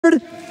Alrighty,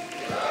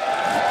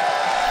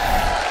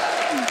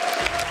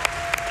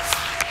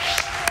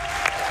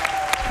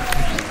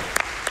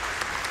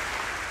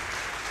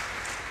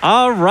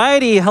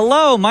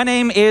 hello, my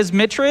name is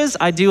Mitchriz.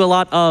 I do a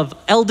lot of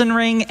Elden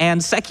Ring and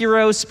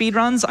Sekiro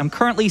speedruns. I'm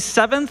currently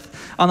 7th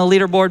on the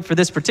leaderboard for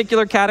this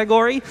particular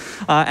category,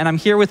 and I'm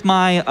here with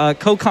my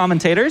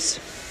co-commentators.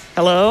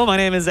 Hello, my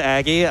name is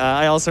Aggie.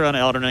 I also run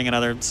Elden Ring and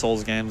other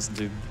Souls games and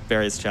do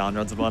various challenge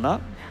runs and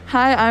whatnot.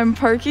 Hi, I'm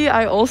Parky.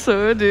 I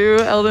also do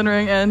Elden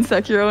Ring and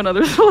Sekiro and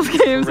other Souls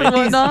games and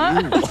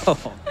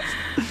whatnot.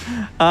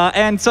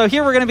 And so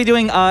here we're going to be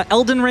doing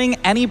Elden Ring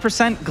any %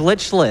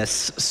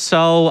 glitchless.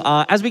 So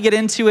as we get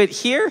into it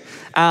here,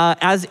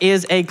 as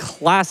is a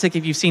classic,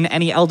 if you've seen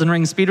any Elden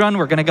Ring speedrun,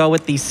 we're going to go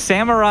with the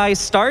Samurai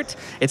start.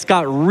 It's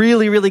got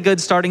really, really good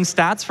starting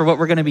stats for what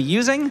we're going to be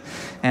using.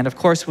 And of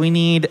course, we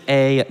need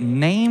a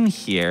name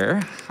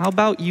here. How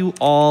about you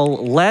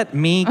all let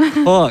me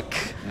cook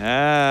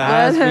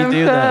as we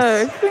do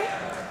this?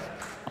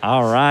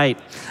 All right.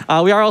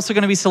 We are also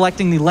going to be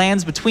selecting the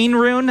lands between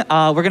rune.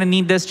 We're going to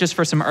need this just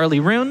for some early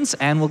runes,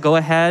 and we'll go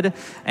ahead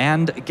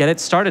and get it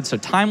started. So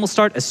time will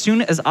start as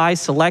soon as I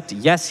select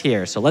yes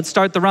here. So let's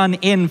start the run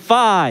in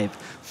 5,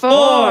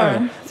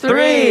 4,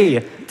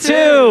 3,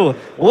 2,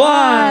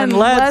 1.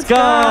 Let's go.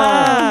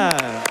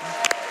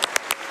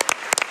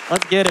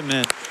 Let's get it,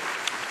 man.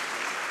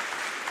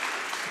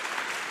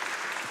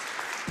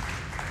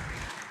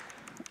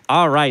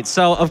 All right,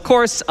 so of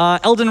course,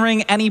 Elden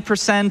Ring any %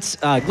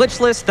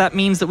 glitchless. That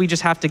means that we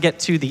just have to get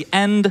to the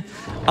end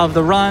of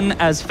the run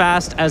as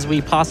fast as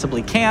we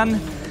possibly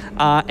can.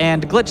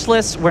 And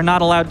glitchless, we're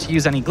not allowed to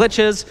use any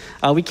glitches.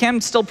 We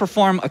can still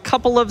perform a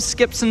couple of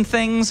skips and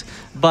things,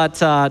 but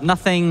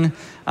nothing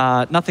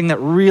that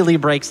really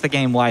breaks the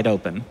game wide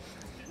open.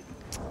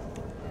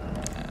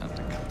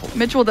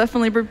 Mitch will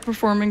definitely be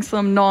performing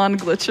some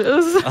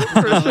non-glitches.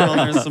 Well,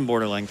 there's some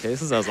borderline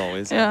cases, as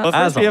always. Yeah. But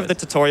first, we have the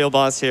tutorial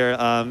boss here.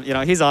 You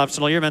know, he's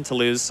optional. You're meant to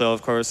lose, so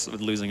of course,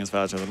 losing is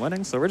faster than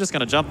winning. So we're just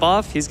going to jump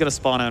off. He's going to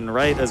spawn in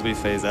right as we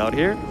phase out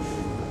here.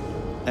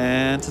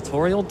 And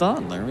tutorial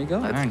done. There we go.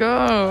 Let's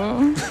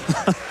go.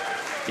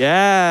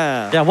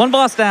 Yeah. One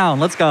boss down.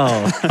 Let's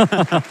go.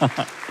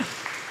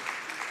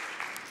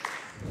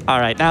 All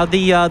right, now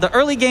the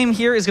early game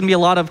here is going to be a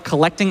lot of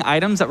collecting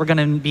items that we're going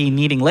to be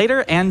needing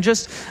later, and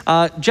just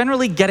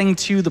generally getting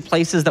to the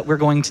places that we're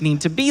going to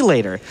need to be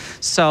later.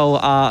 So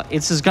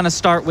this is going to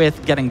start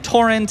with getting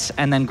Torrent,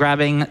 and then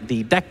grabbing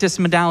the Dectus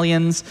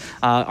medallions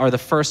are the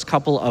first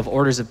couple of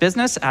orders of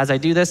business. As I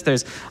do this,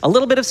 there's a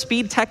little bit of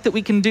speed tech that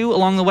we can do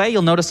along the way.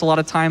 You'll notice a lot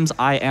of times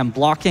I am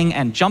blocking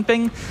and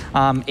jumping.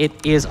 It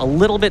is a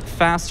little bit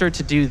faster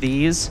to do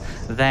these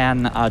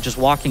than just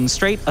walking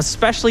straight,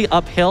 especially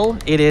uphill.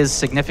 It is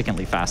significantly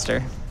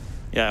faster.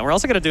 Yeah, and we're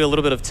also going to do a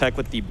little bit of tech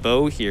with the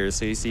bow here.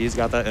 So you see he's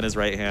got that in his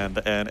right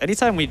hand. And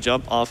anytime we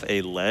jump off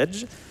a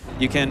ledge,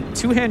 you can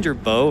two-hand your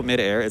bow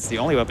mid-air. It's the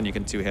only weapon you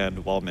can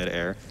two-hand while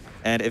mid-air.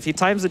 And if he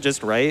times it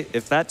just right,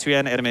 if that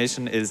two-hand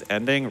animation is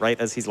ending right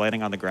as he's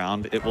landing on the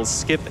ground, it will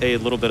skip a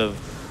little bit of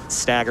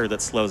stagger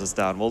that slows us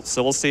down.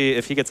 So we'll see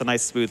if he gets a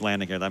nice smooth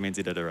landing here. That means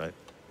he did it right.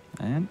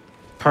 And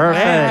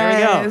perfect. There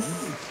we go.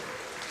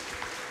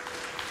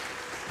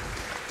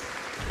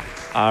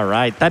 All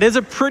right, that is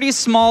a pretty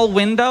small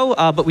window,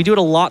 but we do it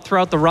a lot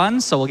throughout the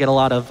run, so we'll get a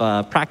lot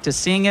of practice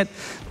seeing it.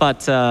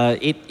 But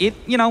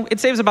it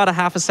saves about a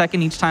half a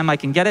second each time I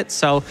can get it,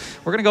 so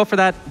we're gonna go for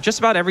that just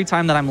about every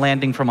time that I'm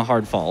landing from a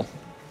hard fall.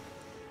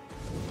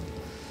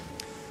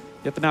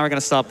 Yep, and now we're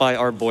gonna stop by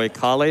our boy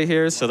Kale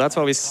here. So that's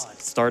why we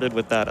started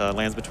with that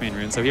lands between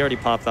runes. So he already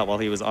popped that while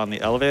he was on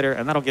the elevator,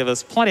 and that'll give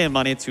us plenty of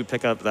money to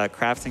pick up that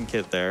crafting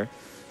kit there,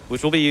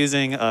 which we'll be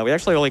using. We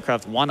actually only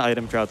craft one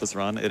item throughout this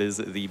run. It is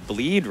the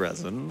bleed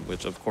resin,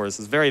 which of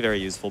course is very, very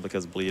useful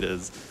because bleed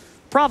is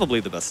probably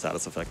the best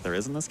status effect there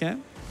is in this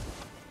game.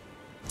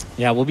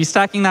 Yeah, we'll be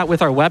stacking that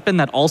with our weapon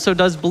that also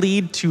does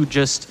bleed to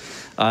just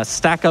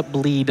stack up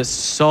bleed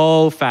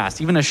so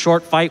fast. Even a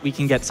short fight, we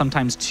can get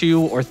sometimes 2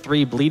 or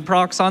 3 bleed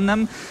procs on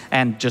them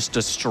and just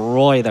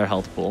destroy their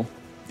health pool.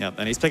 Yep,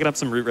 and he's picking up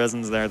some root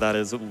resins there. That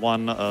is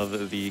one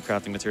of the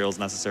crafting materials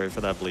necessary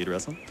for that bleed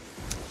resin.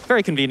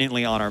 Very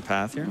conveniently on our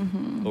path here,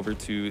 over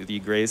to the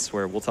Grace,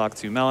 where we'll talk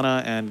to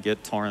Melina and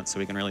get Torrent so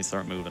we can really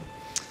start moving.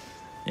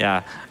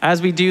 Yeah,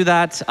 as we do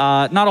that,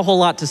 not a whole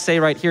lot to say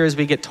right here as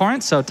we get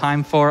Torrent, so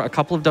time for a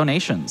couple of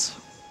donations.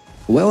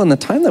 Well, in the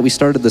time that we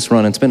started this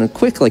run, it's been a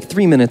quick,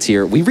 3 minutes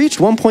here. We reached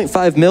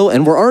 1.5 mil,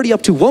 and we're already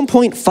up to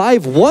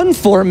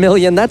 1.514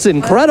 million. That's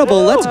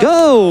incredible. Let's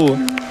go.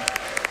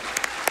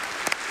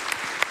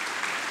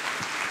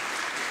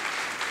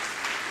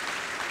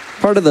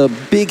 Part of the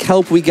big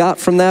help we got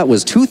from that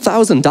was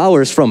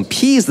 $2,000 from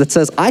Peas that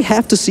says, I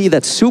have to see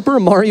that Super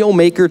Mario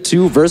Maker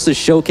 2 versus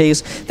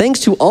Showcase. Thanks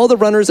to all the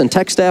runners and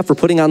tech staff for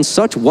putting on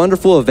such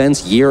wonderful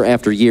events year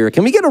after year.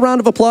 Can we get a round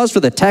of applause for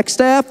the tech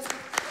staff?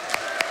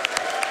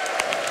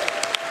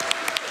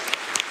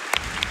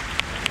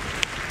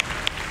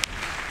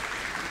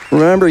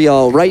 Remember,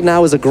 y'all, right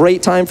now is a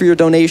great time for your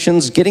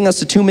donations. Getting us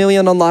to 2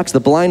 million unlocks the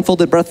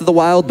blindfolded Breath of the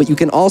Wild, but you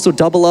can also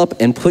double up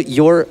and put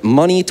your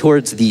money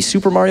towards the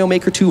Super Mario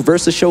Maker 2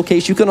 Versus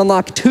Showcase. You can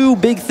unlock 2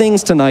 big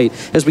things tonight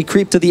as we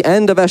creep to the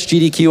end of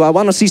SGDQ. I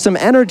want to see some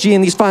energy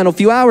in these final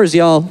few hours,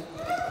 y'all.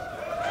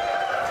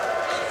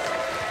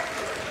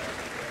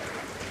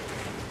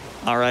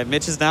 All right,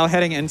 Mitch is now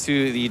heading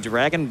into the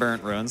Dragon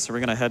Burnt Ruins, so we're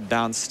going to head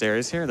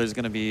downstairs here. There's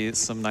going to be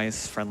some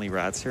nice friendly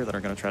rats here that are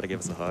going to try to give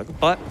us a hug.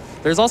 But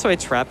there's also a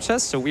trap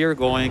chest, so we are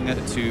going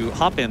to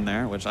hop in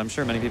there, which I'm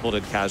sure many people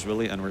did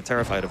casually and were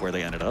terrified of where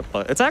they ended up.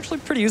 But it's actually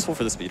pretty useful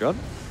for the speedrun.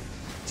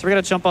 So we're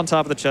going to jump on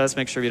top of the chest,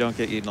 make sure we don't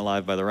get eaten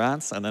alive by the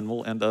rats, and then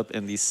we'll end up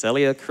in the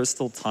Celia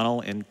Crystal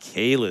Tunnel in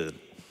Caelid.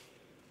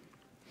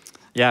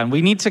 Yeah, and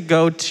we need to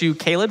go to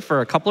Caelid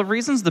for a couple of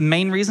reasons. The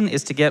main reason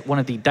is to get one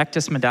of the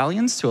Dectus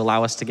medallions to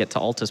allow us to get to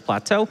Altus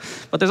Plateau.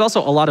 But there's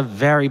also a lot of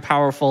very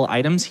powerful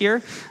items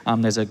here.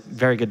 There's a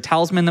very good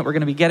talisman that we're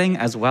going to be getting,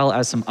 as well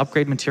as some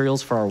upgrade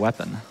materials for our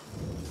weapon.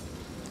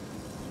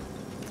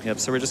 Yep,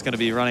 so we're just going to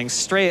be running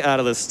straight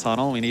out of this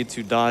tunnel. We need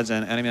to dodge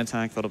an enemy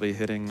attack that'll be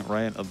hitting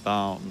right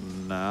about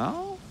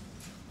now.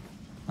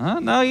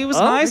 No, he was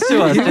nice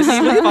to us. Didn't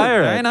even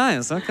fire it. Very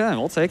nice. Okay,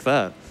 we'll take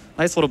that.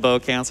 Nice little bow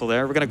cancel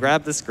there. We're going to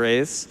grab this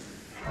Grace.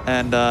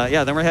 And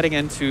yeah, then we're heading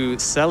into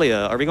Celia.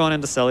 Are we going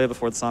into Celia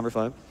before the Somber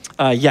 5?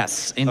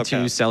 Yes,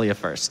 into Celia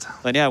first.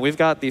 Then yeah, we've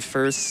got the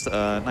first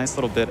nice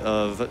little bit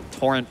of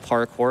torrent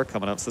parkour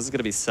coming up. So this is going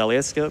to be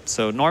Celia skip.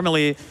 So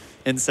normally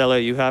in Celia,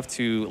 you have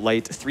to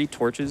light 3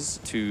 torches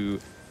to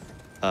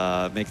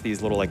make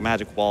these little like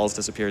magic walls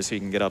disappear so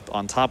you can get up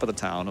on top of the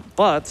town.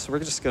 But we're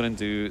just going to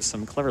do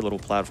some clever little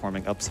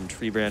platforming up some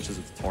tree branches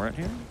with the torrent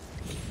here.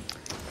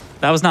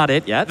 That was not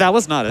it yet. That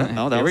was not it.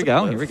 No, that here was we go.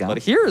 cliff. Here we go. But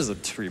here is a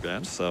tree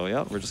branch. So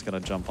yeah, we're just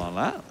going to jump on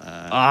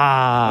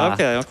that.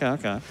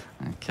 Okay.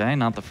 Okay,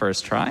 not the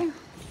first try.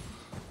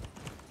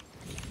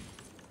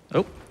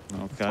 Oh,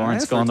 Okay.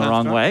 Torrent's going the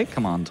wrong way.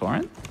 Come on,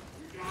 Torrent.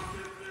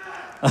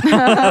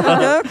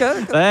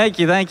 Okay.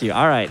 Thank you.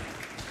 All right.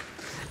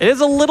 It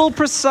is a little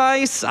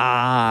precise.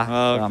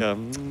 Okay.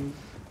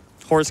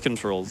 Horse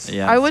controls.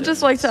 Yeah. I would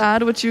just like to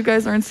add what you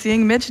guys aren't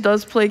seeing. Mitch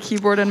does play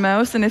keyboard and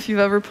mouse, and if you've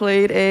ever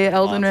played a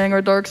Elden Ring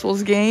or Dark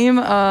Souls game,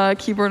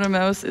 keyboard and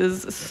mouse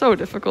is so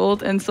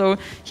difficult, and so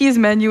he's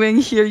menuing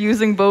here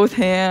using both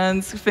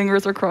hands.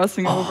 Fingers are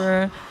crossing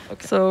over.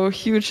 Okay. So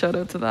huge shout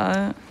out to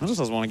that. I just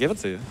want to give it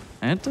to you.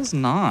 It does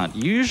not.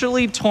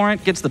 Usually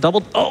Torrent gets the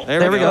double. Oh,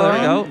 There we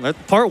go. That's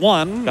part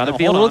 1. Got to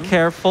be a little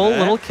careful. Okay.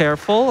 Little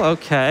careful.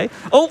 Okay.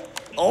 Okay.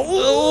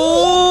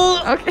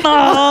 Oh, okay.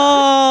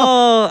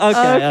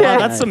 Okay.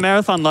 That's some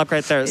marathon luck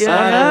right there.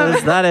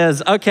 Yeah. That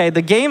is. Okay,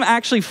 the game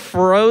actually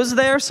froze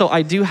there, so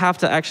I do have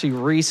to actually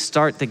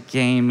restart the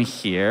game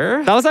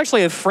here. That was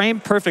actually a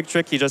frame-perfect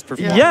trick he just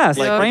performed. Yes,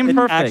 Yeah. frame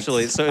perfect.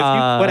 Actually, so if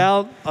you put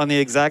out on the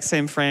exact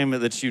same frame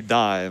that you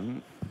die,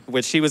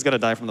 which he was going to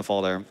die from the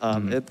fall there,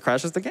 it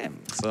crashes the game.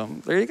 So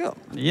there you go.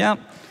 Yep.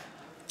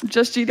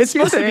 Just GDQ It's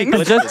supposed to be things.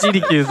 glitchless. Just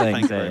GDQ Thank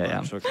things. you very Yeah.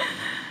 much. Okay.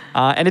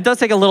 And it does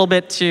take a little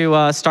bit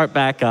to start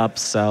back up.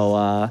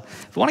 So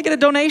if you want to get a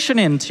donation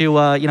in to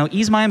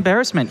ease my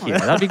embarrassment here,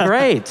 that'd be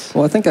great.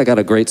 Well, I think I got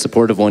a great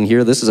supportive one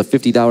here. This is a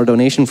 $50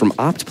 donation from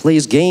Opt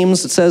Plays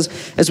Games. It says,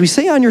 as we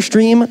say on your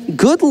stream,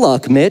 good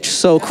luck, Mitch.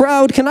 So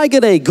crowd, can I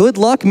get a good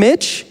luck,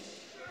 Mitch?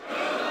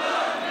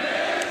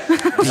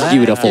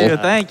 Beautiful.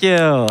 Thank you.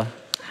 All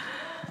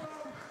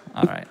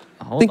right.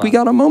 Hold Think on. we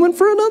got a moment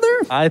for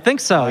another? I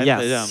think so.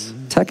 Yes. Yeah.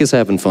 Tech is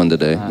having fun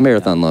today.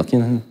 Marathon luck, you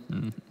know.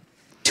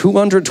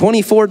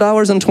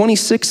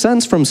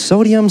 $224.26 from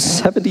Sodium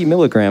 70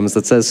 milligrams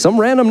that says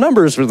some random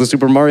numbers for the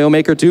Super Mario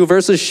Maker 2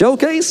 Versus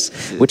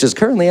Showcase, which is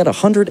currently at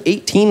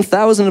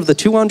 118,000 of the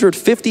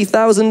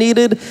 250,000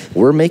 needed.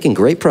 We're making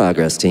great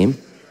progress, team.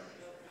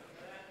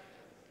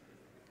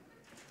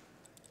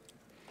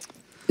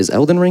 Is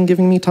Elden Ring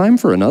giving me time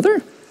for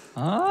another?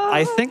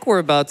 I think we're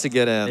about to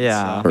get in.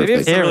 Yeah. So maybe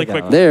it's a Here we really go.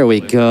 quick. There we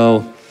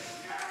go.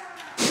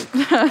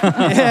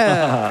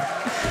 Yeah.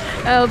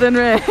 Elden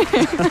Ring.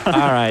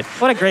 All right.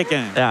 What a great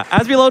game. Yeah.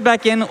 As we load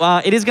back in,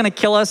 it is going to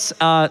kill us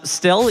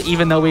still,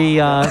 even though we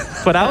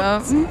put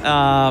out.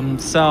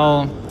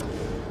 So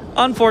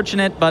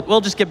unfortunate, but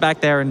we'll just get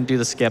back there and do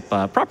the skip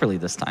properly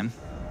this time.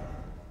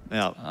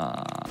 Yeah.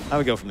 I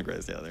would go from the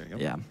Grays. Yeah, there you go.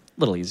 Yeah. A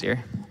little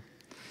easier.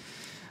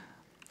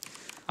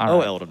 Oh,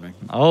 right. Elden Ring.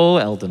 Oh,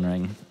 Elden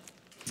Ring.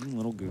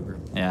 Little goober.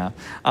 Yeah.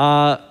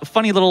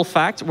 Funny little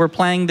fact, we're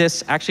playing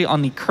this actually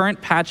on the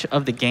current patch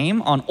of the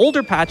game. On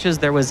older patches,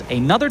 there was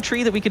another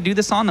tree that we could do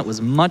this on that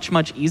was much,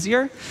 much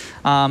easier.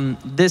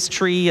 This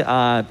tree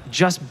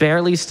just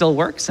barely still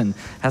works and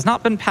has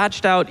not been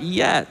patched out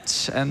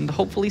yet, and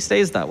hopefully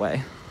stays that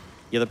way.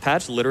 Yeah, the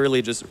patch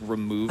literally just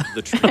removed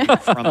the tree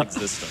from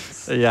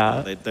existence.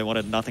 Yeah. They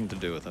wanted nothing to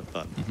do with it,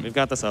 but we've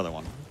got this other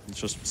one.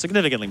 It's just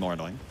significantly more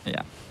annoying.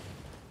 Yeah.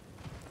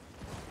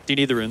 Do you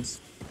need the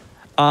runes?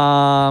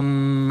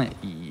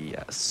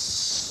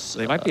 Yes.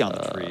 They might be on the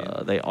tree.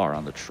 They are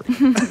on the tree.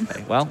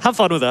 Okay, well, Have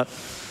fun with that.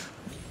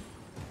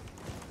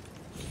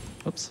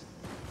 oops.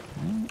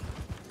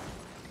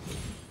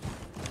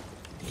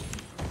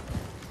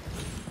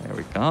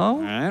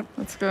 All right.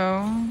 Let's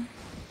go.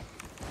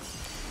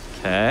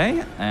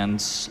 Okay,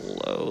 and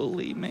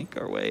slowly make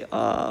our way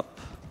up.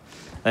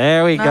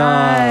 There we go.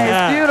 Nice,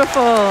 Yeah.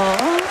 beautiful.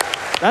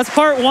 That's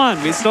part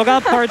 1. We still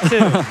got part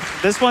 2.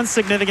 This one's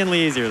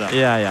significantly easier, though.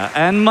 Yeah,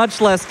 and much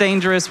less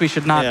dangerous. We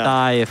should not Yeah.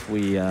 die if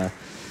we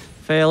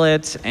fail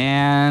it.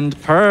 And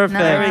perfect.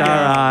 Nice.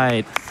 All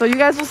right. So you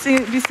guys will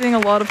be seeing a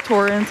lot of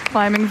Torrent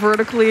climbing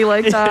vertically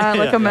like that,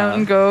 like Yeah. a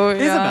mountain goat.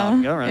 He's a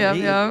mountain goat, right? Yeah,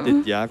 He yeah.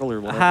 did Yackle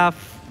or whatever.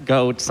 Half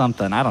goat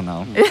something. I don't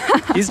know.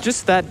 He's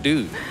just that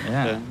dude.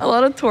 Yeah. A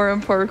lot of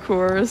Torrent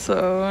parkour,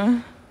 so.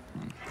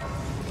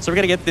 So we're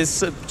gonna get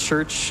this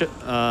church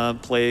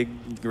plague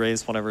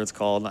grace, whatever it's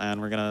called, and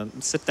we're gonna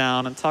sit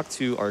down and talk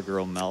to our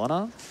girl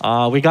Melina.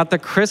 We got the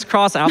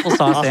crisscross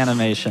applesauce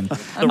animation.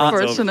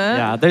 Unfortunate.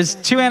 Yeah, there's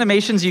 2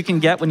 animations you can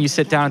get when you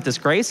sit down at this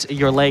grace.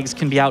 Your legs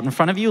can be out in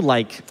front of you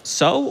like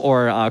so,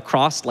 or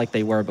crossed like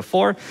they were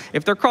before.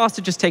 If they're crossed,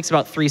 it just takes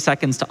about 3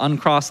 seconds to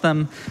uncross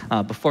them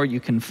before you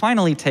can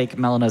finally take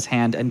Melina's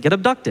hand and get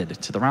abducted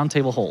to the round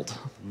table hold.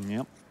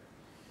 Yep.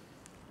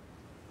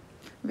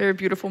 Very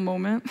beautiful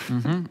moment.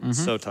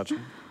 So touching.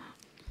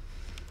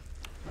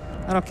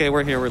 And okay,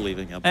 we're here, we're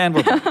leaving. Yep. And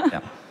we're back.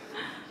 Yeah.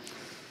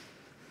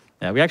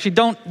 Yeah, we actually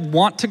don't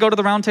want to go to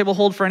the round table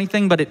hold for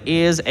anything, but it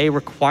is a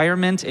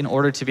requirement in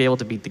order to be able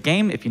to beat the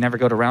game. If you never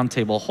go to round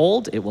table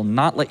hold, it will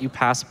not let you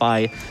pass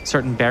by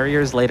certain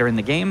barriers later in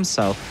the game.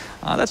 So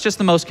that's just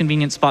the most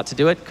convenient spot to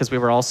do it, because we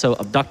were also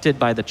abducted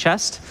by the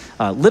chest,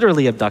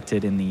 literally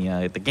abducted in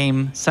the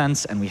game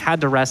sense, and we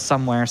had to rest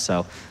somewhere,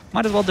 so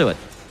might as well do it.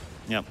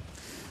 Yep.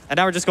 And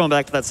now we're just going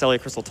back to that Celia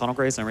Crystal Tunnel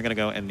Grace, and we're going to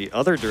go in the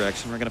other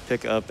direction. We're going to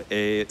pick up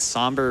a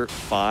Somber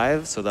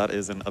 5, so that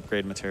is an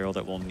upgrade material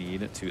that we'll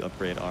need to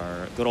upgrade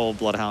our good old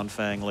Bloodhound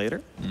Fang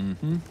later.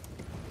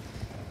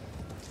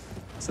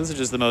 So this is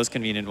just the most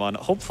convenient one.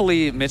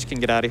 Hopefully Mitch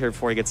can get out of here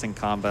before he gets in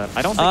combat.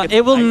 I don't think it's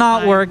it will not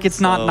nighttime, work. It's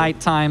not so-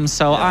 nighttime,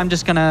 so Yeah. I'm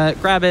just going to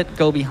grab it,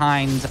 go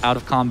behind, out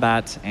of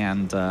combat,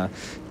 and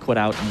quit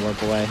out and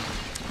warp away.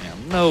 Yeah,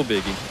 no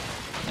biggie.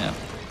 Yeah.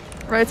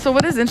 Right, so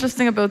what is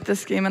interesting about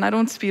this game, and I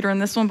don't speedrun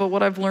this one, but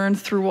what I've learned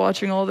through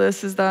watching all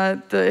this is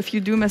that if you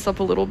do mess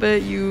up a little bit,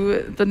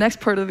 the next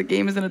part of the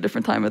game is in a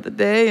different time of the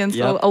day, and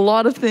so Yep. a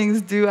lot of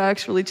things do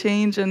actually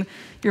change, and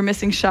you're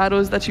missing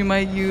shadows that you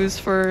might use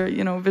for,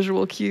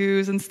 visual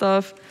cues and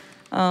stuff.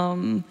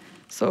 So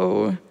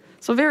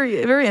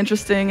very, very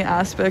interesting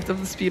aspect of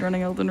the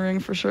speedrunning Elden Ring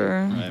for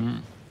sure.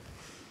 Right.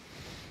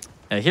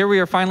 Here we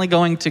are finally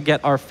going to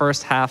get our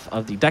first half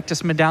of the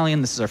Dectus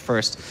Medallion. This is our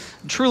first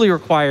truly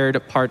required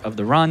part of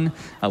the run.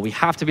 We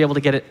have to be able to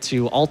get it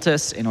to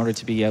Altus in order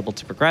to be able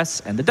to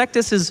progress. And the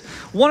Dectus is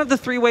one of the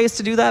 3 ways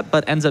to do that,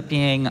 but ends up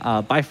being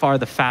by far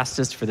the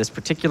fastest for this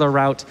particular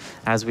route,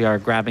 as we are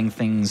grabbing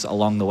things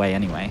along the way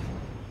anyway.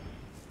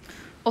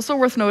 Also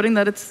worth noting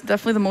that it's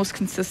definitely the most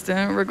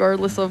consistent,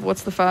 regardless of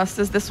what's the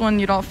fastest. This one,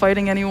 you're not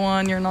fighting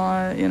anyone, you're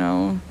not,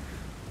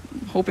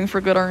 hoping for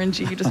good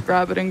RNG, you just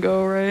grab it and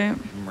go, right?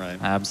 Right.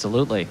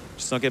 Absolutely.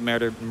 Just don't get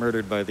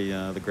murdered by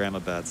the grandma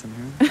bats in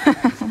here.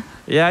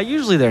 Yeah,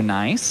 usually they're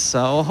nice,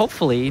 so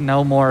hopefully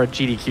no more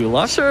GDQ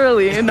luck.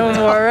 Surely, no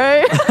more,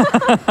 right?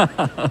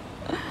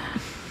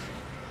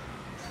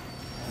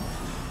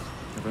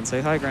 Everyone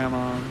say hi,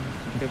 grandma.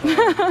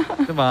 Goodbye.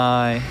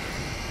 Goodbye.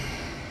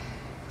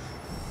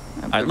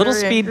 All right, little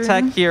Very speed angry.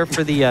 tech here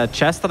for the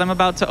chest that I'm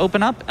about to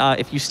open up.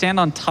 If you stand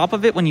on top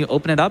of it when you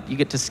open it up, you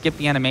get to skip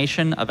the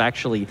animation of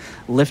actually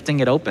lifting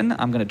it open.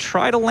 I'm going to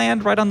try to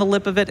land right on the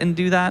lip of it and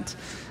do that.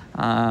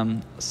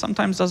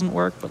 Sometimes doesn't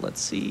work, but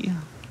let's see.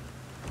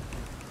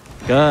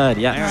 Good,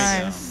 yeah. There we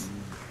go. Nice.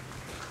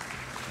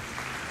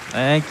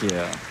 Thank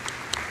you.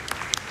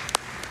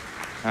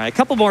 All right, a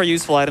couple more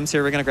useful items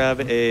here. We're going to grab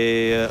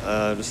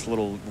a just a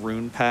little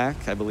rune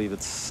pack. I believe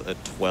it's a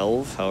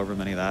 12, however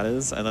many that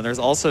is. And then there's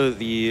also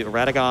the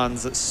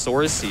Radagon's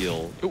Soar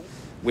Seal,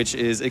 which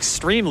is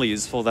extremely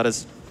useful. That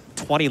is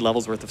 20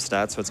 levels worth of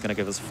stats, so it's going to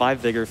give us 5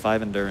 Vigor,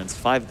 5 Endurance,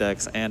 5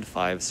 Dex, and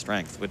 5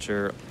 Strength, which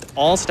are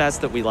all stats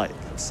that we like.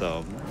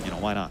 So,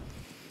 why not?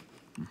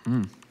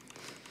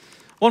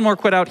 One more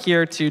quit out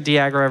here to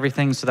de-aggro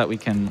everything so that we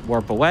can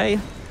warp away.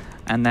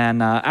 And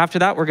then after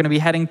that, we're going to be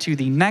heading to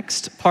the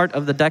next part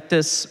of the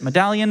Dectus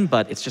Medallion,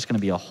 but it's just going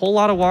to be a whole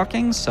lot of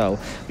walking, so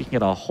we can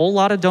get a whole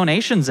lot of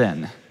donations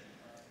in.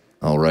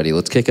 Alrighty,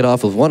 let's kick it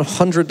off with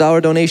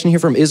 $100 donation here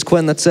from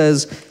Izquen that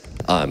says,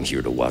 I'm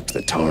here to watch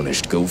the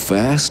Tarnished go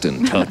fast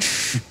and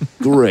touch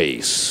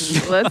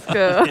grace. Let's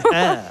go.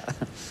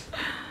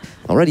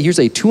 Alrighty, here's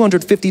a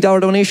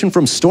 $250 donation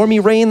from Stormy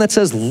Rain that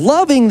says,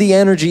 loving the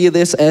energy of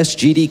this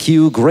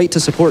SGDQ, great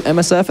to support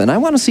MSF, and I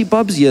want to see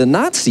Bubsy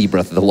not see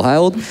Breath of the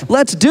Wild.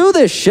 Let's do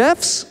this,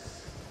 chefs!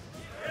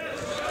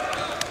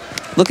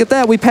 Look at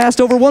that, we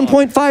passed over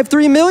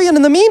 1.53 million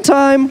in the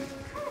meantime.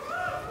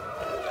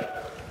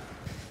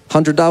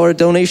 $100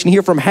 donation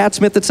here from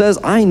Hatsmith that says,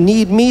 I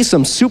need me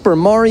some Super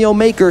Mario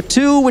Maker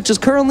 2, which is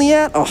currently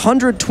at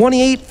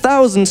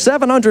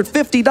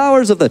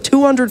 $128,750 of the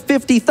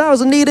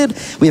 $250,000 needed.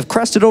 We have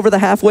crested over the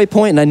halfway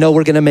point, and I know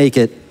we're going to make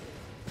it.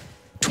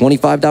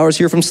 $25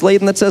 here from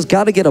Sladen that says,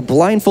 gotta get a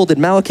blindfolded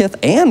Malekith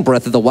and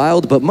Breath of the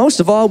Wild, but most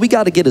of all, we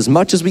gotta get as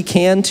much as we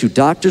can to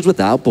Doctors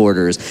Without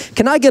Borders.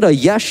 Can I get a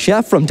yes,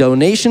 chef from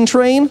Donation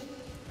Train?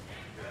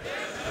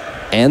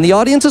 And the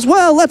audience as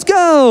well, let's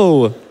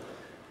go!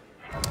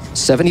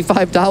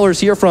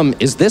 $75 here from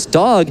Is This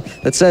Dog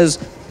that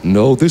says,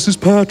 no, this is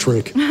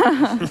Patrick.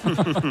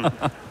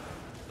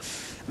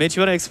 Mitch,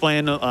 you want to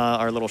explain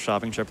our little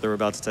shopping trip that we're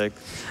about to take?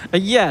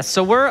 Yeah,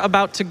 so we're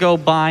about to go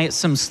buy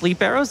some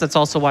sleep arrows. That's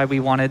also why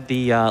we wanted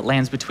the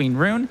Lands Between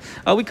rune.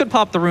 We could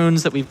pop the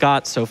runes that we've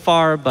got so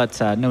far, but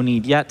no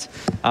need yet.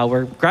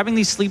 We're grabbing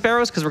these sleep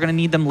arrows because we're going to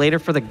need them later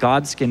for the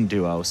Godskin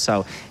duo.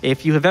 So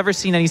if you have ever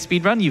seen any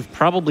speedrun, you've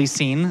probably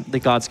seen the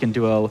Godskin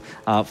duo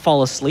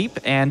fall asleep.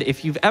 And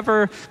if you've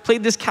ever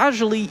played this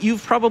casually,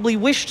 you've probably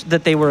wished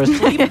that they were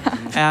asleep.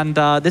 And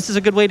this is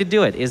a good way to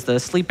do it, is the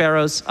sleep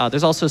arrows.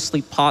 There's also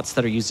sleep pots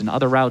that are used in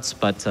other routes,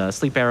 but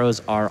sleep arrows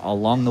are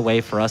along the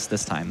way for us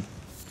this time.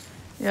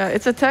 Yeah,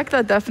 it's a tech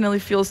that definitely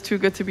feels too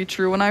good to be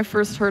true. When I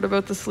first heard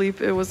about the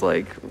sleep, it was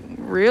like,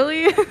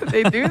 really?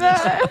 They do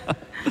that?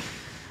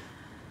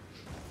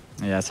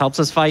 Yes, helps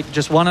us fight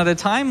just one at a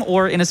time,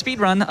 or in a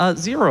speedrun,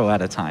 0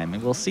 at a time.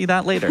 And we'll see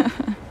that later.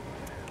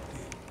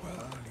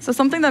 So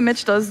something that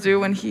Mitch does do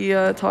when he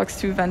talks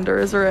to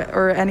vendors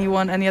or any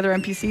other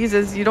NPCs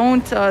is you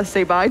don't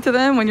say bye to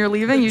them when you're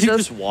leaving. You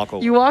just walk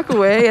away. You walk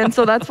away, and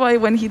so that's why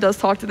when he does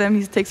talk to them,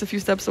 he takes a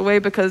few steps away,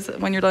 because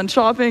when you're done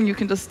shopping, you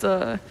can just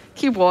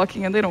keep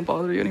walking and they don't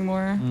bother you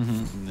anymore.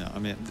 Mm-hmm. No, I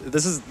mean,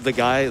 this is the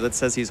guy that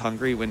says he's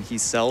hungry when he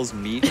sells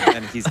meat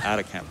and he's at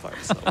a campfire.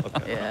 So,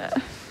 okay. Yeah. I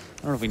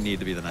don't know if we need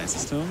to be the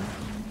nicest to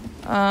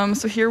him.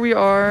 So here we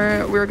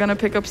are. We're going to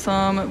pick up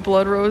some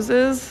blood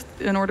roses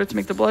in order to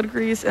make the blood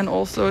grease and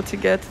also to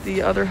get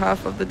the other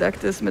half of the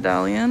Dectus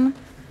medallion.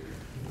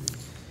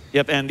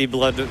 Yep, and the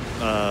blood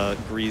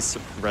grease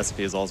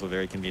recipe is also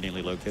very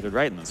conveniently located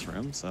right in this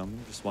room, so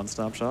just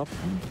one-stop shop.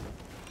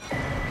 All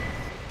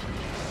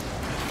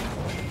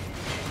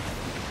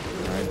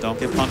right, don't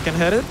get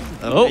pumpkin-headed.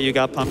 Oh. You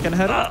got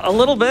pumpkin-headed? A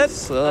little bit.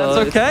 So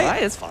That's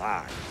okay. It's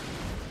fine.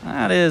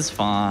 That is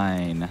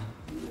fine.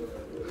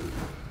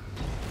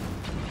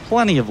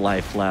 Plenty of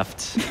life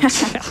left.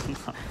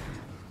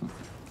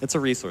 It's a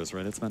resource,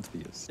 right? It's meant to be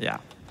used. Yeah.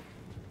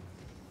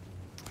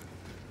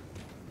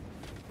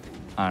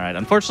 All right,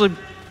 unfortunately,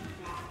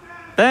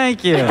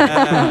 thank you.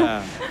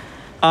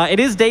 It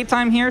is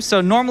daytime here, so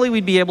normally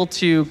we'd be able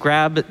to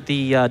grab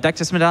the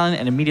Dectus medallion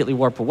and immediately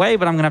warp away,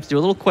 but I'm gonna have to do a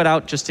little quit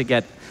out just to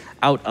get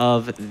out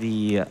of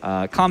the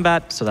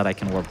combat so that I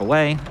can warp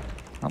away.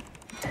 Oh.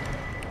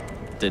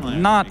 Did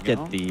not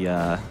get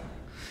the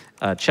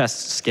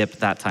chest skip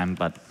that time,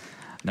 but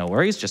no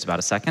worries, just about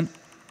a second.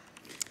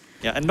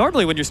 Yeah, and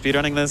normally when you're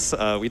speedrunning this,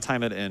 we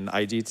time it in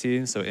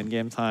IGT, so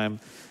in-game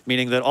time,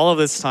 meaning that all of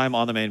this time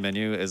on the main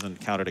menu isn't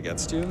counted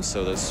against you.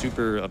 So the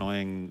super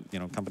annoying,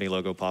 company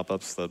logo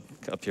pop-ups that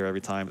appear every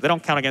time, they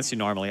don't count against you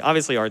normally.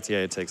 Obviously,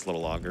 RTA takes a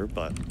little longer,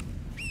 but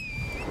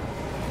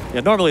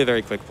yeah, normally a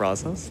very quick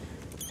process.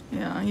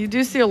 Yeah, you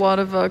do see a lot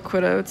of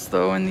quit-outs,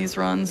 though, in these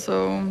runs,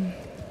 so...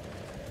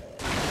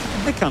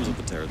 It comes with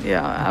the territory.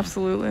 Yeah,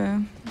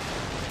 absolutely.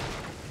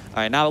 All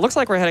right, now it looks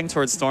like we're heading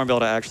towards Stormville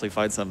to actually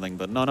fight something,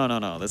 but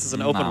no. This is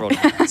an open road.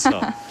 So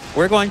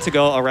we're going to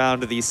go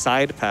around the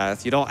side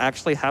path. You don't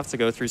actually have to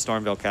go through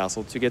Stormville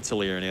Castle to get to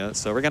Liurnia.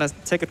 So we're going to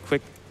take a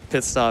quick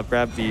pit stop,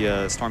 grab the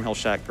Stormhill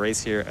Shack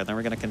Grace here, and then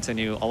we're going to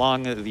continue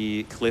along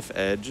the cliff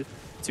edge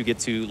to get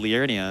to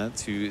Liurnia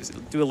to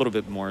do a little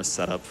bit more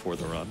setup for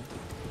the run.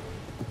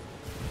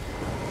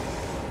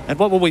 And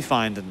what will we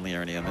find in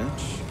Liurnia,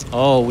 Mitch?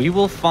 Oh, we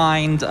will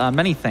find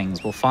many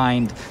things. We'll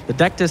find the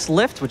Dectus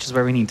lift, which is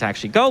where we need to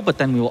actually go, but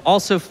then we will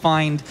also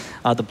find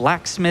the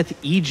blacksmith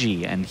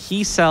EG, and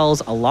he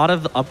sells a lot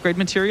of upgrade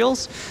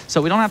materials,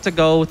 so we don't have to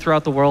go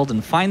throughout the world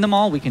and find them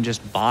all. We can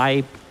just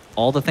buy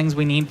all the things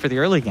we need for the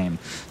early game.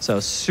 So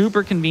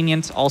super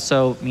convenient.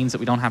 Also means that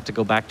we don't have to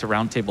go back to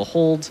Roundtable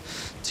Hold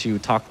to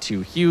talk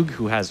to Hugh,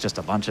 who has just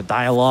a bunch of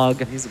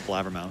dialogue. He's a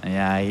blabbermouth.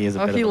 Yeah, he is a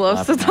bit of a he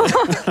loves to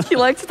talk. He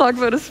likes to talk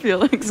about his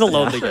feelings. He's a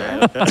lonely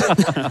guy.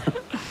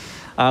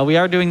 Okay. We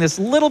are doing this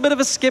little bit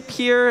of a skip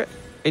here.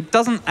 It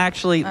doesn't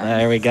actually,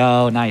 there we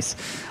go, nice.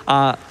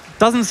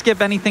 Doesn't skip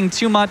anything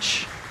too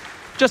much,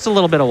 just a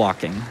little bit of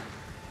walking.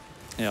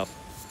 Yep.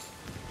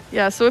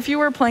 Yeah, so if you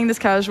were playing this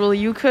casually,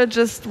 you could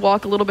just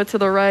walk a little bit to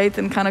the right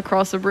and kind of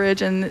cross a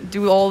bridge and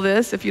do all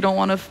this if you don't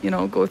want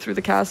to, go through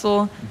the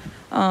castle.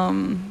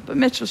 But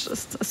Mitch was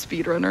just a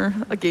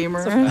speedrunner, a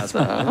gamer.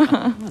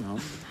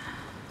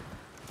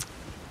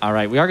 All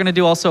right, we are going to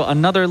do also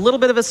another little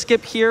bit of a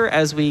skip here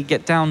as we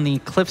get down the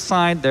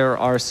cliffside. There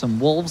are some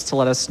wolves to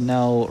let us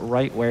know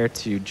right where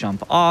to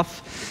jump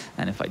off.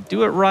 And if I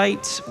do it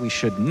right, we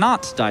should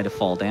not die to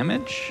fall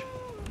damage.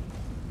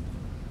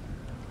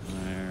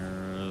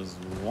 There's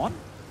 1,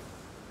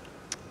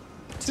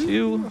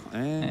 2,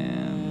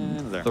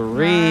 and there.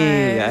 3.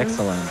 Nice.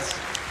 Excellent.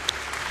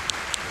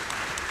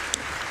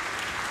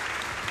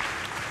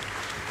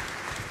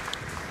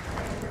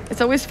 It's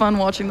It's always fun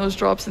watching those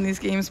drops in these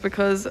games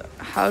because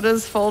how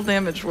does fall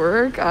damage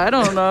work? I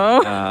don't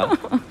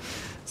know.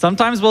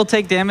 Sometimes we'll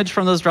take damage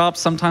from those drops,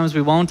 sometimes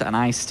we won't, and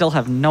I still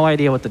have no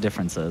idea what the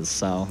difference is.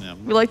 So Yeah.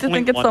 We like to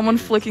think it's 0.1 someone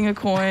meters. flicking a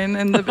coin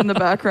in the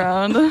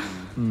background. All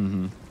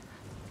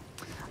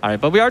right,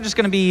 but we are just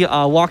going to be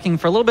walking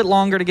for a little bit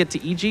longer to get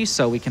to EG,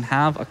 so we can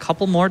have a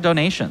couple more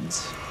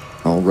donations.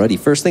 Alrighty,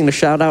 first thing to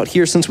shout out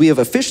here, since we have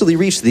officially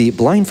reached the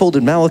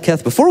blindfolded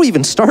Malekith, before we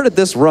even started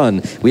this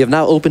run, we have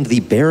now opened the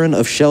Baron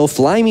of Shell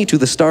Fly Me to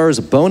the Stars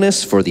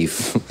bonus for the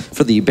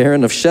for the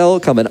Baron of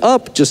Shell coming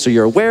up. Just so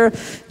you're aware,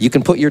 you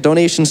can put your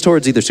donations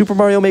towards either Super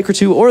Mario Maker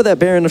 2 or that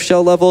Baron of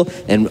Shell level,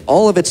 and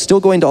all of it's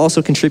still going to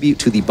also contribute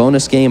to the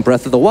bonus game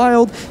Breath of the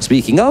Wild.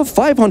 Speaking of,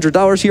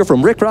 $500 here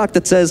from Rick Rock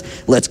that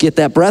says, let's get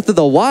that Breath of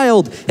the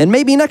Wild, and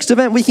maybe next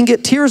event we can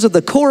get Tears of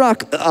the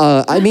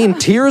Korok,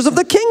 Tears of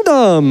the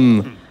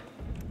Kingdom.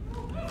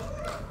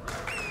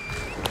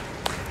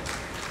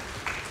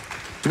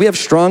 Do we have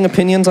strong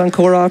opinions on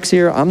Koroks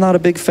here? I'm not a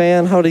big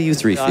fan. How do you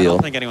three I feel?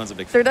 don't think anyone's a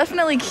big fan. They're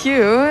definitely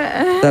cute.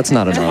 That's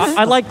not enough.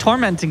 I like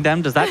tormenting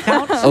them. Does that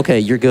count? Okay,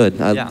 you're good.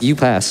 Yeah. You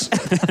pass.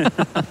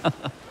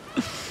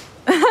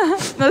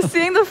 No,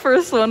 seeing the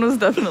first one was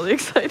definitely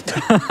exciting.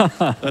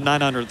 The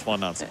 900th one,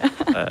 not so.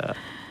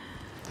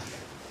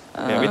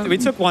 Yeah, we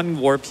took one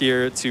warp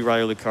here to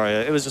Raya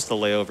Lucaria. It was just a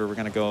layover. We're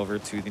going to go over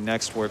to the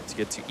next warp to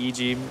get to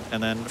EG.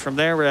 And then from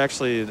there,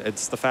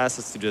 it's the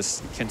fastest to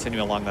just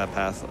continue along that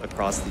path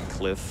across the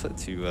cliff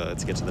to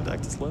get to the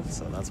Dectus lift.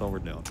 So that's what we're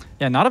doing.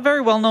 Yeah, not a very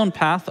well-known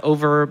path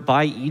over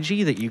by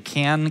EG that you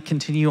can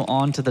continue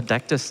on to the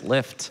Dectus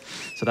lift.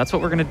 So that's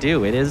what we're going to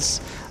do. It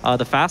is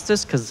the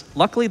fastest because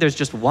luckily there's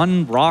just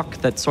one rock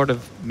that sort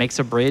of makes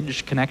a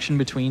bridge connection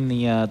between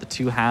the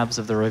two halves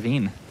of the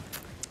ravine.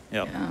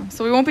 Yep. Yeah.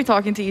 So we won't be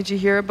talking to EG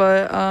here,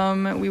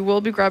 but we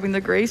will be grabbing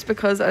the Grace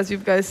because as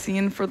you've guys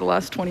seen for the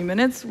last 20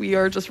 minutes, we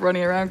are just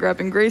running around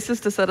grabbing Graces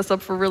to set us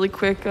up for really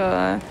quick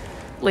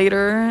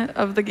later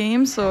of the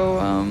game. So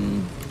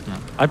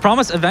I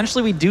promise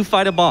eventually we do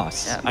fight a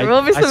boss. Yeah, there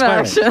will be some swear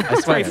action. It. I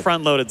swear Very it.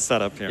 front-loaded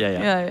setup here.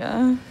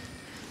 Yeah.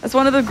 That's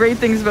one of the great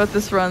things about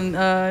this run.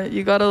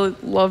 You gotta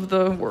love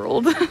the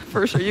world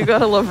for sure. You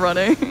gotta love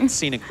running.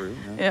 Scenic route.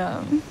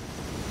 Yeah.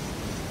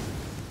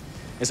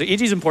 Yeah, so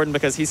EG is important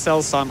because he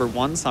sells Somber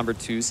 1, Somber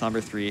 2,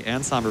 Somber 3,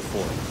 and Somber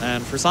 4.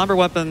 And for Somber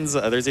weapons,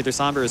 there's either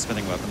Somber or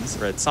spinning weapons,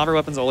 right? Somber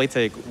weapons only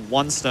take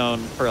 1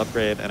 stone per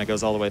upgrade, and it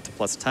goes all the way to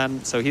plus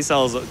 10. So he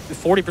sells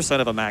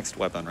 40% of a maxed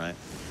weapon, right?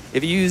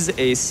 If you use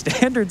a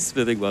standard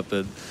spinning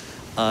weapon,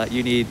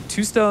 you need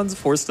 2 stones,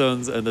 4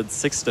 stones, and then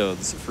 6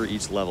 stones for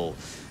each level.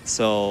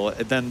 So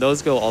then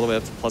those go all the way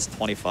up to plus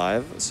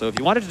 25. So if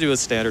you wanted to do a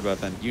standard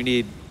weapon, you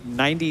need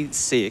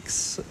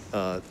 96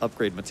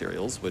 upgrade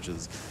materials, which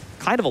is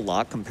kind of a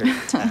lot compared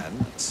to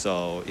 10.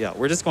 So yeah,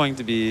 we're just going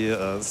to be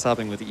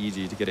stopping with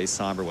EG to get a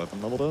Somber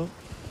weapon leveled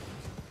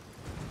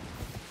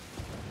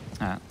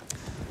up.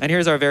 And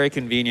here's our very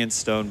convenient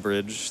stone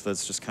bridge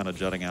that's just kind of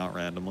jutting out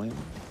randomly.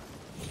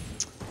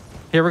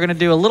 Here we're going to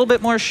do a little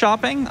bit more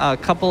shopping, a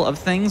couple of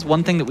things.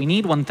 One thing that we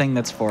need, one thing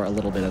that's for a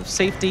little bit of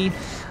safety.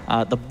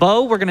 The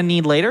bow we're going to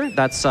need later.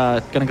 That's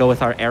going to go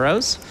with our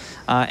arrows.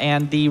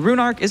 And the rune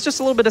arc is just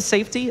a little bit of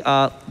safety.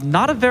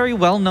 Not a very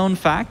well-known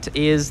fact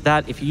is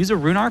that if you use a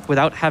rune arc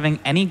without having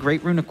any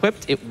great rune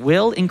equipped, it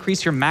will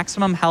increase your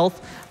maximum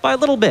health by a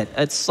little bit.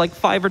 It's like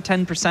 5 or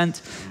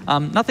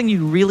 10%. Nothing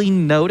you really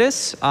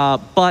notice,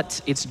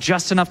 but it's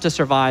just enough to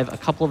survive a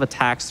couple of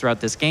attacks throughout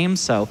this game.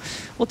 So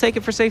we'll take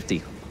it for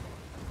safety.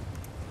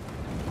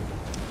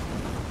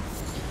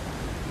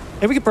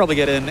 And we could probably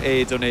get in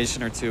a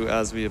donation or two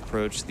as we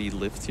approach the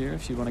lift here,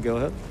 if you want to go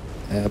ahead.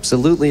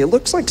 Absolutely. It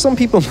looks like some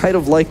people might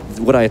have liked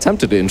what I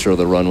attempted to intro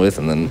the run with,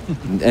 and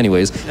then,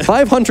 anyways,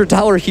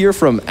 $500 here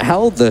from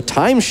Al the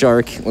Time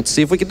Shark. Let's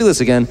see if we can do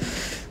this again.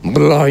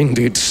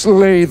 Blinded,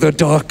 slay the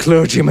dark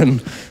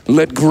clergyman.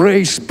 Let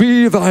grace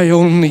be thy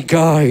only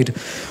guide.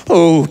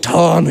 O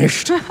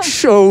tarnished,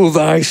 show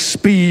thy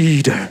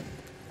speed.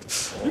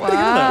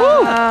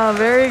 Wow,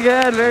 very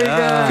good, very If you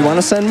good. want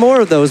to send more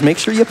of those, make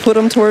sure you put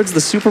them towards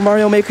the Super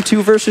Mario Maker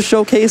 2 Versus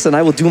Showcase, and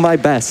I will do my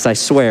best, I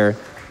swear.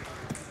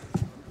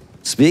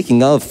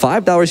 Speaking of,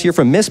 $5 here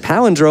from Miss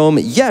Palindrome.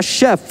 Yes,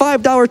 Chef,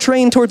 $5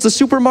 train towards the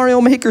Super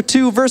Mario Maker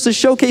 2 Versus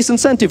Showcase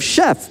incentive.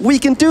 Chef, we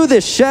can do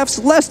this, chefs.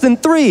 Less than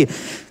 3.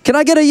 Can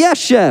I get a yes,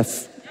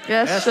 Chef?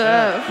 Yes,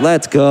 chef.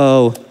 Let's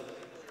go.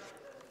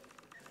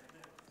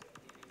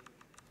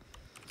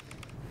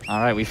 All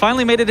right, we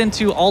finally made it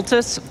into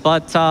Altus,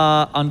 but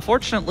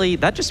unfortunately,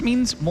 that just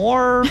means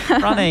more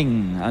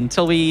running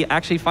until we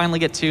actually finally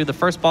get to the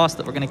first boss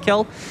that we're going to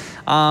kill.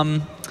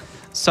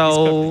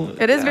 So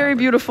It is very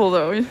beautiful,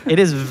 though. it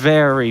is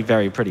very,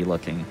 very pretty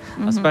looking,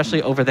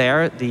 especially over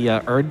there, the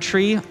Erd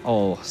tree.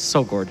 Oh,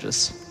 so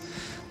gorgeous.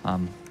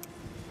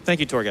 Thank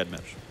you, tour guide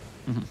Mitch.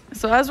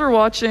 So as we're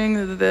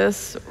watching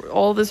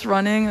all this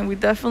running, we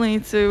definitely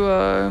need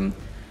to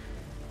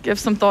give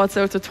some thoughts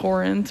out to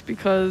Torrent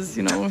because,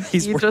 you know,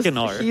 He's he working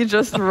hard.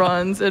 just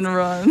runs and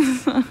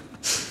runs.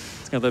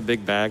 It's Got that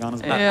big bag on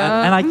his back.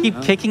 Yeah. And I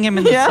keep kicking him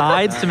in the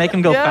sides to make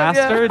him go Yeah,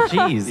 faster. yeah.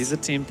 Jeez. He's a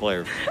team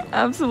player.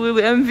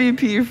 Absolutely.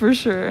 MVP for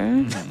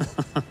sure.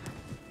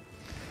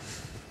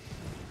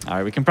 All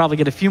right, we can probably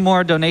get a few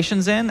more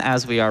donations in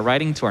as we are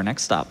riding to our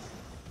next stop.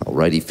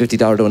 Alrighty,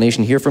 $50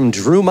 donation here from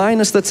Drew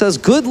Minus that says,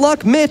 good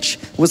luck, Mitch.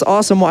 It was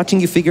awesome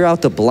watching you figure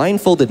out the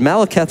blindfolded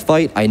Malekith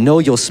fight. I know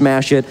you'll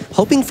smash it.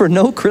 Hoping for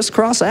no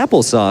crisscross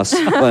applesauce.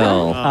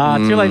 Well,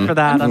 Too late for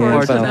that,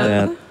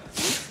 unfortunately.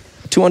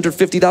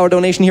 $250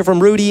 donation here from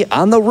Rudy.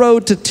 On the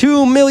road to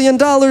 $2 million.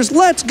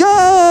 Let's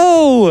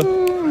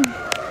go!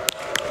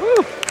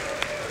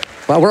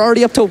 Wow, we're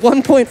already up to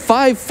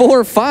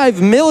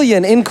 1.545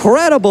 million.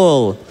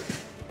 Incredible.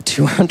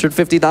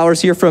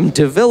 $250 here from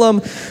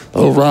Devillum.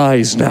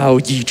 Arise now,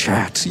 ye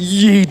chat,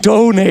 ye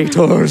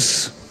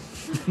donators.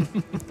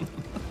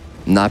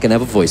 Not gonna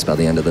have a voice by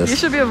the end of You this.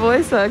 should be a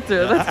voice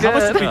actor. That's How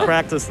much good. did we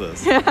practice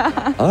this?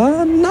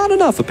 Not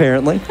enough,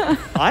 apparently.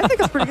 I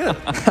think it's pretty good.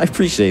 I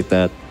appreciate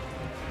that.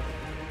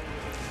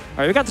 All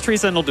right, we got the Tree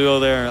Sentinel duo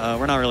there.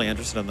 We're not really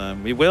interested in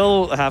them. We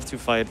will have to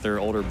fight their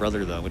older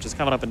brother, though, which is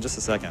coming up in just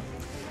a second.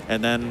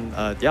 And then,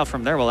 yeah,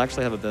 from there, we'll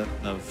actually have a bit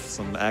of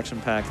some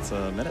action-packed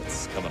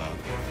minutes coming up.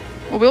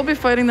 Well, we'll be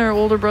fighting their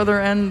older brother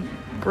and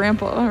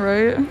grandpa,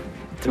 right?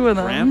 Two of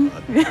them.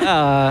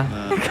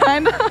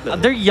 Kind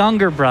of. Their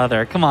younger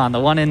brother. Come on,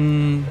 the one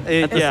in...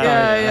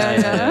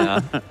 Yeah.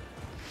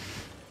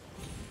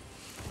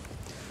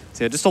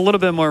 So yeah, just a little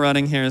bit more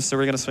running here. So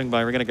we're going to swing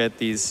by. We're going to get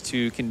these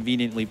two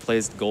conveniently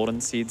placed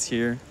golden seeds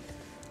here.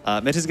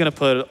 Mitch is going to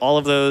put all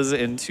of those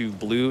into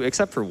blue,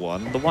 except for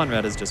one. The one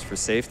red is just for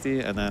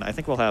safety. And then I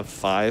think we'll have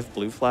 5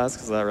 blue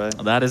flasks. Is that right?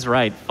 That is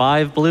right.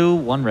 5 blue,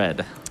 1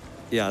 red.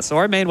 Yeah, so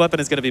our main weapon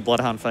is going to be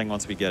Bloodhound Fang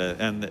once we get it.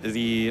 And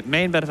the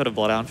main benefit of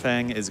Bloodhound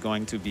Fang is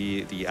going to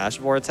be the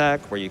Ashvor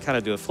attack, where you kind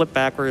of do a flip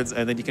backwards,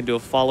 and then you can do a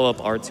follow-up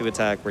R2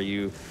 attack where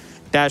you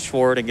dash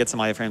forward and get some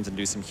iframes and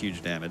do some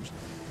huge damage.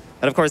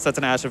 And of course, that's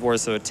an Ashvor,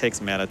 so it takes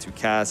mana to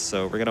cast,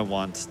 so we're going to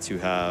want to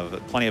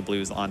have plenty of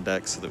blues on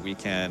deck so that we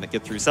can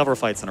get through several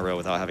fights in a row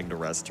without having to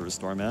rest to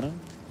restore mana.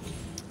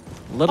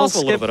 Little Also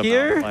skip a little bit of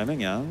here. mountain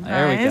climbing, yeah.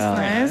 There we go.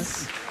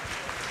 Nice.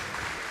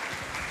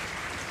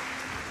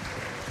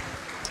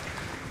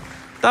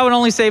 That one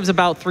only saves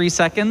about 3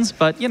 seconds,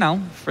 but, you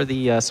know, for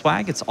the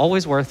swag, it's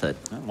always worth it.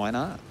 Yeah, why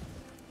not?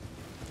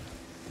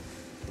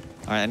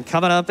 All right, and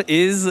coming up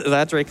is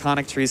that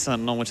Draconic Tree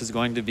Sentinel, which is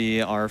going to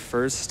be our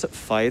first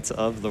fight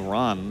of the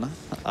run.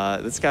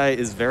 This guy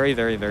is very,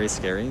 very, very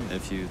scary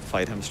if you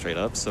fight him straight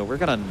up, so we're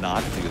going to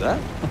not do that.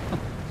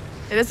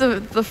 It is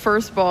the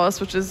first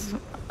boss, which is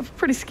a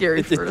pretty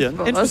scary first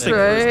boss, Interesting right?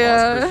 first boss,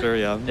 Yeah. for sure,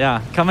 yeah.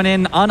 Yeah, coming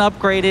in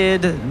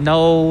unupgraded,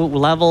 no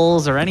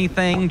levels or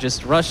anything,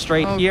 just rush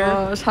straight Oh here.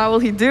 gosh, how will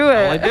he do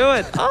it? I do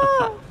it.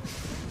 Ah.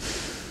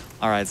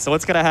 All right, so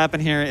what's going to happen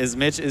here is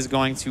Mitch is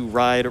going to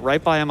ride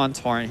right by him on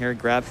Torrent here,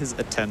 grab his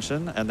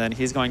attention, and then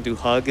he's going to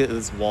hug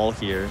this wall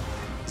here.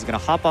 He's going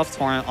to hop off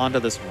Torrent onto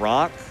this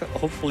rock.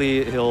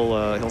 Hopefully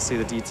he'll see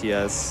the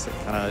DTS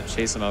kind of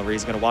chase him over.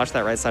 He's going to watch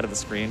that right side of the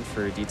screen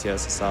for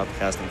DTS to stop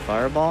casting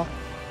Fireball.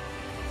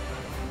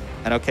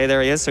 And okay,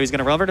 there he is. So he's going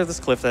to run over to this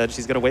cliff edge.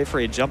 He's going to wait for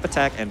a jump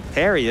attack and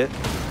parry it,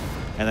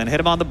 and then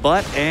hit him on the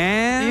butt,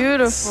 and...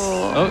 Beautiful.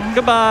 Oh,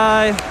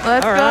 goodbye.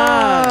 Let's All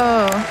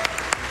right. go.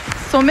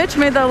 So Mitch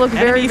made that look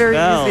very, he very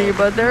fell. easy,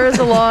 but there is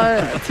a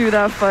lot to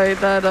that fight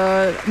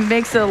that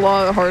makes it a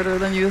lot harder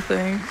than you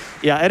think.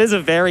 Yeah, it is a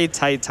very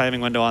tight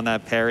timing window on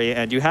that parry,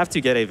 and you have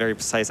to get a very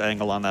precise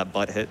angle on that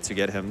butt hit to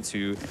get him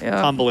to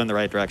tumble in the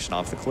right direction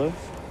off the cliff.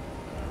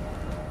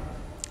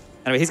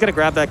 Anyway, he's going to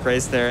grab that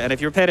Grace there, and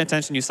if you were paying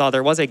attention, you saw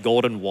there was a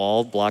golden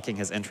wall blocking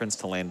his entrance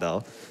to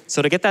Landell.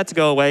 So to get that to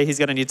go away, he's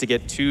going to need to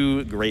get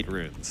 2 great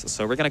runes.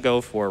 So we're going to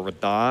go for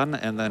Radon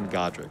and then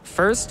Godric.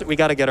 First, we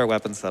got to get our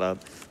weapons set up,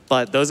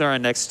 but those are our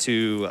next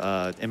 2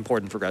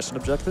 important progression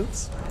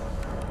objectives.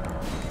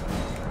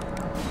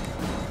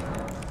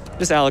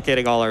 Just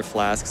allocating all our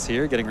flasks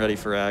here, getting ready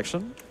for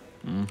action.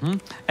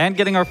 And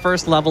getting our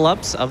first level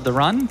ups of the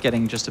run,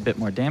 getting just a bit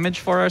more damage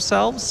for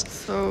ourselves.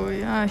 So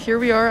yeah, here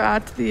we are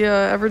at the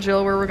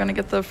Everjail where we're gonna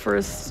get the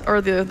first, or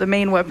the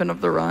main weapon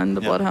of the run, the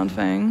Bloodhound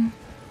Fang.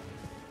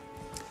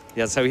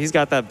 Yeah, so he's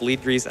got that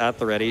bleed grease at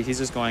the ready. He's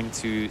just going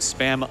to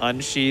spam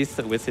Unsheath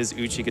with his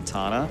Uchi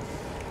Katana.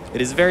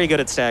 It is very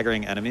good at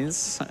staggering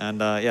enemies, and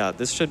yeah,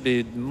 this should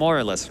be more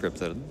or less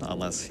scripted,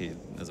 unless he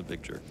is a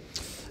big jerk.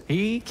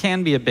 He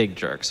can be a big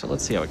jerk, so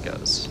let's see how it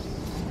goes.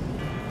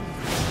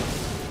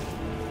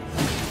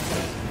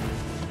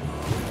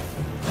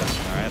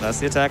 All right, that's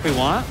the attack we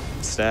want.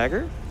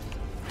 Stagger.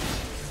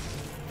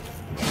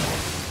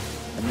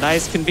 A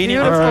nice,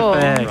 convenient... Beautiful,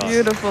 Perfect.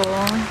 beautiful.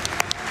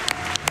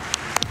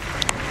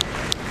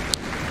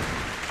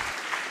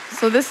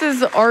 So this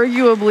is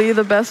arguably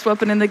the best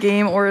weapon in the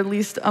game, or at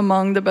least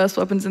among the best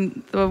weapons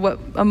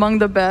among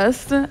the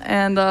best,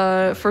 and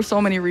for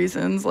so many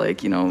reasons.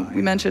 Like, you know,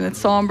 we mentioned it's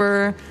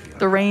somber,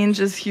 the range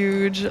is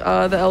huge, the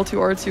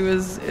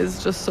L2R2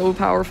 is just so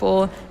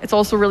powerful. It's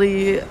also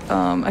really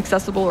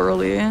accessible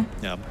early.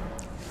 Yeah.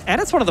 And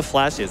it's one of the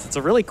flashiest. It's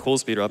a really cool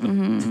speed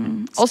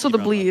weapon. Also, the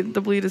bleed.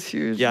 The bleed is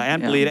huge. Yeah,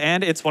 and bleed.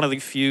 And it's one of the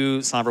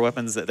few somber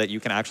weapons that you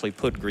can actually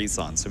put grease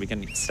on, so we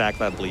can stack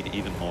that bleed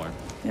even more.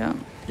 Yeah.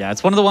 Yeah,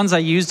 it's one of the ones I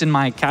used in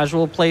my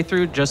casual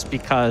playthrough just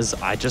because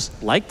I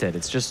just liked it.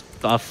 It's just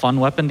a fun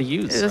weapon to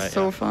use. It is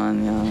so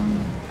fun, yeah.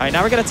 All right,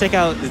 now we're going to take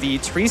out the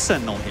Tree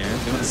Sentinel here,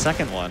 doing the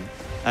second one.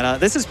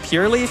 And this is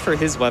purely for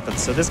his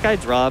weapons. So this guy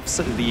drops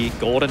the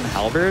Golden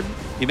Halberd.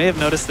 You may have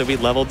noticed that we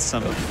leveled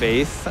some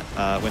Faith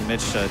when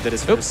Mitch did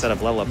his first set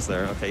of level ups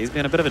there. Okay, he's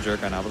being a bit of a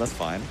jerk right now, but that's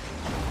fine.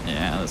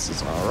 Yeah, this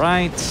is all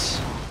right.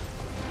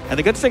 And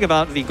the good thing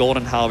about the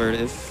Golden Halberd,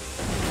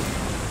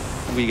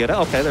 if we get it,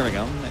 okay, there we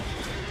go.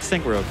 I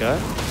think we're okay.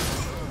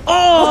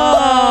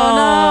 Oh,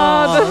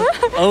 no.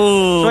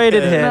 Oh,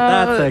 Traded hit.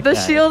 That's okay. The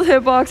shield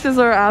hitboxes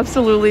are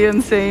absolutely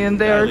insane.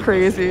 They are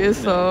crazy,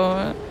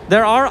 so...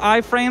 There are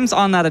iframes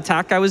on that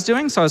attack I was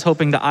doing, so I was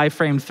hoping to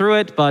iframe through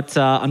it, but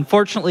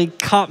unfortunately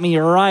caught me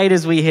right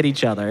as we hit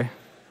each other.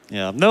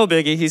 Yeah, no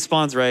biggie. He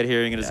spawns right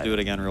here. You can just do it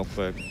again real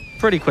quick.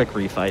 Pretty quick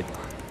refight.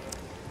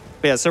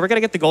 But yeah, so we're going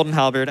to get the Golden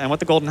Halberd, and what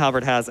the Golden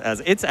Halberd has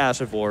as its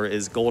Ash of War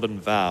is Golden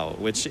Vow,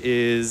 which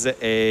is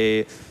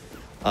a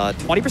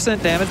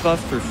 20% damage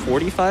buff for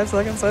 45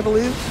 seconds, I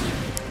believe.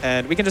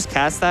 And we can just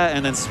cast that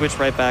and then switch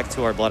right back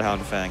to our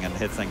Bloodhound Fang and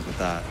hit things with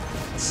that.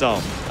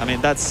 So, I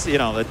mean, that's, you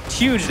know, a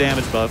huge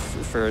damage buff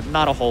for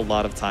not a whole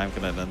lot of time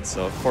commitment.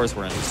 So, of course,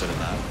 we're interested in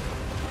that.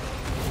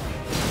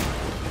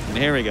 And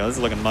here we go. This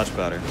is looking much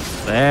better.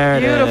 There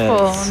it is.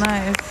 Beautiful.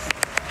 Nice.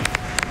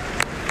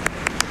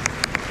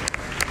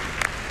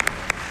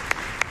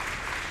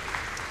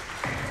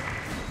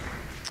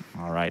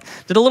 All right.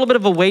 Did a little bit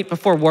of a wait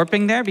before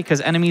warping there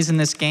because enemies in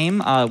this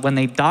game, when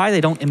they die,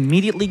 they don't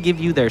immediately give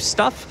you their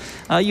stuff.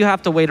 You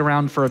have to wait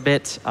around for a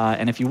bit,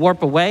 and if you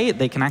warp away,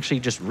 they can actually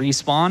just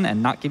respawn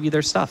and not give you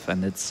their stuff,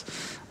 and it's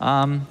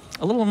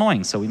a little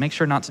annoying, so we make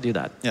sure not to do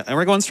that. Yeah, and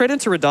we're going straight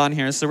into Radon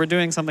here, so we're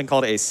doing something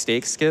called a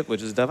stake skip,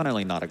 which is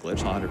definitely not a glitch,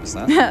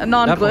 100%.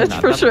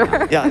 Non-glitch, for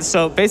sure. Yeah,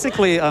 so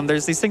basically,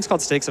 there's these things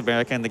called Stakes of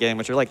America in the game,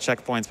 which are like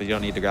checkpoints, but you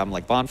don't need to grab them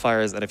like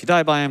bonfires, and if you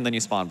die by them, then you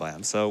spawn by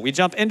them. So we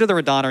jump into the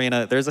Radon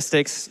arena, there's a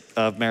Stakes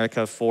of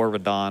America for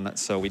Radon,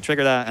 so we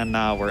trigger that, and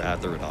now we're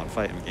at the Radon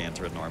fight, and we can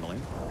enter it normally.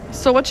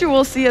 So what you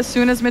will see as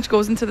soon as Mitch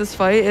goes into this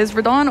fight is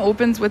Radon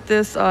opens with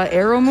this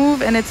arrow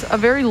move, and it's a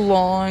very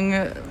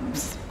long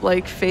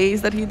like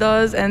phase that he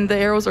does, and the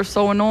arrows are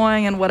so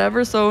annoying and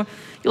whatever. So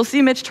you'll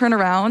see Mitch turn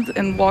around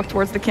and walk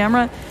towards the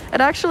camera.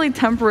 It actually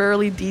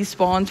temporarily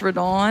despawns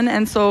Radon,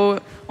 and so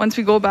once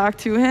we go back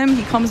to him,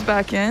 he comes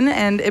back in,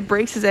 and it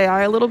breaks his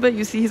AI a little bit.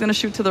 You see he's gonna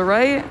shoot to the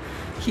right.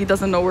 He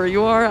doesn't know where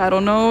you are. I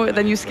don't know.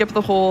 Then you skip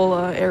the whole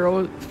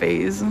arrow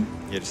phase.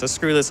 Yeah, just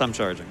screw this, I'm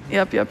charging.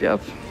 Yep.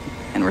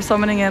 And we're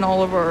summoning in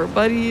all of our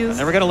buddies.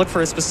 And we're going to look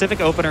for a specific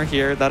opener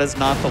here. That is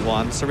not the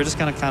one. So we're just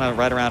going to kind of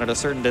ride around at a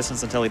certain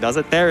distance until he does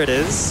it. There it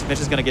is.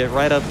 Mitch is going to get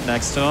right up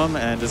next to him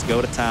and just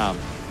go to town.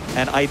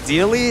 And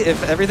ideally,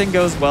 if everything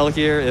goes well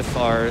here, if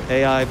our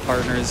AI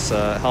partners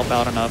help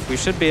out enough, we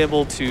should be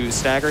able to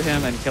stagger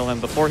him and kill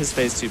him before his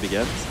phase 2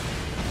 begins.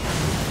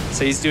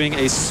 So he's doing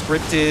a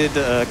scripted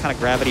kind of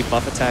gravity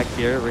buff attack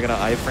here. We're going to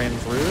iframe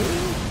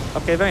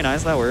through. Okay, very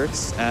nice. That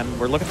works. And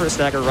we're looking for a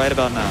stagger right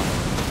about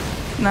now.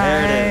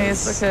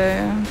 Nice,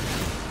 okay.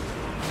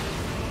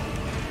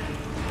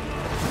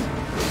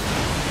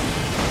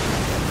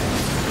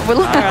 Well,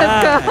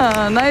 let's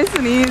go. Nice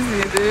and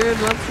easy, dude.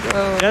 Let's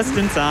go. Just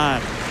in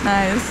time.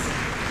 Nice.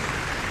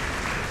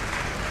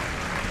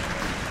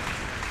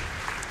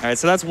 All right,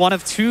 so that's one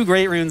of 2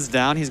 great runes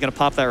down. He's going to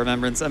pop that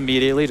Remembrance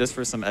immediately just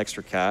for some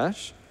extra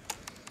cash.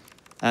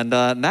 And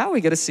now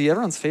we get to see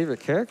everyone's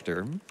favorite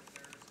character.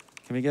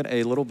 Can we get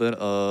a little bit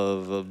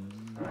of...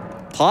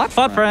 Pot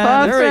friend.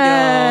 There we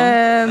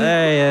go.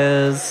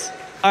 There he is.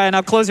 All right,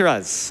 now close your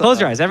eyes. Close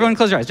your eyes. Everyone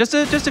close your eyes. Just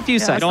a few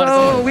seconds.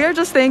 So we are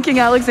just thanking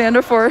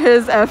Alexander for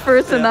his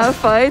efforts in that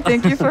fight.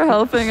 Thank you for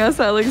helping us,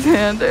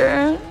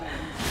 Alexander.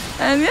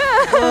 And yeah.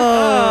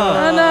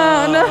 Oh,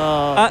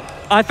 no.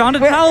 I found a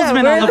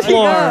talisman on the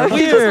floor.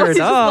 Weird.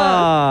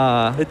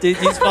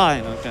 He's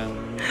fine. Okay.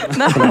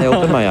 No. Can I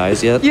open my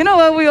eyes yet? You know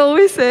what we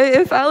always say?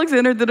 If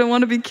Alexander didn't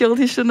want to be killed,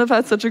 he shouldn't have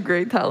had such a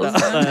great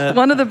talisman.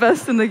 One of the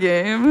best in the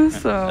game.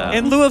 So.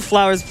 In lieu of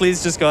flowers,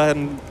 please just go ahead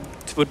and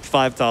put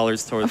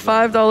 $5 towards a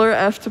 $5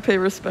 F to pay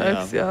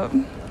respects. Yeah.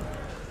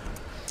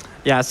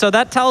 Yeah, so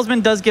that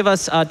talisman does give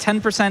us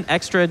 10%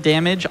 extra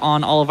damage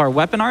on all of our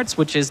weapon arts,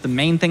 which is the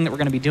main thing that we're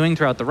going to be doing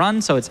throughout the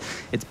run. So it's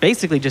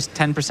basically just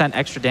 10%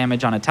 extra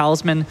damage on a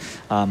talisman.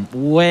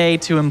 Way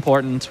too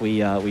important.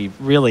 We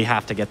really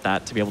have to get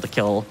that to be able to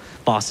kill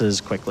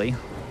bosses quickly.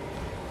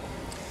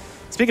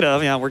 Speaking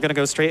of, yeah, we're going to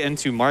go straight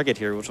into Margit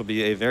here, which will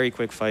be a very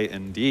quick fight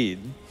indeed.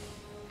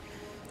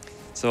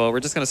 So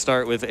we're just going to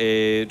start with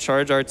a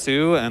charge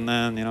R2, and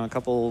then a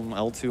couple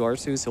L2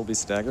 R2s. He'll be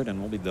staggered, and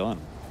we'll be done.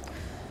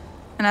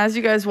 And as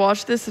you guys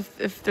watch this,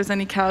 if there's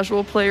any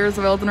casual players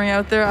of Elden Ring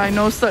out there, I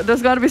know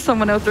there's got to be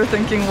someone out there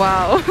thinking,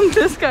 wow,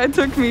 this guy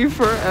took me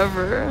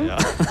forever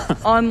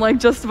on like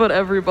just about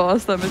every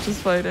boss that Mitch is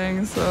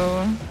fighting.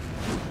 So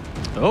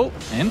Oh,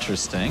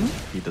 interesting.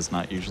 He does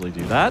not usually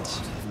do that.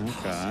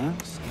 Okay.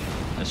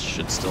 This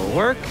should still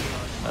work.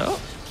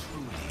 Oh.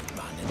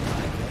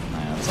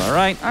 That's all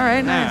right. All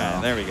right, nice. All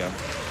right, there we go.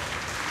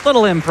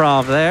 Little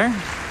improv there.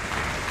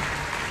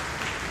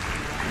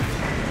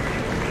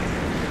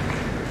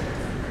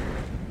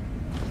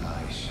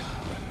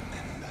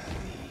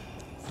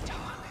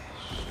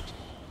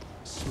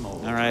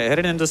 All right,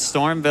 headed into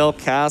Stormvale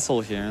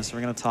Castle here. So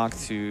we're going to talk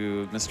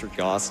to Mr.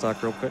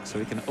 Gostock real quick so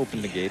he can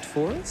open the gate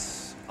for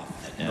us.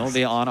 And we'll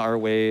be on our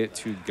way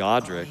to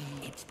Godric.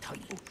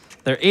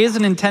 There is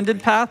an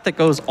intended path that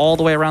goes all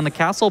the way around the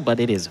castle, but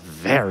it is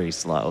very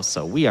slow.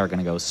 So we are going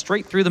to go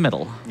straight through the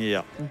middle.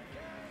 Yeah. So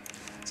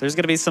there's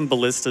going to be some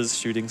ballistas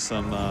shooting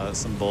some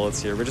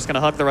bullets here. We're just going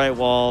to hug the right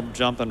wall,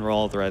 jump and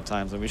roll at the right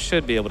times, and we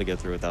should be able to get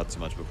through without too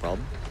much of a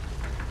problem.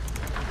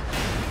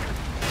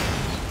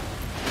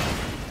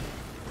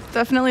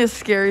 Definitely a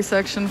scary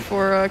section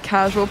for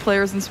casual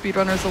players and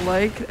speedrunners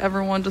alike.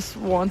 Everyone just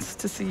wants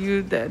to see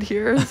you dead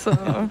here,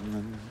 so...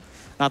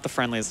 Not the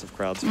friendliest of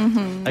crowds.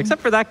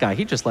 Except for that guy.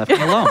 He just left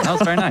me alone. That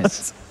was very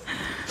nice.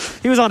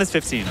 He was on his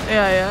 15.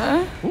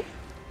 Yeah.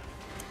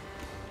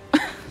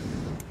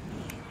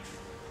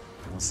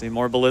 We'll see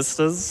more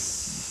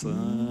ballistas. Roll.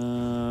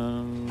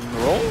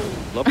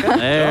 Okay.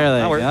 There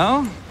they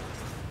go.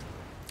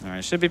 All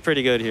right, should be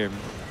pretty good here.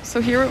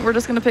 So here we're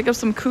just going to pick up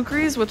some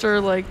kukris, which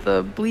are like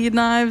the bleed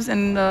knives,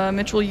 and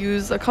Mitch will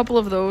use a couple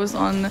of those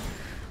on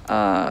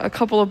a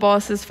couple of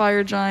bosses,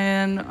 Fire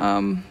Giant,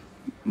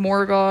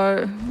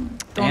 Morgoth,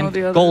 don't know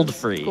the others.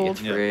 Gold-free.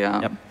 Gold-free,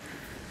 yeah. Yep.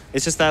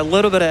 It's just that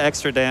little bit of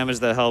extra damage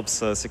that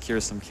helps secure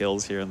some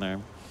kills here and there.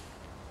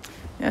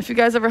 Yeah, if you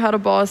guys ever had a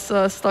boss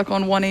stuck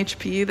on 1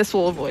 HP, this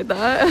will avoid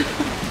that.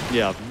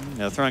 Yeah,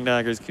 throwing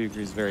daggers,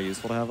 kukri is very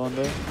useful to have on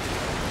there.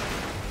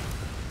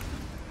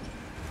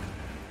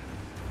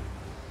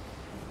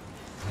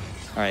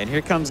 All right, and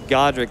here comes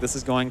Godric. This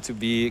is going to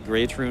be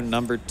Great Rune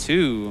number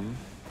 2.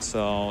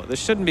 So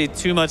this shouldn't be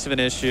too much of an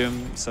issue.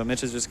 So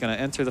Mitch is just going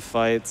to enter the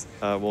fight.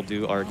 We'll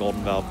do our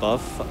Golden Vow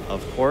buff,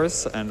 of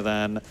course. And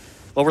then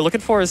what we're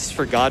looking for is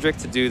for Godric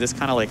to do this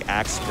kind of like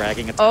axe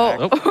dragging attack.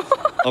 Oh.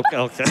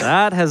 Okay.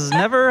 That has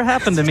never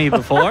happened to me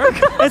before.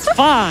 It's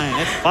fine.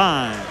 It's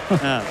fine.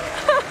 Yeah.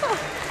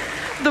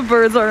 The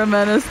birds are a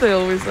menace. They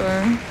always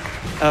are.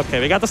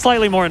 Okay, we got the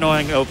slightly more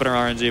annoying opener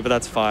RNG, but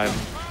that's fine.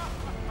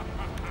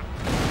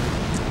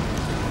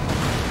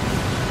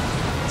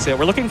 So yeah,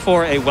 we're looking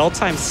for a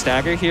well-timed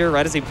stagger here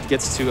right as he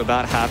gets to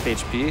about half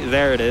HP.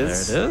 There it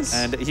is. There it is.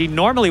 And he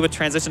normally would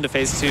transition to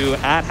phase 2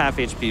 at half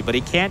HP, but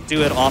he can't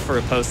do it off or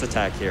a post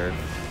attack here.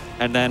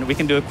 And then we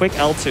can do a quick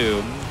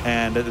L2,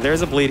 and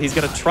there's a bleed. He's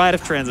going to try to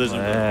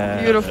transition.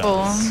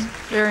 Beautiful.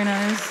 Very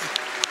nice.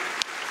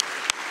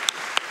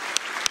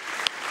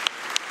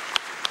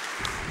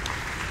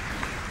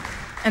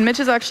 And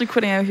Mitch is actually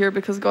quitting out here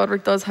because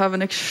Godric does have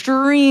an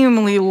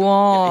extremely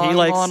long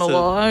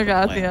monologue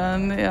at the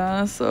end.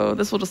 Yeah, so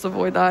this will just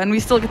avoid that. And we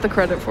still get the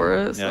credit for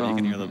it. Yeah, so. you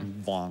can hear the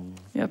bong.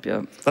 Yep.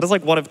 That is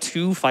like one of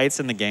 2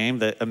 fights in the game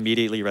that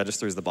immediately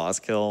registers the boss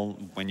kill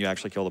when you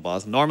actually kill the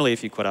boss. Normally,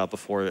 if you quit out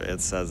before it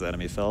says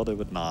enemy failed, it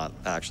would not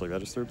actually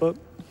register, but...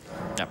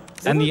 Yep.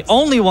 And the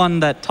only one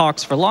that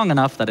talks for long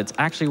enough that it's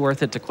actually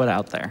worth it to quit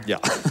out there. Yeah.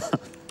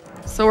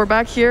 So we're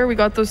back here. We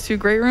got those 2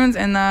 great runes,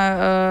 and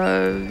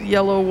that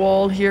yellow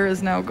wall here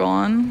is now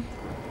gone.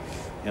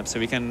 Yep, so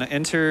we can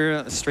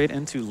enter straight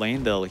into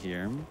Lanedale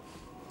here.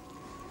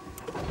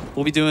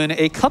 We'll be doing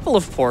a couple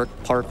of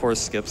parkour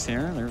skips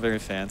here. They're very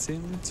fancy.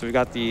 So we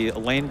got the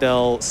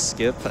Lanedale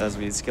skip as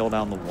we scale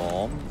down the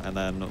wall, and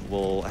then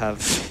we'll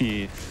have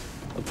the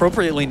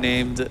appropriately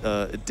named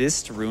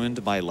Dist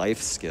Ruined My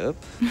Life skip.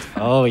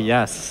 Oh,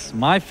 yes.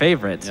 My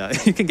favorite. Yeah,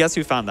 you can guess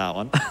who found that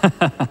one.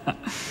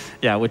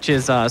 Yeah, which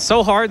is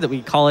so hard that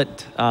we call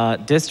it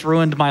Dist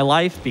Ruined My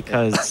Life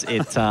because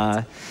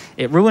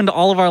it ruined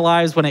all of our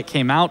lives when it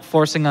came out,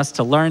 forcing us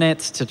to learn it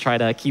to try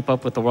to keep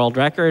up with the world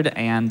record,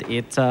 and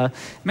it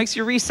makes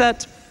you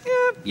reset,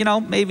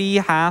 maybe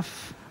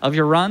half of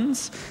your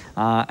runs,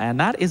 and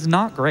that is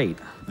not great.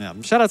 Yeah,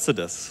 shout out to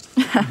Dist.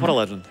 What a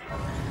legend.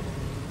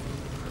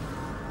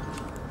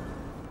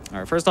 All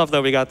right, first off,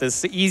 though, we got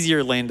this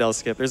easier Lanedale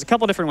skip. There's a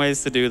couple different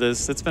ways to do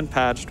this. It's been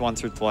patched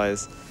once or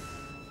twice.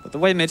 But the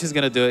way Mitch is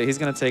going to do it, he's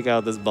going to take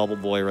out this bubble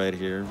boy right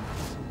here.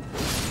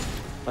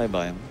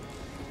 Bye-bye.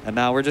 And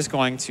now we're just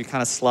going to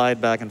kind of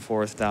slide back and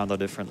forth down the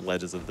different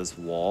ledges of this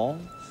wall.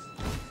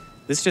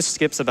 This just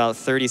skips about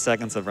 30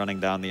 seconds of running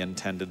down the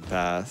intended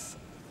path.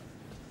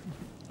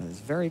 There's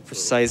very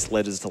precise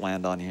ledges to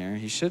land on here.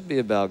 He should be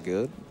about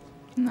good.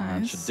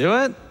 That should do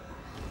it.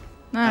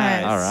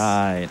 Nice. All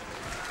right.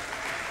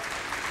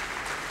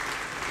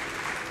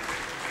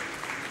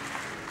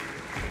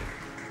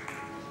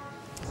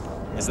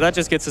 So that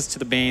just gets us to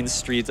the main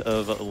street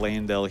of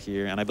Lanedale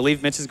here. And I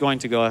believe Mitch is going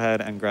to go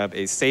ahead and grab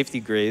a safety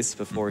grace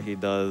before he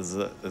does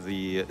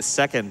the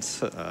second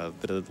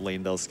bit of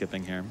Lanedale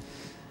skipping here.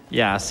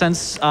 Yeah,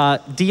 since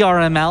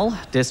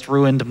DRML, Dist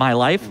Ruined My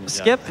Life,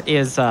 skip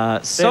is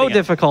so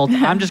difficult,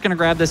 I'm just going to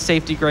grab this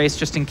Safety Grace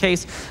just in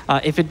case.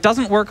 If it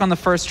doesn't work on the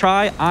first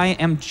try, I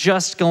am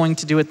just going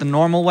to do it the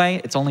normal way.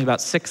 It's only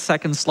about 6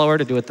 seconds slower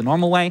to do it the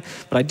normal way,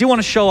 but I do want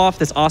to show off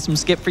this awesome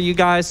skip for you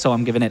guys, so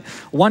I'm giving it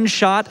one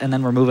shot, and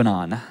then we're moving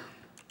on.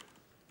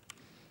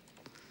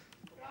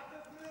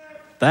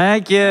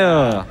 Thank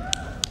you.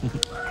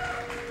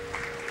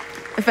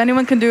 If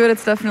anyone can do it,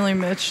 it's definitely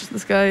Mitch.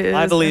 This guy is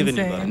I believe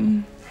insane. in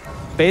you, bud.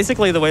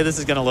 Basically, the way this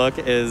is going to look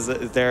is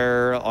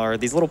there are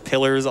these little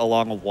pillars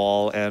along a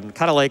wall, and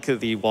kind of like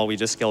the wall we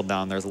just scaled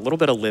down, there's a little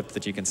bit of lip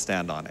that you can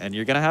stand on. And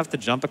you're going to have to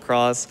jump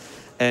across,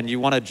 and you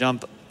want to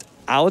jump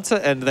out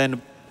and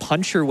then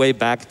punch your way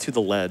back to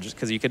the ledge,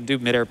 because you can do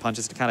midair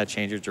punches to kind of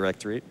change your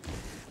trajectory.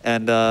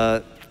 And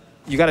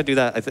you got to do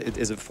that,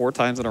 is it 4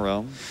 times in a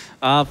row?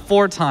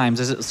 4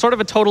 times. It's sort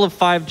of a total of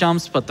 5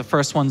 jumps, but the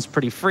first one's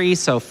pretty free,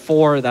 so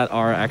 4 that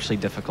are actually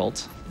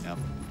difficult. Yep.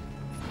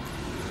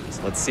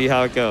 So let's see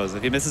how it goes.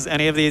 If he misses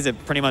any of these,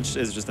 it pretty much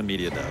is just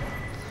immediate death.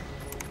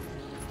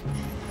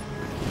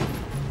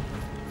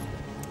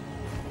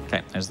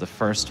 Okay, there's the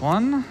first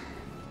one.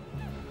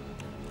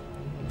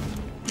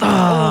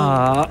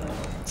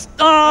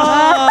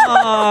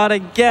 And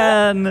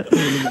again.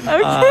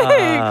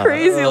 Okay,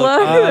 crazy luck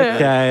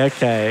there.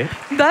 Okay.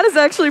 That is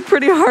actually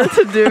pretty hard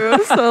to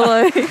do, so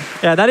like...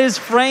 Yeah, that is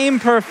frame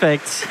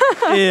perfect.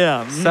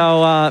 Yeah.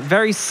 So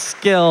very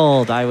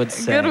skilled, I would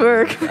say. Good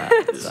work.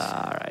 That's,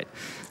 all right.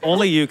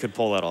 Only you could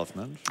pull that off,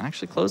 man.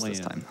 Actually closed this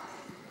time.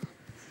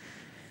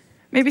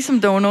 Maybe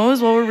some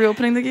donos while we're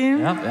reopening the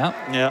game. Yep.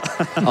 Yeah.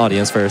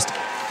 Audience first.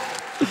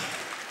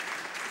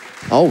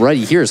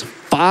 Alrighty, here's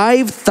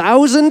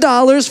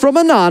 $5,000 from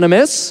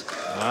Anonymous.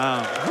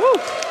 Wow.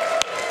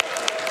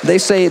 They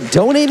say,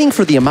 donating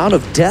for the amount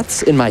of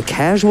deaths in my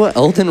casual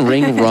Elden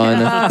Ring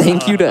run.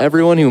 Thank you to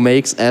everyone who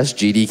makes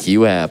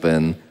SGDQ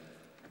happen.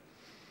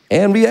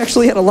 And we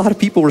actually had a lot of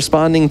people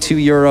responding to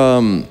your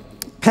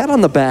pat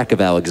on the back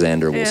of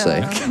Alexander, we'll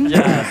say.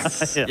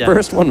 Yes. Yeah.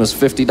 First one was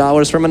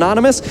 $50 from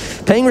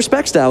Anonymous. Paying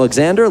respects to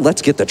Alexander,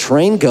 let's get the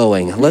train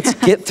going. Let's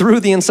get through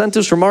the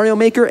incentives for Mario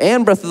Maker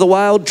and Breath of the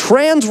Wild.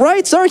 Trans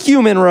rights are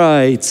human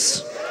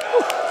rights.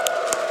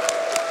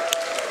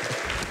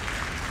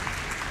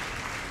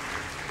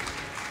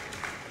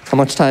 How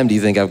much time do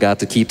you think I've got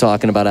to keep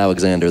talking about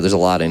Alexander? There's a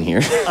lot in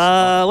here.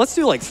 Let's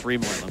do like 3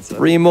 more. Let's say.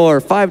 3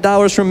 more.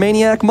 $5 from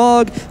Maniac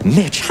Mog.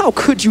 Mitch, how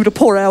could you to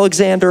poor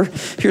Alexander?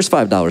 Here's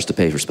 $5 to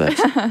pay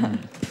respects.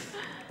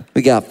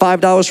 We got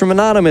 $5 from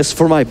Anonymous.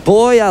 For my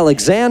boy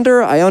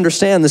Alexander, I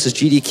understand this is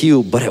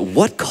GDQ, but at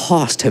what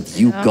cost have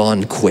you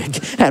gone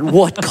quick? At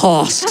what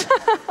cost?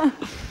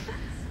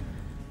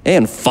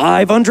 And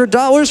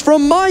 $500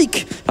 from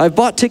Mike. I've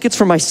bought tickets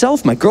for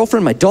myself, my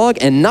girlfriend, my dog,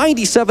 and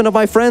 97 of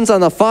my friends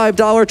on the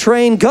 $5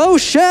 train. Go,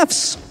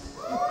 chefs!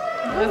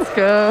 Let's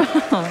go.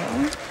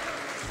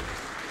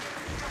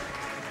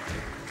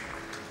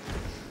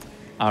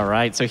 All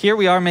right, so here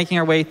we are making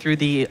our way through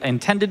the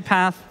intended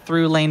path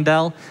through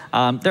Lanedell.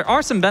 There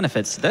are some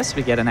benefits to this.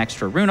 We get an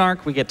extra rune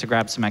arc. We get to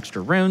grab some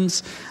extra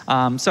runes.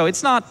 So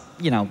it's not,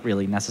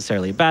 really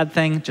necessarily a bad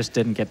thing. Just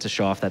didn't get to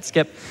show off that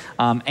skip.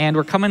 And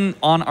we're coming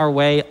on our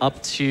way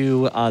up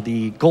to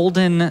the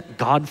Golden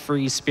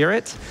Godfrey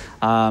Spirit.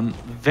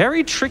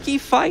 Very tricky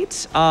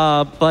fight,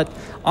 but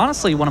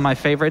honestly, one of my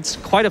favorites.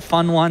 Quite a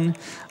fun one,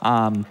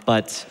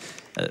 but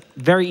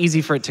very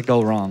easy for it to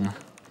go wrong.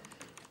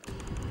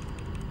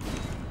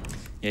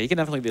 Yeah, you can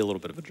definitely be a little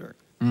bit of a jerk.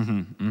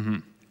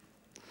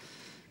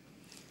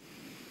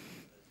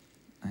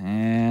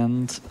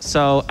 And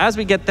so as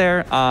we get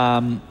there,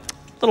 a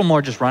little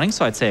more just running,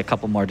 so I'd say a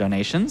couple more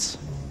donations.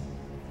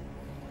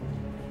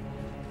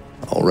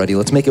 Alrighty,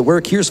 let's make it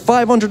work. Here's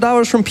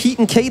 $500 from Pete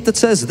and Kate that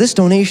says, this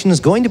donation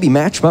is going to be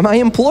matched by my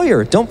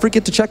employer. Don't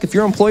forget to check if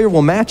your employer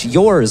will match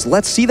yours.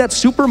 Let's see that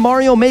Super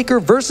Mario Maker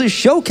versus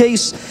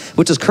Showcase,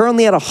 which is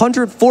currently at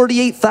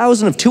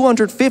 148,000 of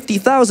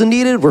 250,000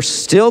 needed. We're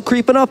still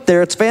creeping up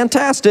there. It's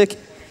fantastic.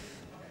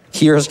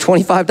 Here's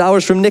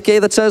 $25 from Nick A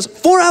that says,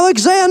 for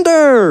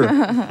Alexander!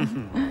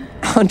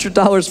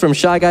 $100 from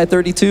Shy Guy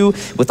 32.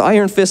 With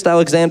Iron Fist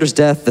Alexander's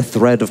death, the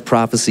thread of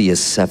prophecy is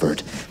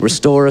severed.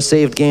 Restore a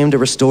saved game to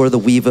restore the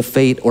weave of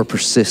fate, or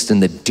persist in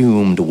the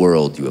doomed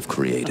world you have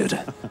created.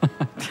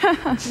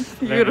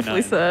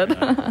 Beautifully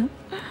said.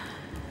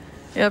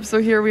 Yep, so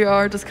here we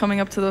are just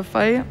coming up to the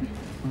fight.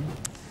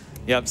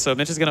 Yep, so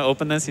Mitch is going to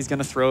open this. He's going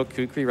to throw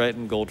Kukri right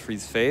in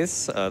Goldfree's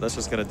face. That's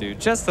just going to do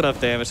just enough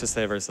damage to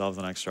save ourselves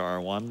an extra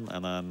R1.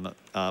 And then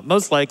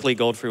most likely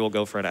Goldfree will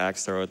go for an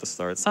axe throw at the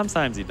start.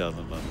 Sometimes he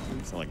doesn't, but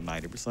it's like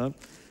 90%.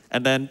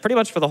 And then pretty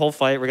much for the whole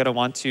fight, we're going to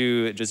want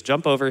to just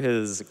jump over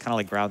his kind of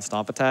like ground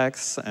stomp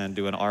attacks and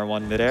do an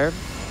R1 midair.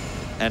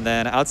 And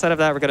then outside of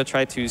that, we're going to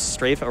try to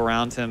strafe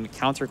around him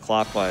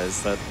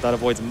counterclockwise. That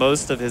avoids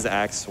most of his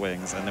axe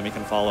swings. And then we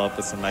can follow up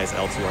with some nice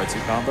L2,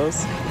 R2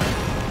 combos.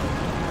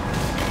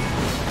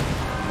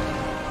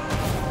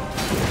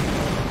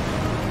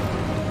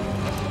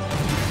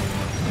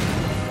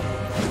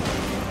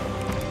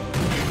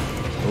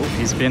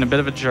 He's He's being a bit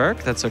of a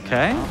jerk. That's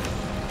okay.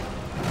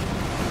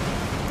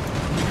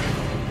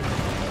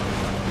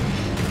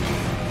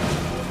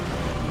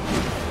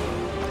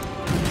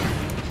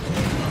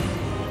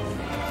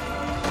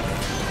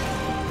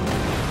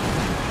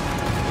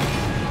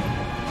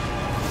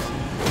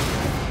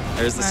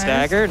 There's the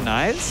stagger.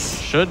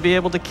 Nice. Should be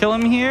able to kill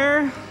him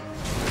here.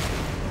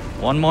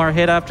 One more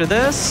hit after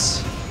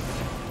this.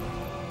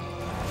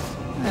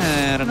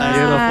 And a nice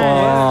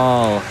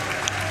Beautiful.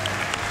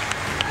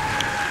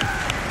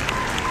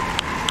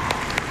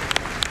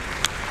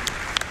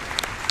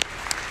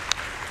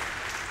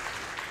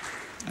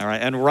 All right,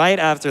 and right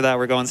after that,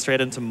 we're going straight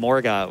into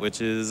Morgot,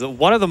 which is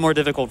one of the more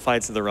difficult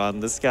fights of the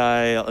run. This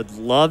guy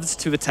loves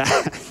to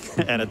attack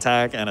and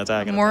attack and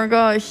attack. And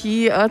Morgot,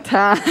 he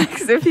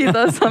attacks. If he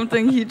does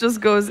something, he just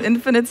goes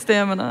infinite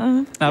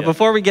stamina. Now,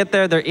 before we get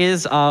there, there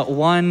is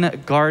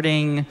one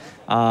guarding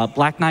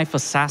Black Knife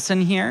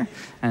Assassin here,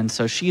 and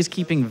so she's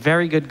keeping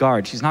very good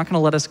guard. She's not going to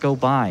let us go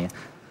by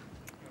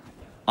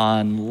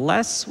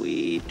unless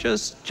we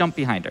just jump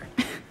behind her.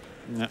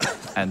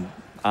 And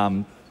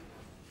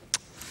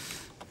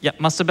yep,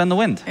 must have been the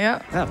wind.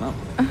 Yeah. Yeah, no.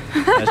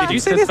 Did you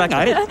say this?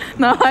 I didn't.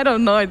 No, I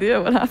don't no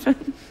idea what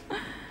happened.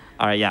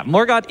 All right, yeah.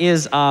 Morgot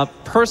is,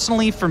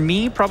 personally for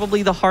me,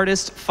 probably the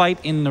hardest fight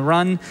in the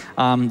run.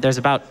 There's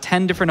about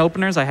 10 different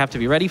openers I have to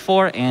be ready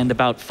for, and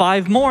about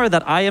 5 more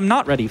that I am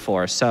not ready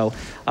for. So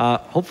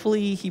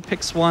hopefully he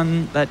picks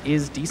one that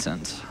is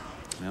decent.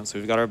 Yeah, so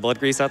we've got our Blood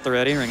Grease at the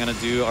ready. We're going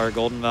to do our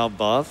Golden Vow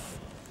buff.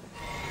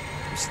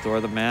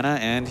 Restore the mana,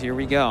 and here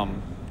we go.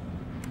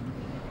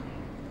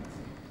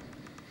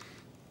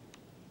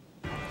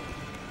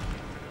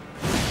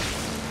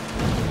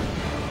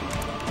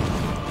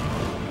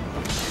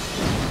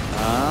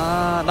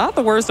 Not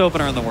the worst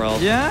opener in the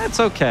world. Yeah, it's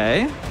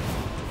okay.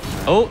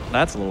 Oh,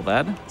 that's a little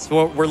bad.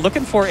 So we're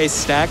looking for a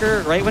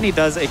stagger right when he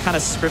does a kind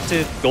of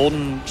scripted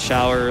golden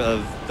shower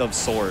of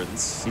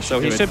swords. So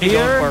he should be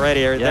going for it right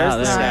here. Yeah,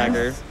 there's the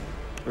stagger.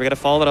 We're going to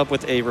follow it up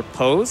with a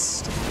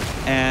riposte.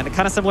 And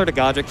kind of similar to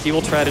Godric, he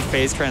will try to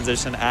phase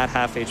transition at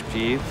half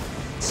HP.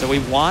 So we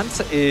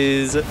want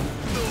is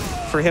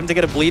for him to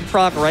get a bleed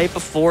proc right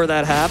before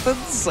that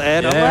happens.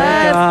 And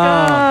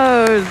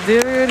Let's go,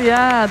 dude.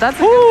 Yeah, that's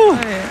a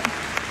good fight.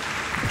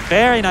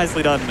 Very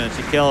nicely done, Mitch.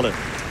 You killed it.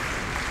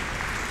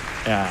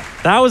 Yeah,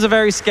 that was a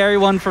very scary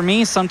one for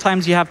me.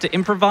 Sometimes you have to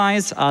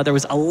improvise. There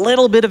was a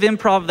little bit of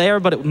improv there,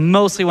 but it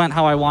mostly went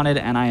how I wanted,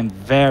 and I am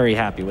very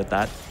happy with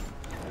that.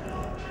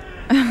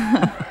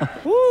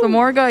 So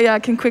Morga, yeah,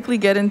 can quickly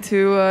get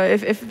into,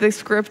 if the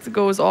script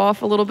goes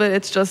off a little bit,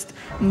 it's just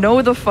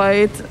know the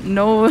fight,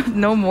 know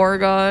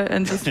Morga,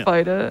 and just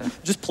fight it.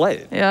 Just play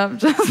it. Yeah,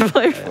 just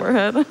play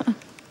forehead.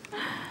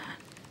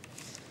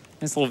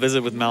 Nice little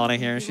visit with Melina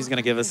here. She's going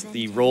to give us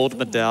the rolled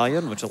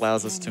medallion, which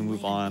allows us to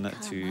move on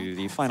to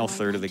the final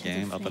third of the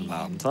game up in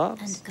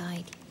Mountaintops.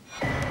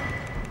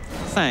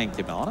 Thank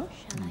you, Melina.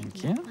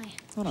 Thank you.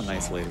 What a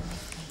nice lady.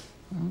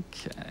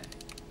 Okay.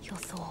 Your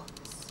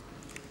thoughts.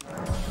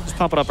 Just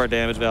pumping up our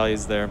damage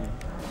values there.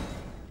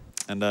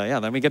 And yeah,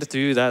 then we get to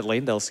do that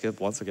lane del skip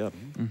once again.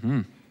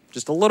 Mm-hmm.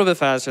 Just a little bit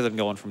faster than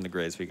going from the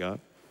grays we got.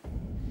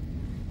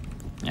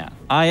 Yeah,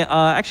 I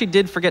actually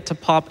did forget to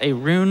pop a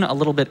rune a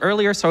little bit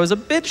earlier, so I was a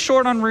bit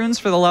short on runes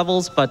for the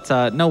levels, but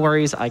no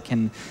worries, I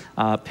can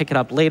pick it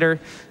up later.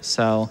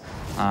 So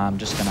I'm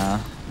just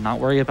gonna not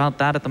worry about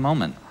that at the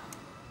moment.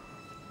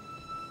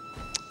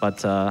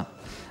 But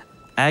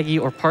Aggie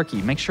or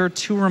Parky, make sure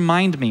to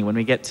remind me when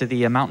we get to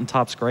the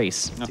Mountaintops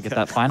Grace to get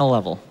that final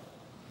level.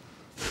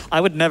 I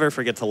would never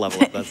forget to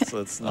level up.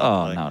 That's not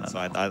Oh, like, no. So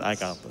I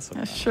got this.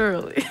 Yeah,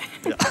 surely.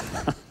 Yeah.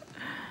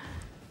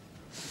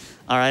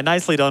 All right,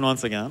 nicely done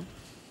once again.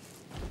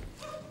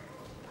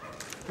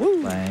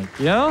 Woo. Thank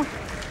you. All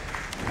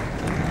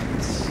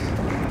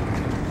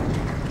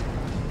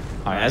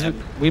right, as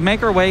we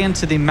make our way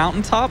into the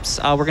Mountaintops,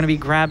 we're going to be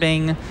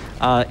grabbing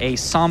a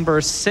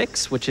Somber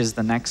 6, which is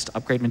the next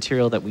upgrade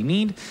material that we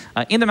need.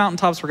 In the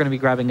Mountaintops, we're going to be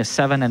grabbing a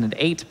 7 and an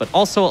 8, but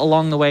also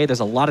along the way, there's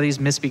a lot of these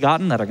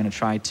Misbegotten that are going to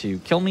try to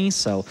kill me,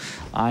 so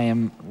I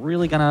am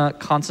really going to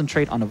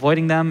concentrate on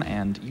avoiding them,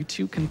 and you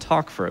two can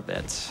talk for a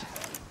bit.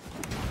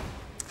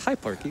 Hi,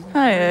 Parky.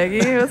 Hi,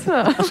 Aggie. What's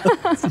up?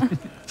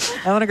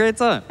 Having a great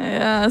time.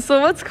 Yeah,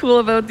 so what's cool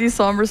about these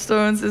Somber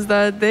Stones is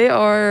that they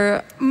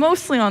are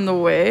mostly on the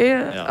way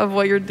of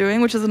what you're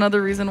doing, which is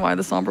another reason why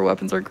the Somber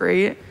weapons are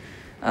great.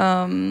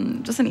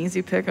 Just an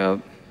easy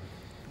pickup,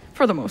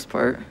 for the most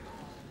part.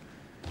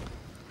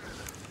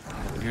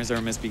 Here's our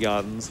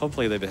Misbegottens.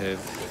 Hopefully they behave.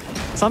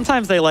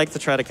 Sometimes they like to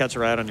try to catch a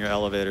ride on your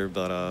elevator,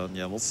 but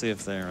yeah, we'll see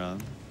if they're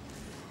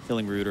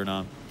feeling rude or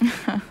not.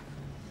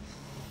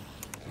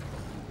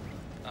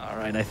 All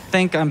right, I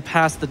think I'm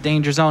past the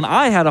danger zone.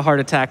 I had a heart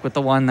attack with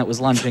the one that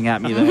was lunging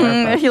at me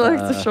there. But, he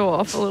likes to show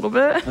off a little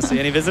bit. Let's see,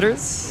 any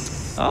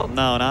visitors? Oh,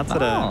 no, not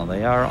today. Oh,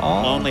 they are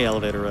all Only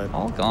elevator ride.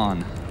 all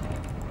gone.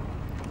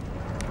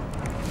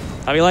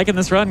 How are you liking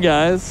this run,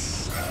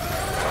 guys? All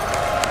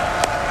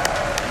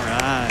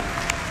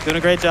right. Doing a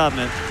great job,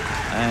 Mitch.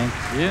 Thank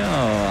you.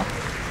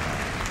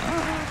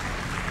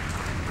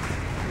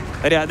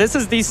 And yeah, this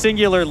is the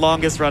singular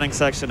longest running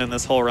section in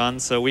this whole run,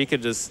 so we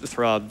could just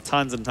throw out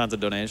tons and tons of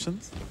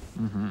donations.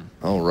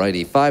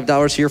 Alrighty,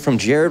 $5 here from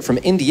Jared from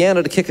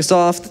Indiana to kick us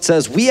off that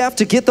says, we have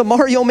to get the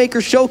Mario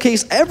Maker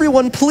Showcase.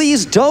 Everyone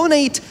please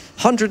donate.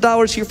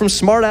 $100 here from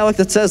Smart Alec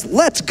that says,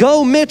 let's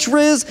go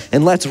Mitchriz,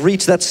 and let's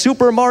reach that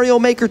Super Mario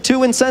Maker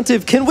 2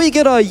 incentive. Can we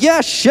get a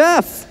yes,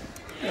 chef?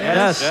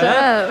 Yes,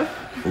 Chef.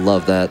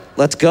 Love that.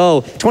 Let's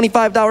go.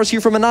 $25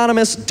 here from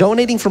Anonymous,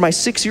 donating for my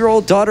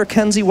 6-year-old daughter,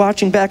 Kenzie,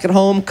 watching back at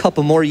home.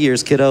 Couple more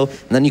years, kiddo.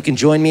 And then you can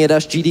join me at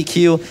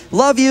SGDQ.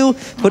 Love you.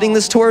 Putting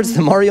this towards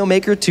the Mario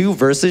Maker 2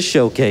 versus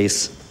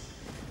Showcase.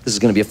 This is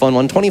going to be a fun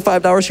one.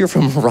 $25 here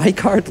from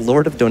Rykard,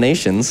 Lord of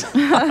Donations.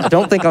 I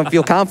don't think I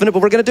feel confident,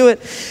 but we're going to do it.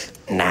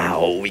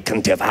 Now we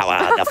can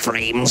devour the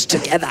frames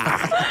together.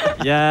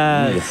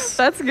 Yes.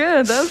 That's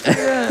good. That's good.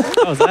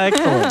 That was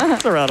excellent.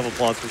 That's a round of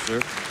applause for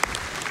sure.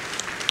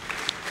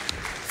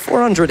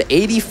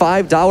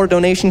 $485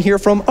 donation here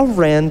from a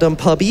random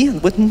puppy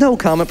with no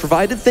comment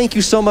provided. Thank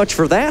you so much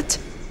for that.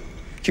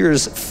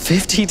 Here's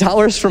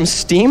 $50 from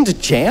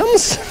Steamed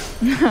Jams.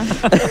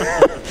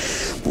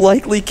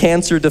 Likely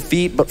cancer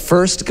defeat, but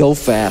first go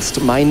fast.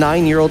 My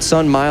 9-year-old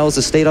son Miles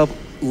has stayed up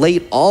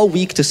late all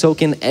week to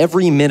soak in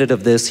every minute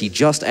of this. He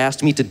just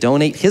asked me to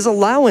donate his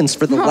allowance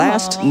for the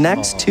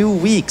next 2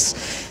 weeks.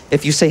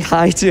 If you say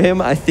hi to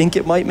him, I think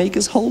it might make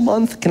his whole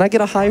month. Can I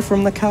get a hi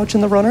from the couch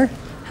and the runner?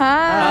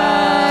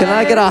 Hi. Can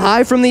I get a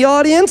hi from the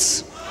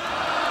audience?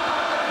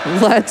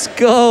 Let's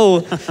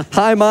go.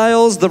 Hi,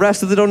 Miles. The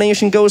rest of the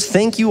donation goes,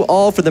 thank you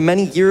all for the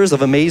many years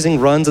of amazing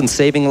runs and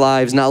saving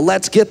lives. Now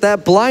let's get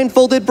that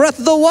blindfolded Breath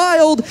of the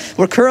Wild.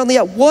 We're currently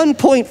at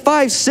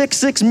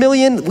 1.566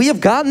 million. We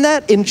have gotten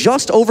that in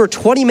just over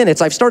 20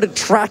 minutes. I've started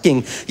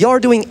tracking. Y'all are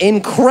doing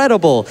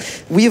incredible.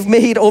 We've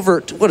made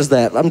over, what is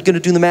that? I'm going to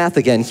do the math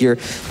again here.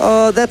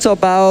 That's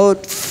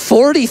about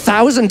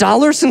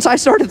 $40,000 since I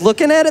started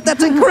looking at it.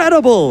 That's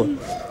incredible.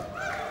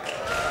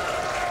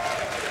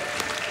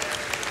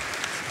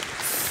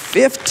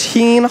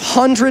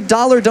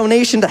 $1,500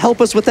 donation to help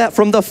us with that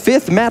from the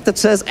fifth Matt that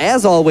says,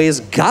 as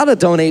always, gotta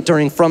donate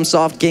during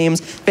FromSoft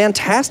games.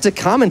 Fantastic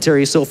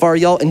commentary so far,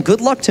 y'all, and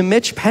good luck to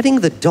Mitch petting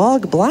the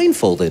dog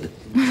blindfolded.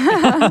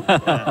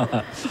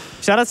 Shout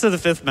outs to the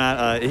fifth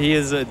Matt. He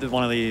is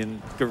one of the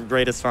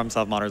greatest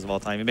FromSoft modders of all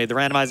time. He made the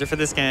randomizer for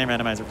this game,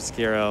 randomizer for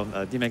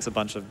Sekiro. He makes a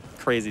bunch of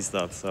crazy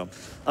stuff, so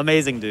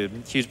amazing dude,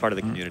 huge part of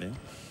the community.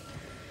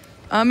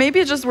 Maybe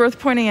it's just worth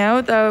pointing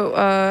out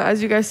that,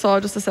 as you guys saw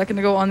just a second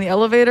ago on the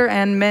elevator,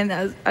 and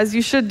as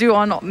you should do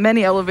on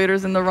many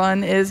elevators in the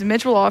run, is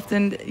Mitch will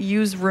often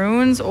use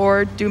runes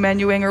or do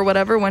menuing or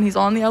whatever when he's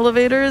on the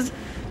elevators,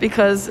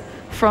 because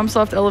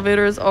FromSoft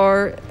elevators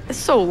are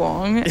so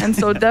long, and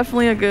so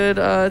definitely a good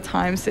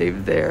time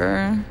save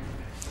there.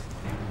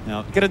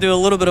 Now, gonna do a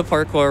little bit of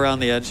parkour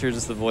around the edge here,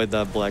 just to avoid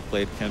that Black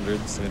Blade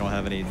Kindred so we don't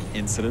have any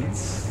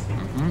incidents.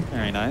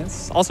 Very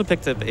nice. Also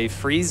picked up a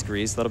freeze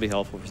grease. That'll be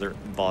helpful for certain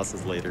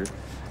bosses later.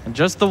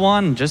 Just the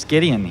one, just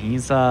Gideon.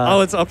 He's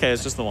oh, it's okay.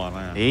 It's just the one.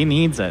 Man. He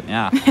needs it,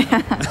 yeah.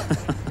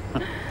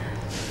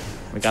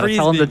 We gotta Freeze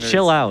tell him to being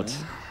chill very out.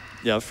 similar.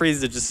 Yeah,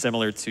 freeze is just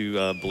similar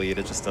to bleed.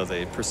 It just does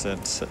a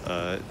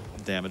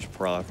 % damage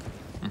proc.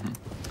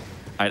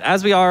 All right,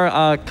 as we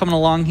are coming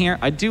along here,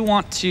 I do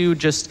want to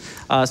just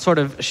sort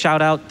of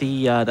shout out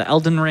the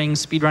Elden Ring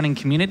speedrunning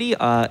community.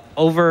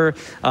 Over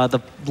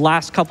the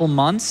last couple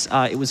months,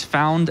 it was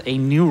found a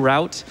new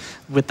route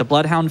with the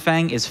Bloodhound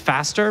Fang is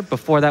faster.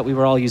 Before that, we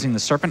were all using the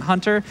Serpent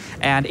Hunter,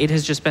 and it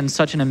has just been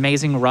such an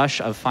amazing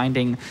rush of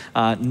finding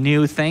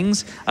new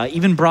things.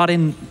 Even brought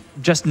in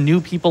just new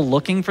people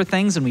looking for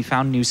things, and we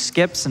found new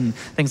skips and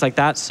things like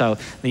that. So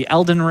the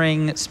Elden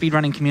Ring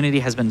speedrunning community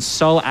has been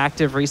so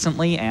active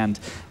recently, and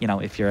you know,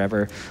 if you're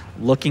ever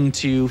looking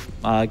to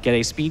get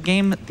a speed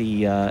game,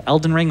 the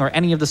Elden Ring or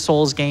any of the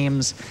Souls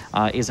games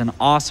is an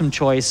awesome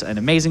choice, an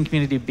amazing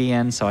community to be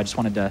in. So I just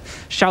wanted to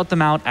shout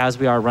them out as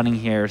we are running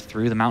here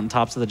through the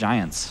mountaintops of the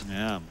Giants.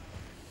 Yeah.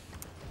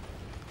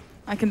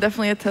 I can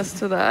definitely attest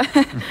to that.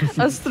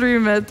 Us three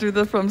met through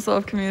the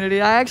FromSoft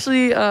community. I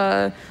actually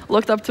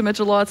looked up to Mitch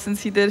a lot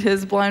since he did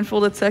his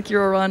blindfolded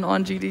Sekiro run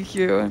on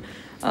GDQ.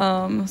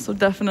 So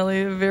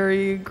definitely a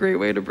very great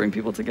way to bring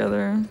people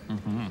together.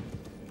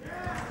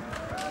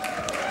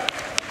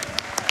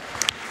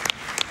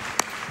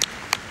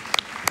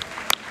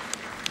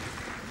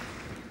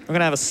 We're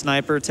gonna have a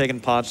sniper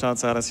taking pot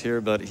shots at us here,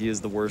 but he is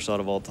the worst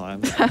shot of all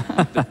time.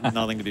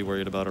 Nothing to be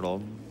worried about at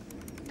all.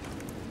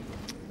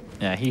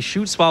 Yeah, he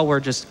shoots while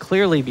we're just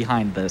clearly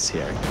behind this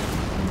here.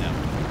 Yeah.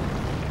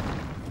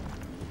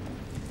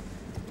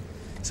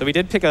 So we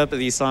did pick up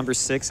the Somber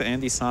 6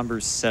 and the Somber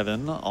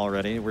 7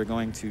 already. We're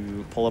going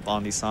to pull up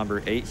on the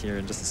Somber 8 here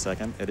in just a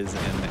second. It is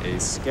in a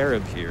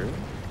Scarab here.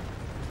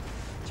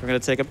 So we're gonna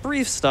take a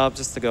brief stop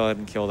just to go ahead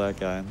and kill that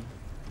guy.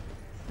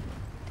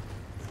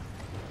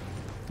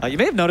 You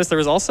may have noticed there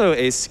was also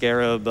a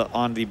Scarab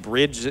on the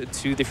bridge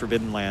to the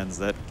Forbidden Lands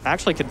that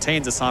actually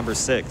contains a Somber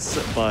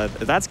 6, but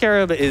that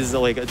Scarab is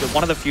like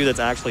one of the few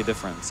that's actually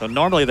different. So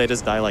normally they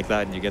just die like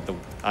that and you get the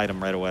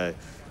item right away.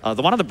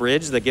 The one on the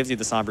bridge that gives you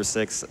the Somber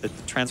 6, it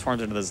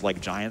transforms into this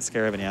like giant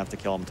scarab and you have to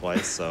kill him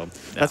twice. So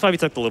that's why we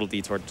took the little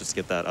detour to just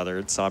get that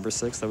other Somber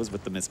 6 that was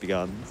with the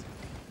Misbegottens.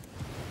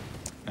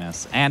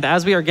 Yes, and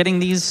as we are getting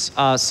these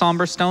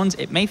somber stones,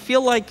 it may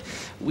feel like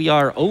we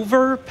are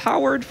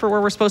overpowered for where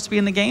we're supposed to be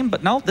in the game,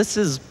 but no, this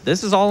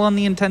is all on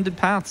the intended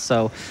path.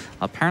 So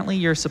apparently,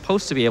 you're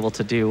supposed to be able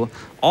to do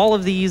all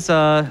of these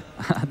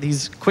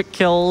these quick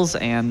kills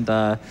and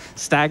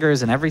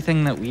staggers and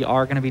everything that we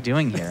are going to be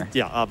doing here.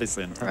 Yeah,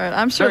 obviously. Right,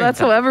 I'm sure Very that's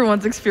how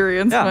everyone's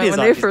experienced Yeah, when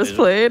they first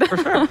played. For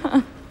sure.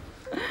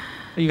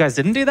 You guys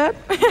didn't do that?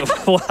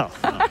 Wow.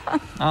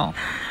 Oh.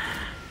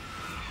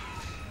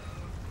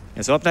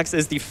 Yeah, so up next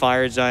is the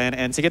Fire Giant,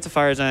 and to get to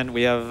Fire Giant,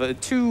 we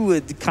have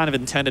two kind of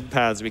intended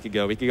paths we could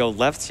go. We could go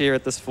left here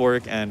at this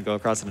fork and go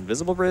across an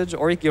invisible bridge,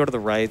 or you could go to the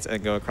right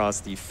and go across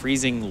the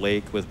freezing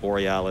lake with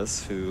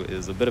Borealis, who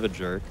is a bit of a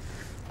jerk.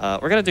 We're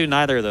going to do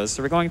neither of those,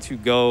 so we're going to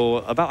go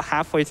about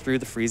halfway through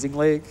the freezing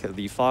lake.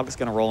 The fog is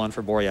going to roll in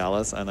for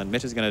Borealis, and then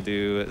Mitch is going to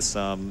do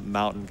some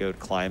mountain goat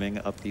climbing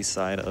up the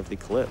side of the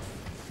cliff.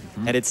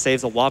 Mm-hmm. And it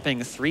saves a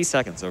whopping 3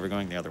 seconds over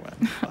going the other way.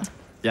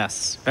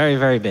 Yes, very,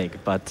 very big,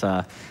 but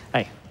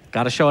hey.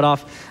 Got to show it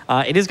off.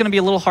 It is going to be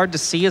a little hard to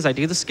see as I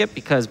do the skip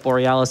because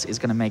Borealis is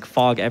going to make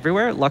fog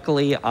everywhere.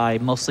 Luckily, I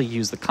mostly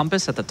use the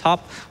compass at the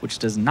top, which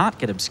does not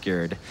get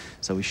obscured.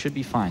 So we should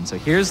be fine. So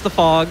here's the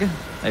fog.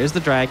 There's the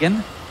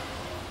dragon.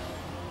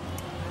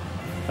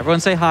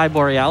 Everyone say hi,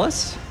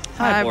 Borealis.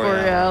 Hi,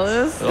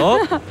 Borealis.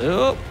 Oh,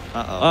 oh.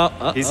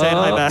 Uh-oh. He's saying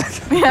hi back.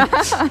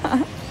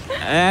 Yeah.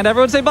 And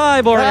everyone say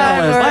bye,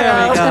 Borealis. Bye,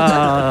 There we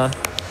go.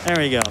 There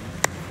we go.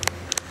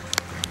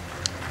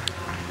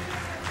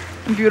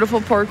 Beautiful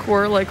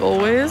parkour, like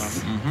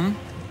always. Mm-hmm.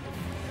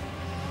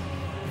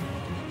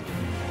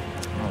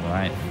 All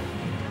right.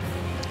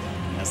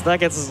 Yes, that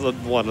gets us,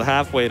 what,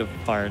 halfway to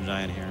Fire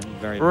Giant here.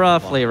 Very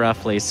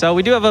Roughly. So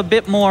we do have a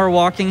bit more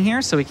walking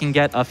here, so we can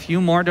get a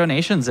few more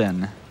donations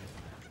in.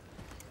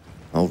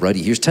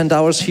 Alrighty, here's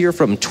 $10 here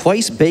from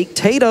Twice Baked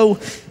Tato.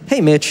 Hey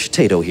Mitch,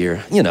 Tato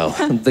here. You know,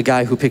 the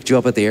guy who picked you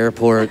up at the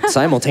airport,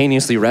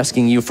 simultaneously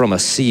rescuing you from a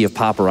sea of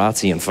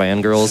paparazzi and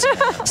fangirls.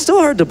 Still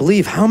hard to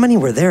believe how many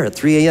were there at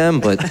 3 a.m.,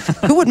 but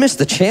who would miss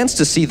the chance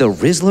to see the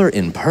Rizzler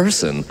in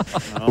person?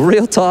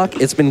 Real talk,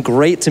 it's been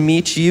great to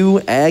meet you,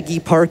 Aggie,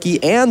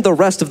 Parky, and the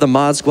rest of the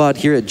mod squad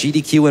here at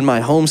GDQ in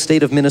my home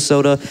state of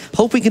Minnesota.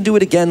 Hope we can do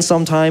it again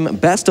sometime.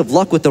 Best of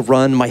luck with the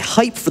run. My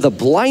hype for the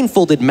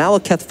blindfolded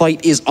Malekith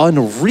fight is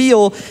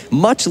unreal.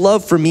 Much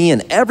love for me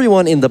and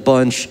everyone in the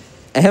bunch.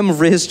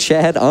 M-Riz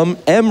Chad,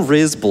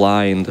 M-Riz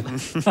blind.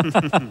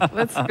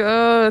 Let's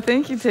go.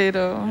 Thank you,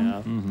 Tato.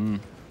 Yeah. Mm-hmm.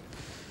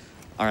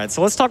 All right,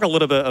 so let's talk a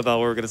little bit about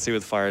what we're going to see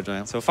with Fire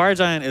Giant. So Fire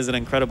Giant is an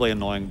incredibly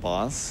annoying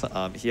boss.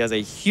 He has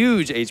a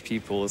huge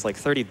HP pool. It's like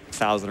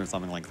 30,000 or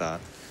something like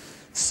that.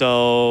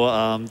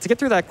 So to get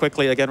through that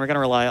quickly, again, we're going to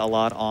rely a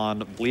lot on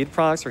bleed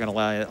procs. We're going to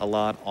rely a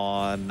lot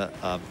on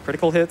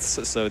critical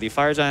hits. So the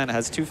Fire Giant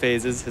has 2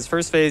 phases. His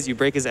first phase, you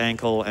break his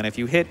ankle, and if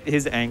you hit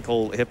his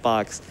ankle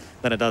hitbox,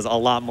 then it does a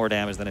lot more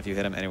damage than if you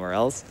hit him anywhere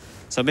else.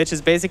 So Mitch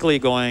is basically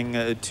going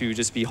to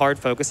just be hard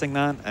focusing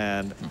that,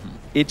 and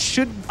it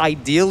should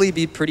ideally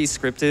be pretty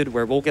scripted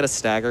where we'll get a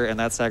stagger, and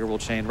that stagger will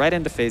chain right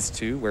into phase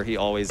 2, where he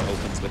always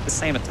opens with the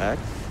same attack.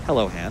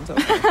 Hello, hand.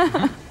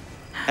 Okay.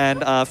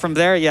 And from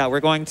there, yeah, we're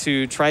going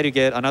to try to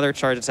get another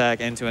charge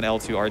attack into an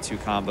L2,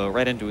 R2 combo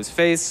right into his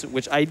face,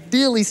 which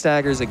ideally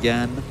staggers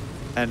again.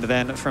 And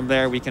then from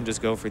there, we can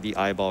just go for the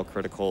eyeball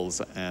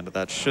criticals, and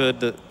that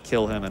should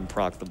kill him and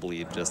proc the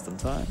bleed just in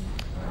time.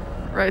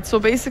 Right, so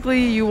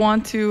basically you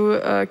want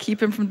to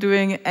keep him from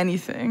doing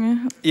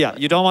anything. Yeah,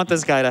 you don't want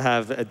this guy to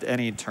have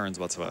any turns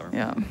whatsoever.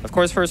 Yeah. Of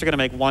course, first we're going to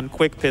make one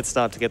quick pit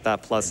stop to get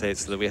that +8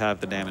 so that we have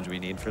the damage we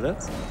need for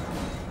this.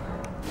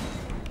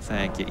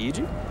 Thank you,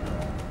 EG.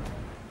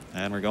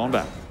 And we're going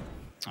back.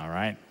 All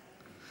right.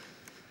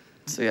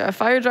 So yeah,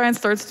 Fire Giant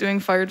starts doing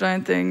Fire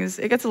Giant things.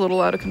 It gets a little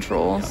out of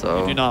control, Yeah,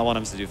 so... You do not want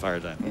him to do Fire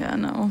Giant. Yeah,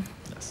 no.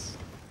 Yes.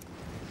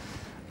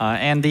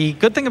 And the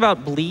good thing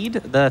about Bleed,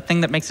 the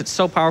thing that makes it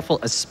so powerful,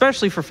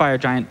 especially for Fire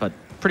Giant, but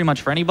pretty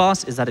much for any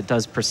boss, is that it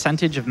does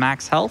percentage of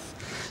max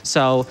health.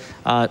 So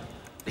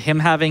him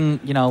having,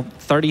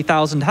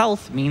 30,000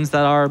 health means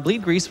that our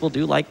Bleed Grease will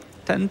do like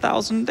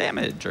 10,000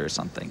 damage or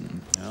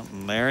something. Yep,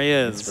 and there he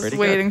is. Just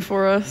waiting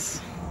for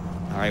us.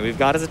 All right, we've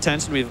got his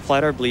attention. We've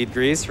applied our Bleed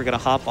Grease. We're going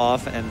to hop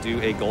off and do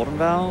a Golden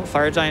Vow.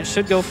 Fire Giant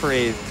should go for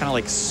a kind of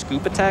like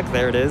scoop attack.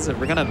 There it is.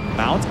 We're going to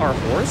mount our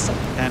horse,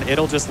 and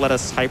it'll just let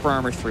us hyper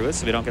armor through it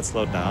so we don't get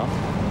slowed down.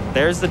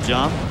 There's the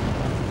jump.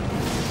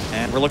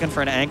 And we're looking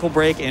for an ankle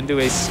break into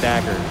a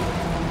stagger.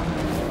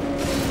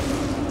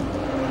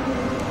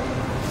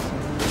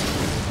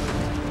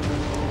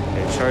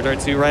 Okay, charge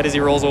R2 right as he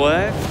rolls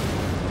away.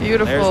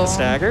 Beautiful. There's the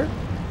stagger.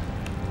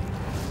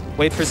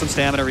 Wait for some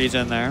stamina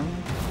regen there.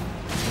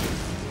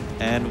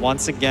 And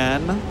once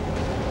again,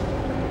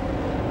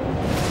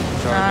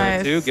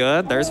 charge R2,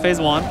 good. There's phase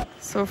 1.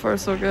 So far,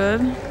 so good.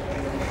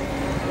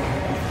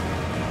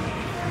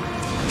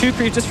 2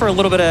 creep just for a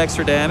little bit of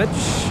extra damage.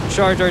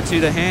 Charge R2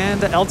 the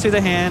hand, L2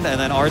 the hand, and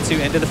then R2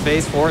 into the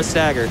face for a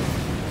stagger.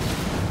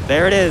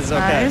 There it is.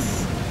 Okay.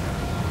 Nice.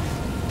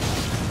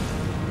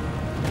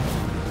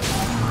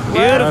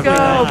 Beautiful.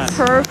 Let's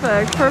go.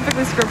 Perfect.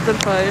 Perfectly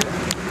scripted fight.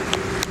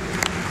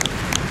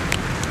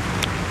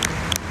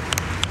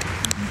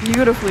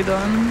 Beautifully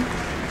done.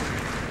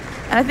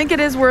 And I think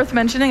it is worth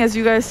mentioning, as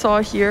you guys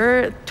saw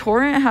here,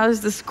 Torrent has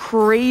this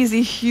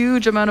crazy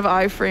huge amount of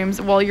iframes.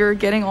 While you're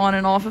getting on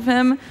and off of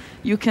him,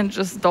 you can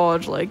just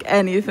dodge like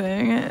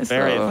anything.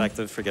 Very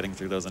effective for getting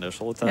through those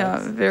initial attacks.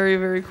 Yeah, very,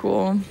 very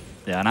cool.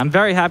 Yeah, and I'm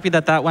very happy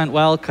that that went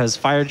well, because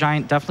Fire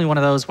Giant, definitely one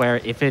of those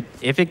where if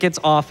it gets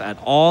off at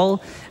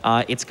all,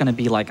 it's going to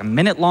be like a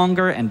minute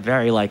longer and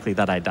very likely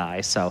that I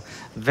die. So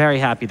very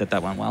happy that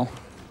that went well.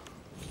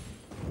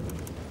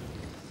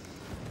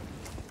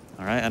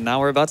 All right, and now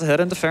we're about to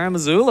head into Farum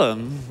Azula.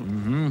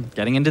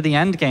 Getting into the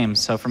end game.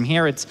 So from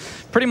here, it's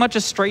pretty much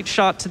a straight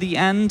shot to the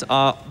end.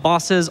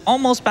 Bosses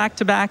almost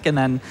back-to-back, and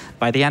then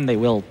by the end, they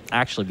will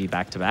actually be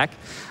back-to-back.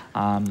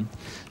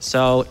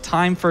 So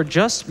time for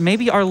just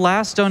maybe our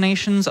last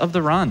donations of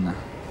the run.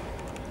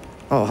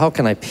 Oh, how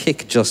can I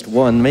pick just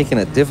one, making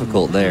it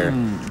difficult there?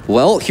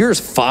 Well,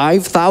 here's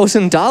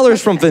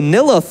 $5,000 from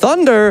Vanilla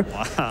Thunder.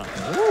 Wow.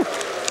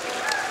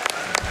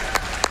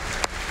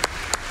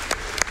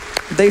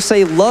 They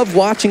say, love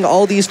watching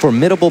all these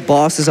formidable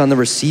bosses on the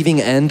receiving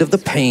end of the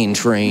pain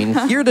train.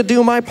 Here to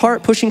do my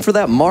part, pushing for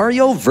that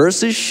Mario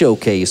versus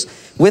showcase.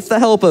 With the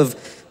help of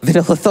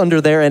Vanilla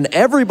Thunder there and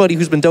everybody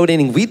who's been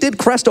donating, we did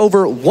crest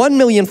over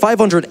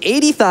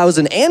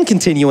 1,580,000 and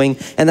continuing,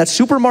 and that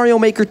Super Mario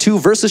Maker 2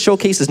 versus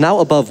showcase is now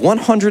above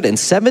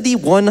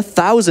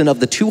 171,000 of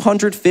the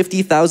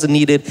 250,000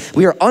 needed.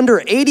 We are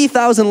under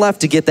 80,000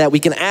 left to get that. We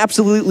can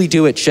absolutely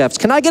do it, chefs.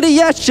 Can I get a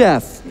yes,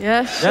 chef?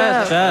 Yes,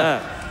 chef.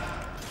 Yeah.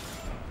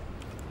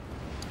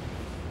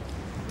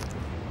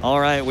 All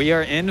right, we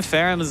are in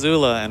Farum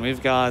Azula, and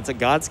we've got a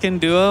Godskin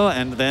Duo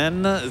and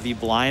then the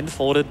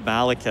blindfolded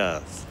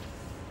Malekith.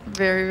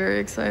 Very, very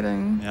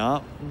exciting.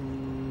 Yeah.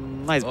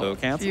 Nice bow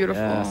cancel.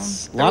 Beautiful.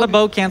 Yes. A lot of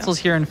bow cancels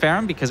here in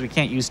Farum because we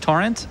can't use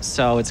Torrent,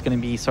 so it's going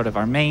to be sort of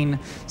our main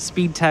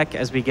speed tech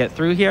as we get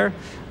through here.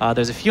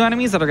 There's a few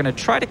enemies that are going to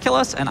try to kill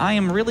us, and I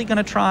am really going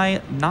to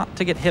try not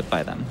to get hit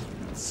by them.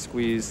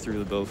 Squeeze through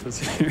the bow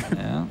fist here.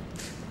 Yeah.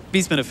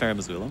 Beastman of Farum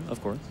Azula,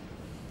 of course.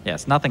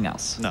 Yes, nothing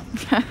else. No.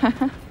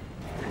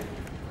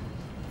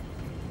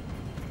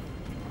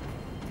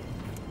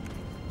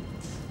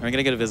 We're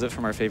gonna get a visit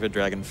from our favorite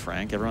dragon,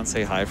 Frank. Everyone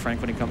say hi,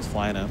 Frank, when he comes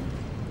flying in.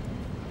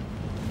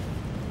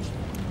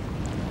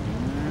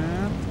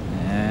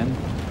 And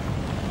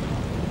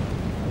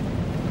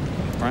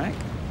Frank?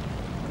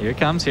 here it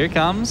comes, here it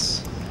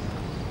comes.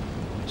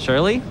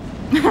 Shirley?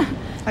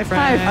 Hi,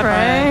 Frank.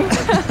 Hi,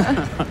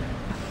 Frank.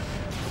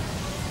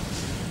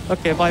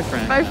 Okay, bye,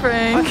 Frank. Bye,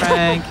 Frank. Bye,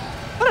 Frank.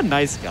 What a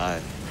nice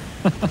guy.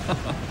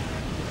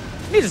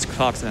 You just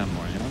talk to him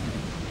more, you know?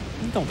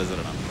 Don't visit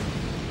him.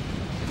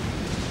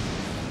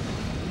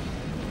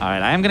 All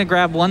right, I am going to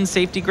grab one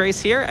safety grace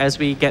here as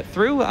we get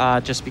through,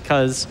 just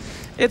because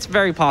it's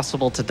very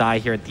possible to die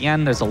here at the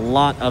end. There's a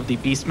lot of the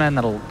beastmen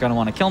that are going to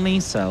want to kill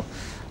me, so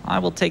I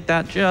will take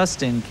that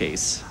just in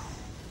case.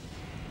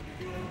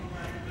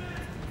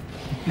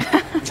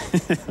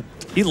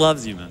 He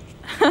loves you, man.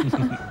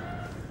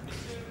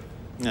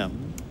 Yeah.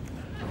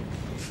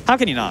 How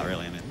can you not,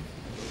 really? I mean,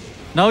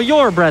 No,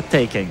 you're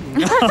breathtaking.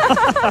 all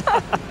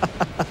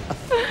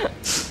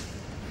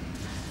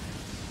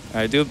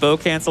right, do a bow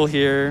cancel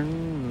here.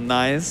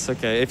 Nice.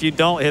 Okay, if you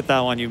don't hit that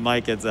one, you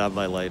might get zapped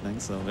by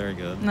lightning, so very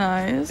good.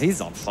 Nice. He's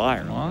on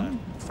fire. What?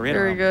 3 in a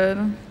Very row. good.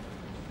 All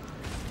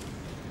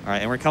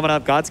right, and we're coming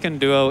up. Godskin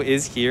Duo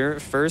is here.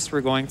 First,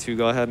 we're going to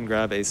go ahead and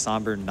grab a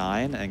Somber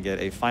 9 and get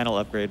a final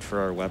upgrade for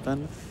our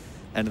weapon.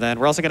 And then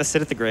we're also going to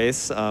sit at the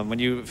Grace. When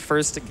you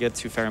first get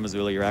to Farum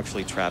Azula, you're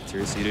actually trapped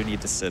here, so you do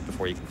need to sit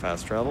before you can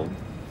fast travel.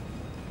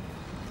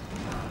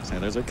 So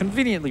there's a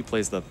conveniently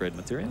placed upgrade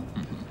material.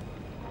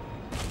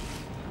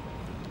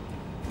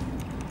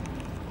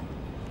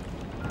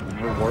 And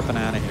we're warping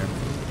out of here.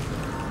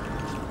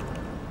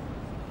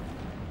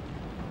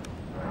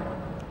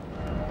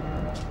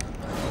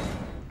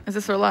 Is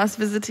this our last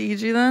visit to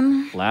EG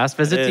then? Last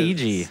visit to It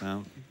is, EG.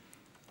 so.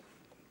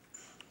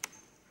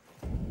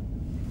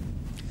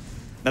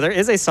 Now, there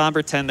is a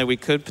Somber 10 that we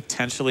could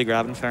potentially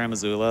grab in Farum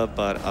Azula,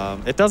 but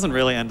it doesn't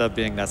really end up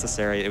being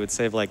necessary. It would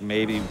save like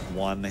maybe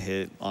 1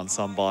 hit on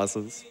some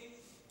bosses.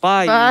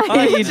 Bye,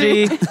 Bye.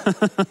 EG.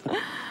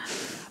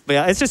 But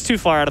yeah, it's just too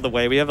far out of the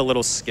way. We have a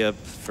little skip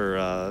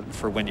for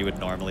when you would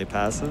normally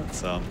pass it,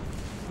 so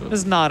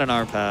it's not in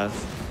our path.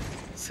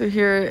 So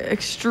here,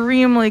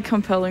 extremely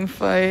compelling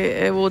fight.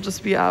 It will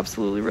just be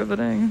absolutely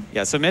riveting.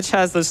 Yeah, so Mitch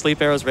has those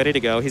sleep arrows ready to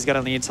go. He's going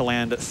to need to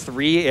land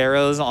 3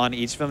 arrows on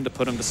each of them to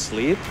put him to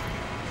sleep.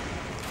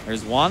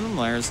 There's 1,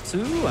 there's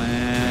 2,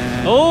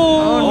 and...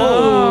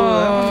 Oh,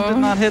 that one did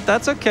not hit.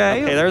 That's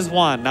okay. Okay, there's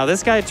 1. Now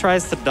this guy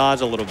tries to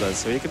dodge a little bit,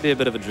 so he could be a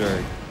bit of a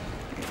jerk.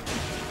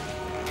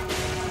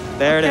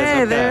 There it is. Okay,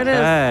 Okay. there it is.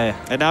 Hey.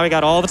 And now we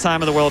got all the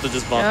time in the world to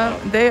just buff Yeah,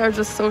 up. they are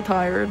just so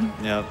tired.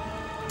 Yep.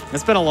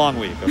 It's been a long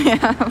week. Okay.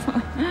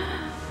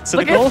 So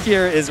the goal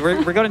here is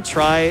we're going to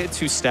try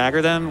to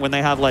stagger them when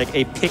they have like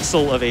a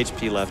pixel of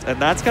HP left.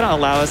 And that's going to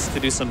allow us to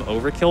do some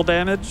overkill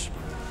damage.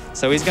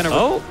 So he's going to...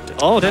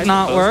 Oh, did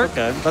not work.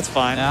 Okay, that's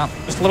fine. Yeah.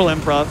 Just a little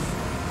improv.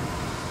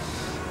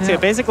 Yeah. So yeah,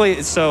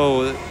 basically,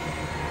 so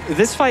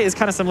this fight is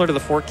kind of similar to the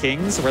Four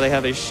Kings where they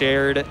have a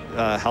shared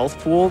health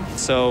pool.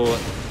 So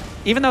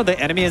even though the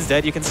enemy is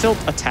dead, you can still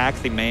attack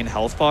the main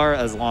health bar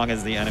as long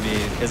as the enemy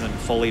isn't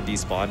fully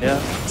despawned yet.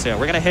 So yeah,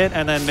 we're going to hit,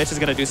 and then Mitch is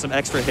going to do some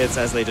extra hits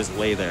as they just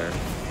lay there.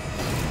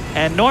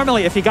 And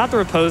normally, if he got the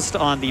riposte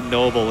on the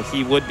Noble,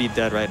 he would be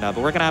dead right now.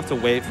 But we're going to have to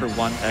wait for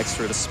one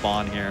extra to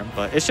spawn here.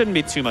 But it shouldn't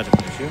be too much of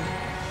an issue.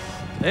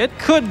 It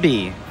could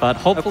be, but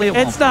hopefully it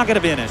won't. It's not going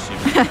to be an issue.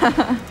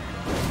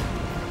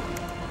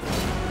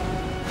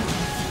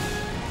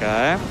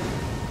 Okay.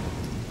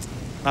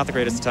 Not the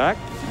greatest attack.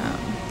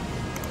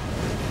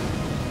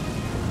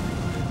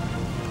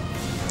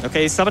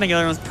 Okay, he's summoning the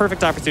other one's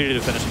perfect opportunity to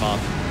finish him off.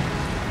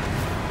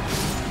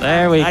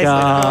 There we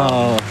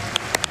go.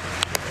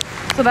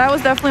 So that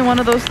was definitely one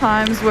of those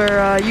times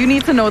where you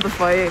need to know the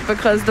fight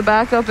because the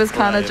backup is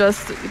kind of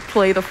just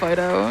play the fight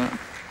out.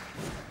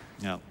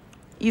 Yeah.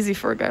 Easy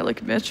for a guy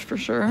like Mitch, for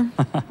sure.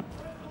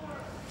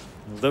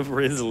 The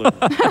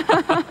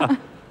Rizzler.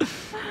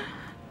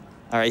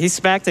 All right, he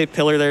smacked a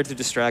pillar there to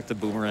distract the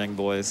boomerang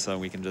boys so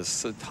we can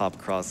just hop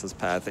across this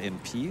path in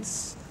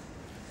peace.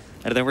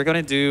 And then we're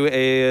going to do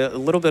a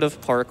little bit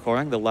of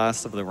parkouring, the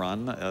last of the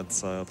run.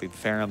 It's the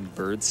Ferrum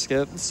bird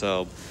skip.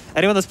 So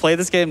anyone that's played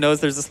this game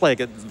knows there's this like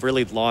a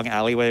really long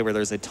alleyway where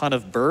there's a ton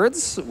of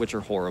birds, which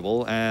are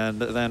horrible.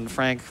 And then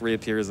Frank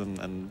reappears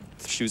and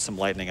shoots some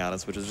lightning at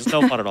us, which is just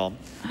no fun at all.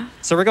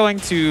 So we're going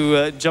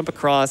to jump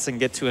across and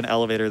get to an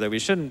elevator that we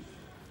shouldn't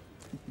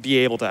be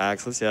able to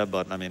access yet,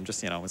 but I mean,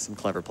 just, you know, with some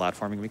clever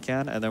platforming we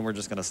can. And then we're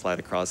just going to slide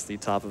across the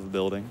top of a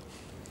building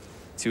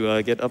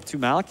to get up to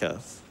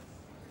Malekith.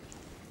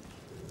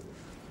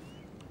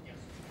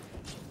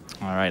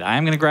 All right,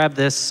 I'm going to grab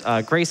this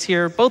Grace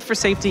here, both for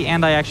safety,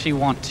 and I actually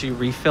want to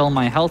refill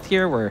my health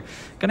here. We're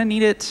going to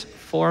need it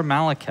for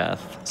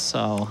Malekith,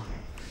 so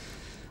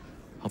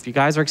hope you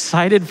guys are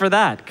excited for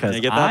that, because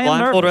get that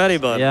blindfold ready,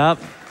 bud. Yep.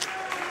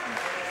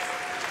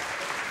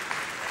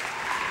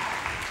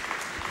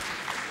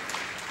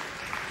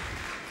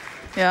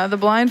 Yeah, the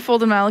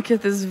blindfolded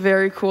Malekith is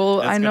very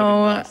cool. I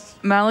know nice.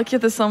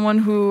 Malekith is someone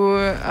who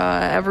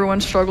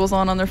everyone struggles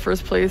on their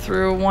first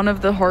playthrough, one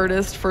of the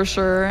hardest for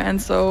sure, and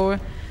so,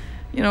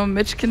 you know,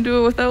 Mitch can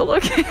do it without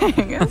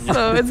looking,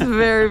 so it's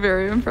very,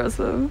 very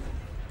impressive.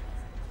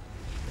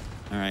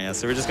 All right, yeah,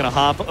 so we're just gonna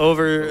hop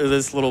over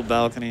this little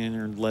balcony and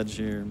your ledge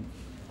here. And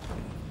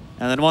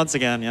then once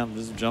again, yeah,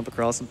 just jump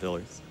across some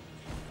pillars.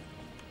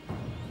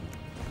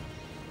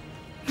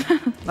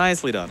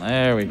 Nicely done.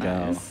 There we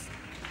go.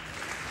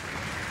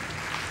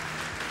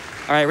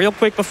 All right, real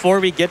quick before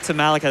we get to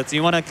Malekith, do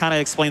you want to kind of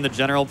explain the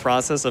general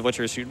process of what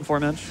you're shooting for,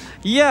 Mitch?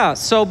 Yeah,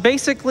 so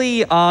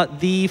basically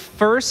the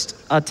first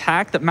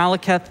attack that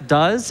Malekith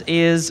does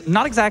is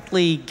not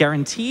exactly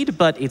guaranteed,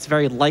 but it's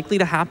very likely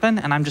to happen,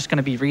 and I'm just going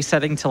to be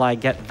resetting till I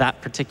get that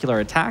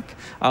particular attack.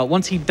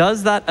 Once he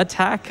does that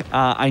attack,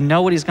 I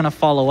know what he's going to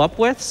follow up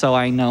with, so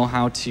I know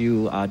how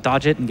to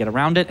dodge it and get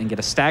around it and get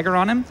a stagger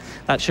on him.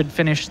 That should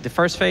finish the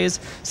first phase.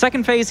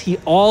 Second phase, he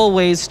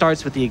always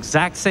starts with the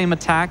exact same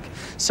attack,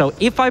 so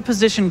if I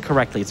position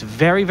correctly, it's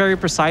very, very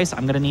precise.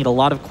 I'm going to need a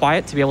lot of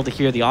quiet to be able to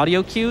hear the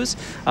audio cues,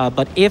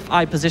 but if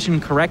I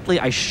position correctly,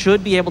 I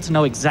should be able to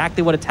know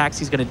exactly what attacks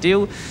he's going to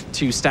do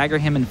to stagger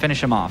him and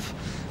finish him off.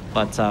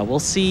 But we'll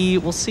see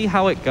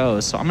how it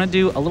goes. So I'm going to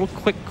do a little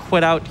quick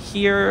quit out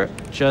here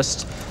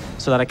just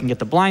so that I can get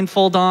the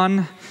blindfold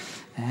on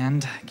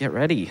and get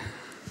ready.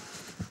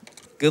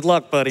 Good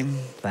luck, buddy.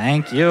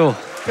 Thank you.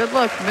 Good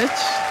luck, Mitch.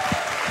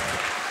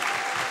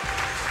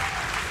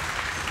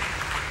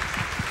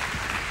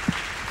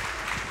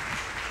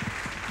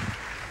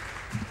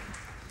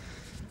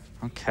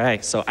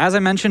 Okay, so as I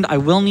mentioned, I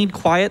will need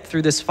quiet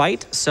through this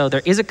fight. So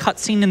there is a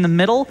cutscene in the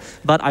middle,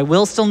 but I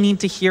will still need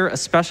to hear,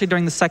 especially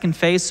during the second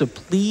phase. So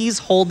please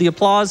hold the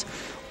applause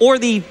or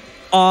the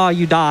 "aw,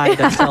 you died"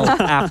 until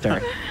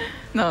after.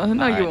 No,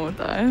 you won't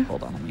die.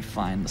 Hold on, let me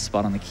find the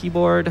spot on the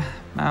keyboard,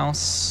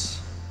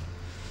 mouse.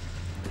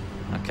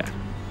 Okay,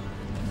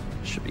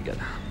 should be good.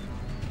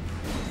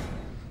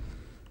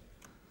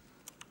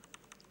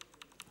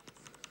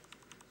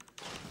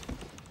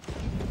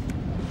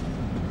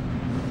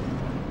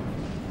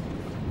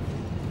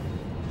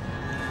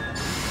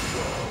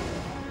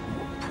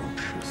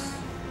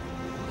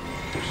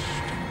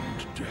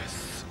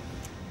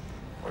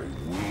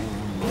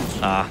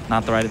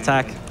 Not the right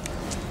attack.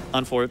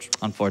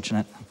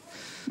 Unfortunate.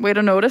 Way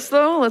to notice,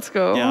 though. Let's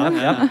go.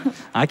 Yeah.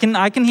 I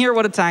can hear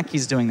what attack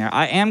he's doing there.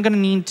 I am going to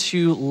need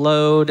to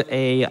load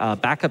a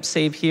backup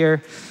save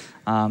here,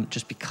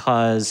 just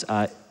because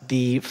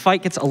the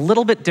fight gets a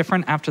little bit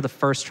different after the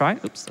first try.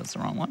 Oops, that's the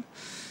wrong one.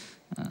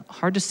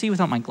 Hard to see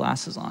without my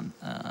glasses on.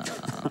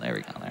 There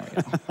we go.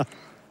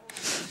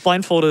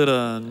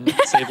 Blindfolded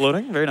save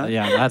loading. Very nice.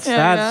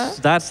 Yeah,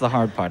 that's the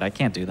hard part. I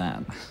can't do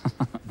that.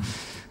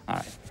 All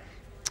right.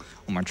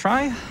 One more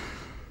try.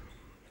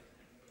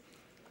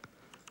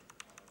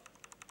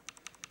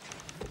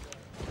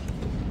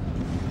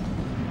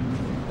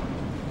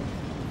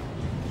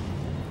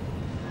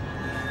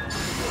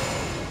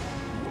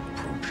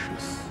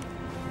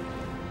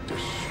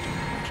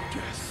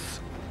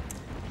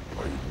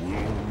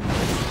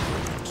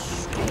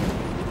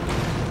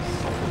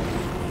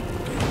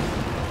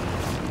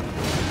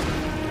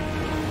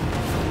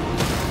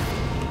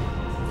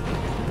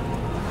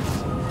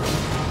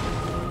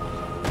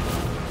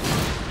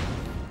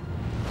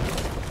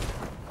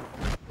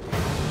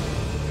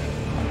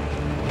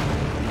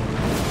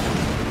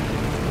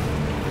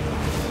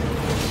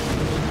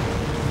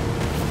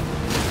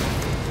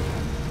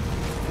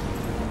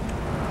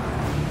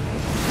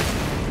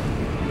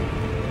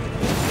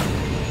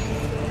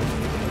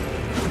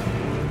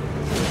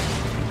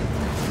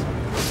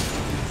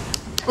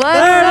 Let's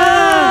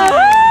go!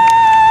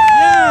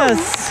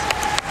 Yes!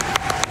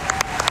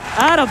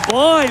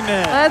 Attaboy,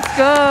 man. Let's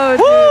go,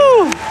 dude.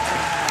 Woo!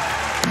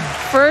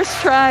 First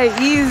try,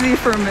 easy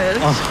for Mitch.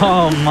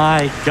 Oh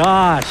my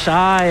gosh,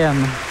 I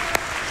am.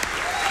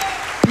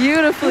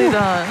 Beautifully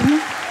done.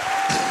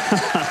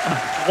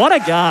 What a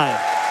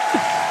guy.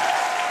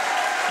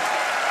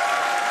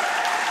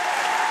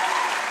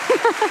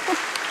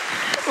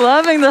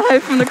 Loving the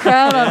hype from the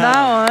crowd on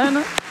that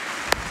one.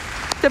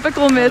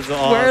 Typical Mitch, That was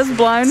awesome. wears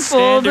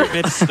blindfold, Standard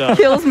Mitch stuff.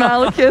 kills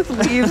Malekith,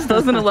 leaves,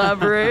 doesn't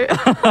elaborate.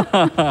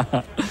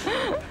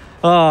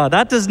 Oh,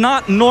 that does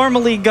not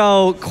normally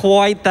go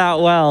quite that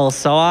well,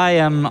 so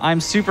I'm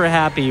super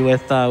happy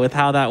with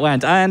how that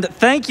went. And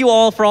thank you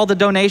all for all the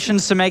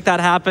donations to make that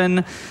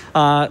happen,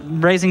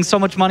 raising so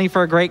much money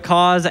for a great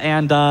cause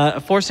and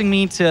forcing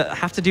me to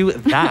have to do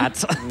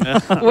that.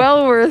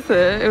 Well worth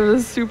it. It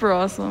was super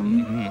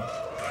awesome.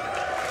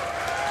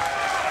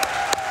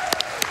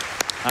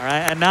 All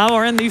right, and now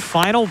we're in the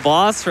final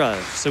boss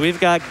rush. So we've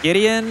got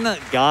Gideon,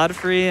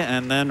 Godfrey,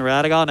 and then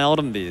Radagon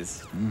Elden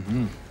Beast.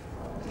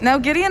 Now,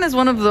 Gideon is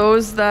one of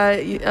those that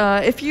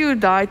if you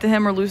die to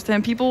him or lose to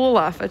him, people will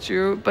laugh at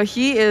you, but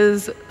he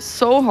is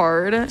so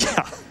hard.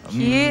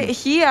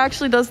 He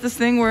actually does this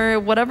thing where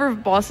whatever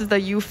bosses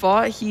that you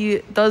fought, he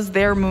does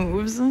their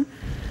moves.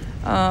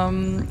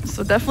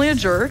 So definitely a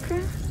jerk.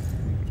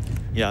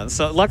 Yeah,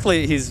 so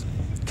luckily he's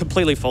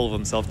completely full of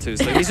himself too.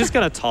 So he's just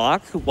gonna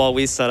talk while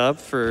we set up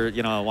for,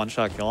 you know, a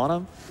one-shot kill on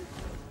him.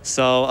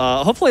 So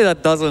hopefully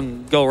that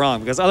doesn't go wrong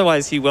because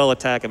otherwise he will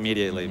attack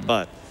immediately.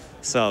 But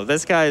so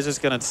this guy is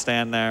just gonna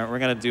stand there. We're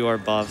gonna do our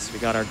buffs. We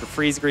got our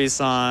freeze grease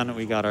on.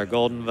 We got our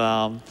golden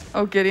vow.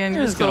 Oh, Gideon, We're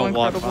you're just so gonna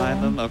walk incredible.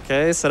 behind them.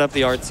 Okay, set up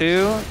the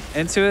R2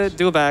 into it.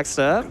 Do a back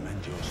step. And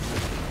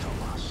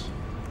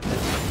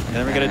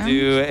then we're gonna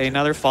do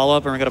another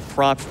follow-up, and we're gonna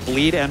proc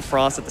bleed and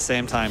frost at the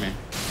same time here.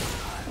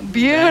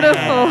 Beautiful.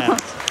 Yeah.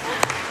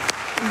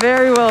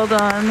 Very well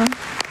done.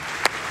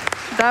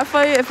 That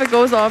fight, if it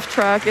goes off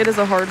track, it is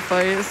a hard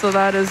fight, so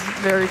that is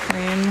very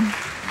clean.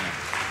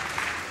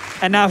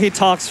 And now he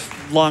talks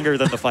longer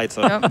than the fight's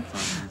up. Yep.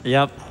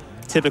 Yep.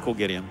 Typical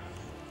Gideon.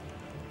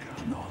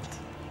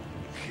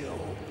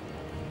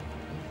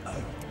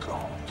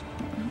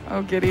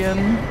 Oh,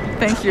 Gideon.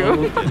 Thank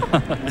you.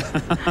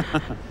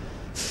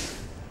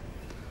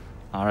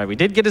 All right, we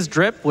did get his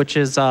drip, which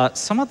is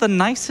some of the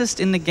nicest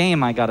in the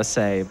game, I gotta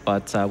say,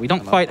 but we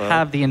don't quite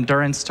have the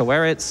endurance to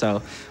wear it,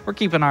 so we're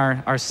keeping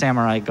our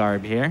samurai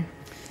garb here.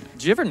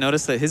 Did you ever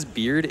notice that his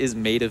beard is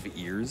made of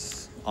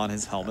ears on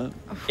his helmet?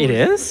 It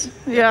is?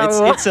 Yeah.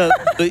 It's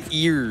the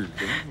ear.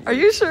 Are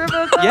you sure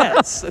about that?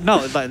 Yes.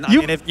 No, but, I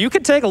mean, if you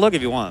could take a look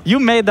if you want. You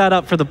made that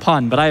up for the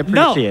pun, but I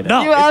appreciate it.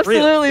 No, You it's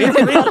real. absolutely It's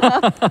did. real.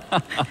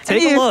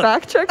 Take Any a look.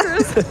 fact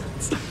checkers?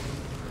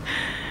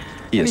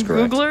 He is Any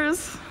correct.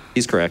 Googlers?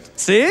 He's correct.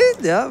 See?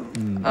 Yeah.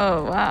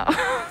 Oh, wow.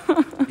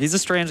 He's a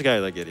strange guy,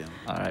 that Gideon.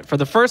 All right, for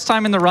the first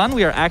time in the run,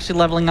 we are actually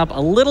leveling up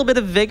a little bit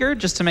of vigor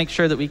just to make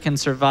sure that we can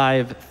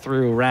survive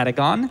through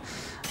Radagon.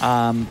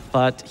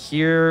 But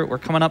here we're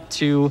coming up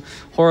to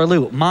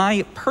Horalu,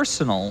 my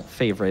personal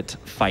favorite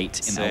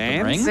fight in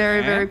Elden Ring.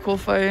 Very, very cool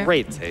fight.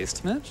 Great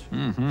taste, Mitch.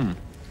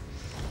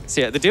 So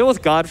yeah, the deal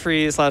with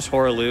Godfrey /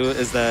 Horalu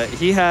is that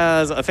he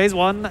has a phase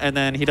 1, and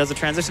then he does a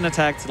transition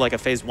attack to like a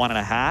phase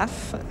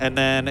 1.5, and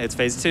then it's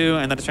phase 2,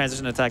 and then a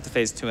transition attack to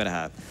phase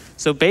 2.5.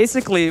 So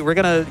basically, we're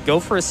gonna go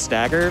for a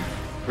stagger.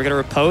 We're gonna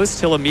riposte.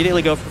 He'll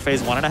immediately go for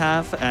phase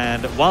 1.5,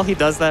 and while he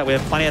does that, we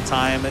have plenty of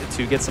time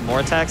to get some more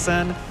attacks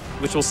in,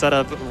 which will set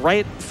up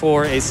right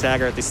for a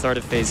stagger at the start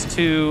of phase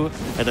 2,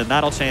 and then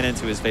that'll chain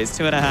into his phase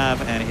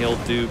 2.5, and he'll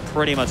do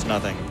pretty much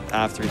nothing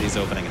after these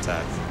opening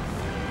attacks.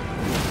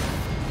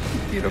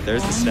 Beautiful.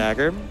 There's the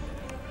stagger.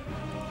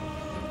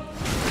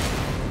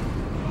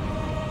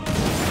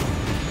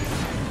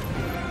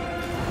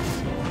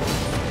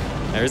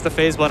 There's the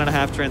phase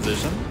 1.5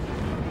 transition.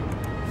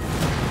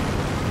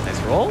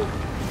 Nice roll.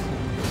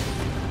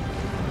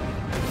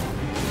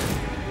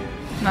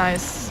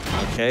 Nice.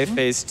 Okay,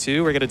 phase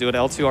 2, we're gonna do an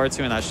L2,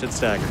 R2, and that should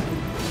stagger.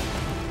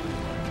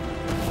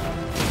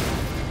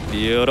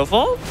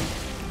 Beautiful.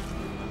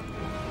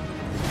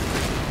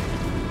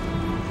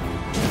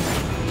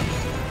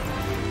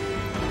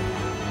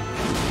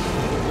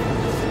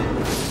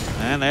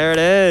 And there it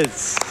is.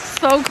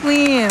 So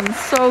clean.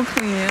 So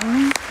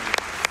clean.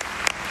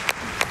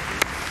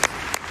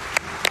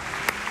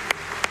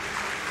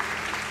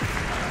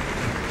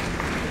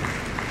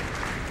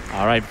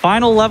 All right,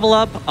 final level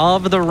up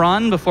of the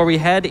run before we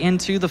head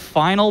into the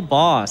final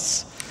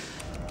boss.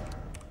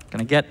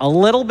 Gonna get a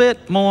little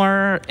bit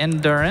more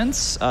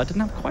endurance. Didn't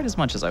have quite as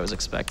much as I was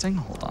expecting.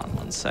 Hold on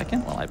 1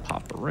 second while I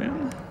pop a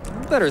rune.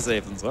 Better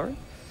safe than sorry.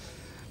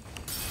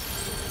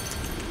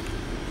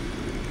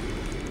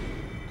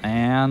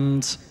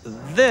 And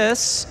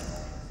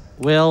this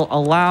will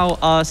allow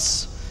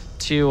us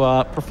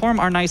to perform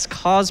our nice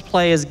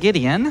cosplay as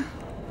Gideon.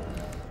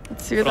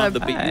 Let's hear Put on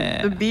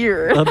that. The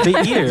beard.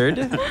 The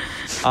beard.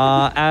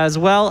 As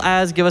well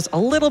as give us a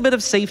little bit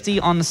of safety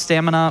on the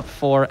stamina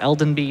for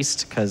Elden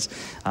Beast, because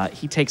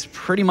he takes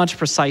pretty much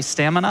precise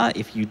stamina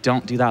if you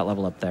don't do that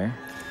level up there.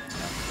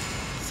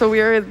 So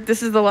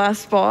this is the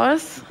last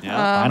boss.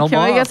 Yeah, final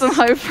can we get boss.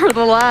 some hype for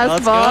the last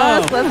Let's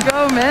boss? go. Let's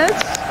go, Mitch.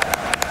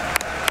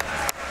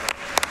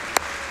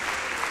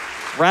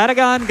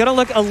 Radagon, gonna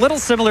look a little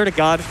similar to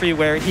Godfrey,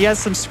 where he has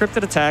some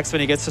scripted attacks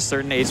when he gets to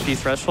certain HP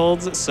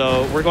thresholds.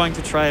 So we're going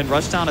to try and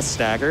rush down a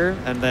stagger,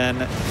 and then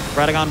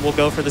Radagon will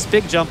go for this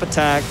big jump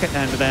attack,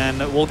 and then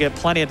we'll get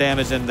plenty of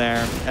damage in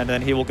there, and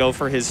then he will go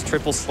for his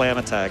triple slam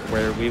attack,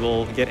 where we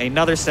will get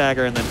another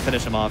stagger and then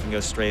finish him off and go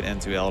straight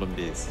into Elden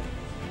Beast.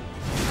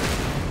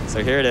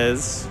 So here it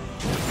is.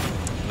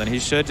 Then he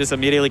should just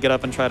immediately get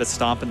up and try to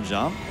stomp and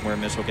jump, where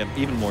Mitch will get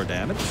even more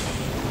damage.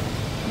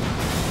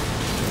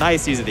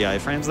 Nice use of the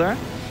iframes there.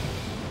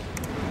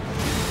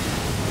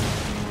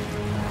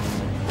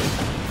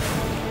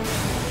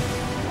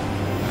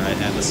 All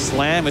right, and the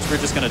slam, which we're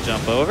just going to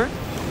jump over.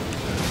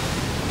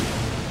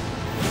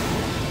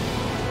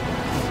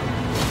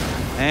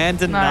 And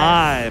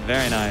denied.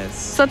 Very nice.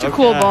 Such a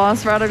cool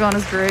boss. Radagon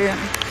is great.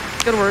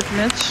 Good work,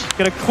 Mitch.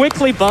 Gonna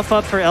quickly buff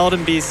up for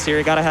Elden Beast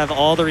here. Gotta have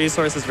all the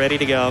resources ready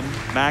to go.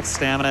 Max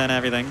stamina and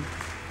everything.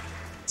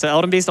 So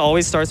Elden Beast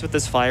always starts with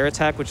this fire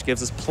attack, which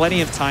gives us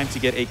plenty of time to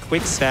get a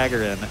quick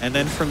stagger in. And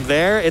then from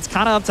there, it's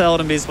kind of up to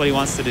Elden Beast what he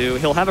wants to do.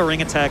 He'll have a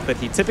ring attack that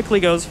he typically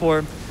goes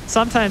for.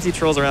 Sometimes he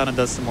trolls around and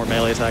does some more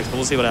melee attacks, but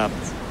we'll see what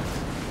happens.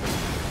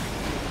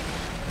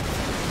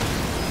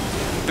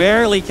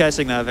 Barely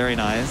catching that, very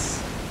nice.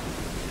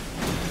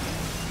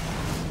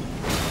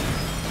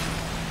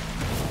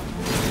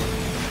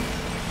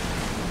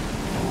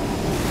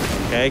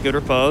 Okay, good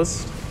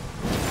repose.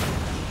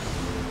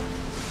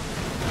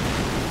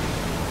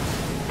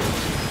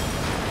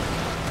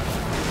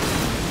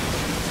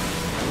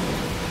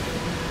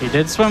 He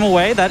did swim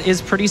away. That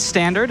is pretty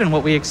standard and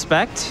what we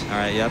expect. All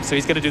right, yep. So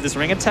he's going to do this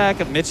ring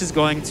attack. Mitch is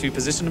going to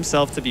position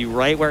himself to be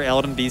right where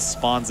Elden Beast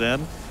spawns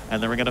in,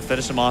 and then we're going to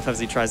finish him off as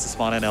he tries to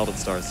spawn in Elden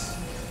Stars.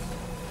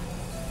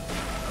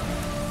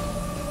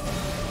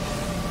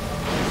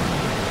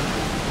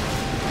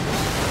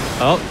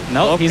 Oh,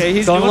 no, Okay,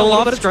 he's doing going a little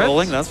off bit of script.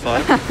 trolling. That's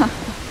fine.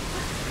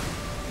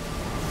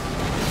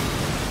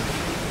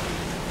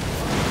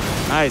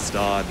 Nice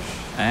dodge.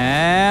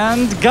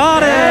 And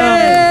got him!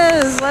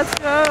 Yes, let's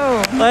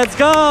go. Let's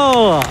go!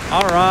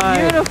 All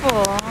right.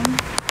 Beautiful.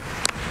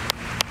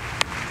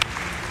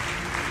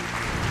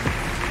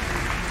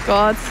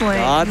 God slain.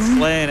 God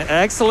slain.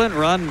 Excellent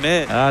run,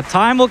 Mitch.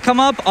 Time will come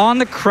up on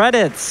the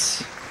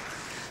credits.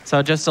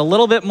 So just a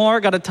little bit more.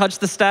 Got to touch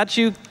the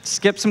statue,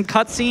 skip some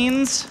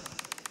cutscenes.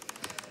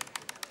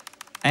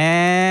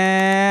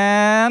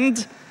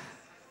 And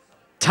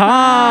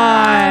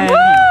time! Woo!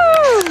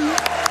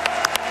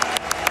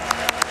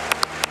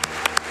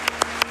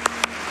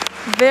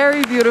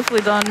 Very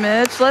beautifully done,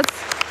 Mitch. Let's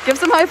give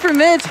some hype for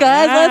Mitch,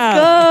 guys.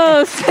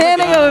 Yeah. Let's go.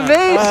 Standing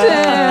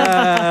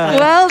ovation.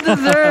 Well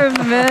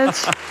deserved,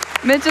 Mitch.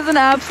 Mitch is an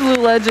absolute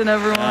legend,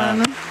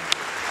 everyone.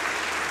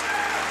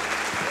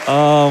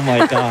 Oh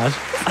my gosh.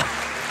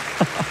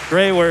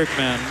 Great work,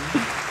 man.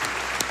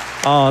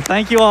 Oh,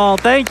 thank you all.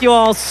 Thank you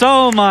all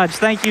so much.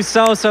 Thank you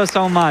so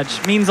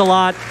much. Means a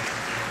lot.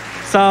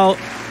 So,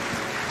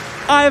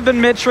 I have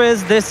been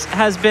Mitchriz. This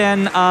has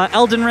been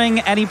Elden Ring,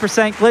 any %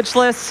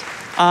 glitchless.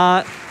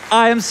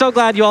 I am so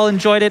glad you all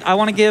enjoyed it. I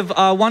want to give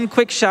one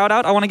quick shout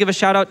out. I want to give a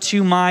shout out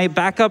to my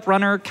backup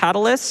runner,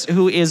 Catalyst,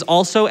 who is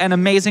also an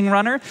amazing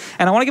runner.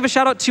 And I want to give a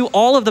shout out to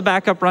all of the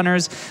backup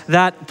runners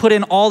that put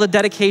in all the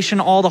dedication,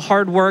 all the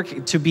hard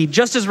work to be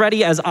just as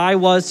ready as I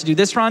was to do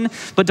this run,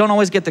 but don't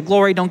always get the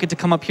glory, don't get to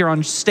come up here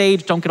on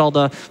stage, don't get all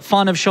the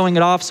fun of showing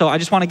it off. So I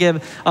just want to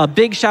give a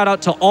big shout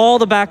out to all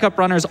the backup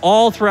runners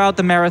all throughout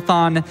the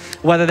marathon,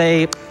 whether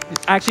they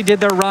actually did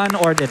their run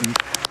or didn't.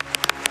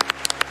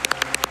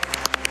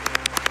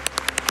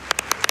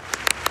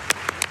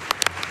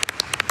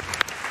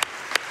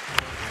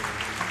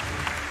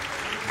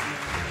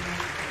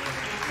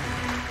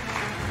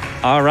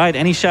 All right,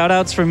 any shout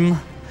outs from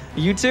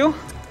you two?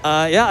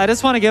 Yeah, I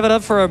just want to give it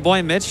up for our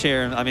boy Mitch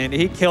here. I mean,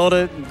 he killed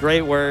it.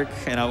 Great work.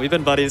 You know, we've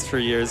been buddies for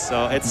years,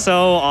 so it's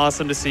so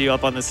awesome to see you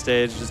up on the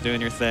stage just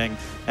doing your thing.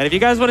 And if you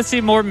guys want to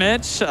see more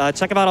Mitch,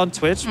 check him out on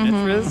Twitch,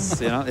 Mitchriz.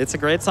 You know, it's a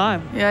great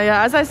time.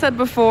 Yeah. As I said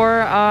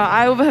before,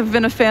 I have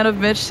been a fan of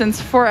Mitch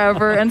since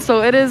forever, and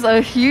so it is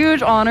a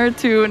huge honor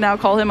to now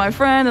call him my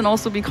friend and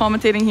also be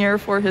commentating here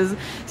for his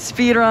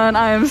speedrun.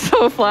 I am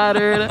so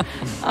flattered.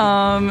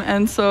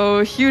 And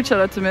so huge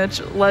shout out to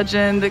Mitch,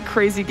 legend,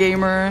 crazy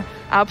gamer.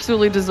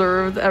 Absolutely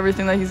deserved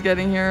everything that he's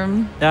getting here.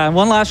 Yeah, and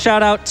one last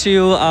shout out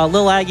to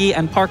lilaggy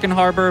and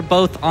Parkenharbor,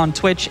 both on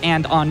Twitch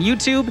and on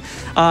YouTube.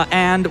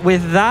 And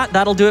with that,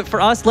 that'll do it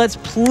for us. Let's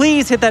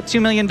please hit that $2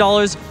 million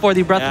for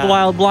the Breath of the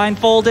Wild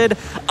blindfolded.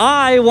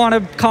 I want to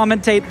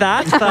commentate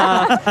that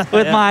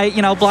with my,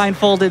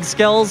 blindfolded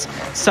skills.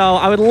 So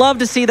I would love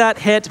to see that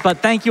hit. But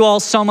thank you all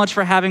so much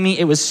for having me.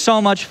 It was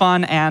so much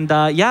fun. And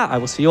yeah, I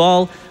will see you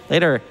all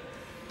later.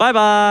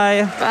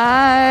 Bye-bye.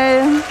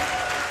 Bye.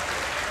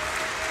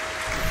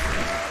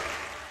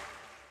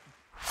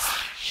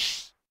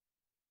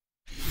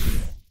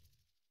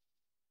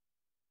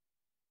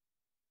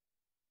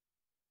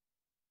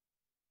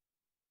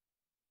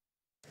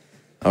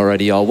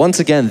 Alrighty, y'all. Once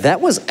again, that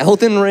was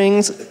Elden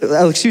Rings.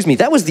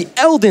 That was the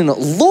Elden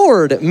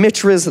Lord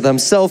Mitchriz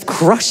themselves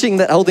crushing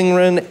the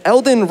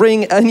Elden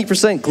Ring any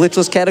percent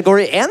glitchless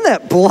category, and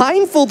that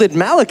blindfolded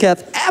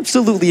Malekith.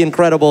 Absolutely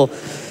incredible.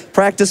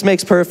 Practice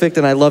makes perfect,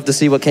 and I love to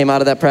see what came out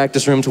of that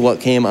practice room to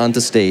what came onto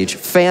stage.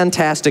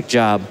 Fantastic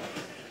job.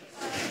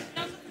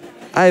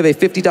 I have a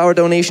 $50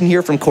 donation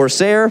here from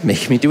Corsair.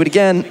 Make me do it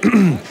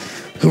again.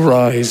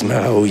 Arise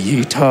now,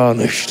 ye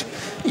tarnished,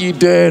 ye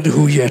dead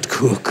who yet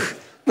cook.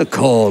 The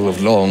call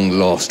of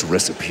long-lost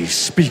recipes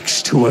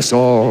speaks to us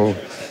all.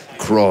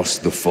 Cross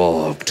the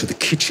fog to the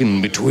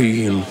kitchen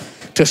between,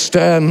 to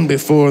stand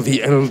before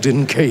the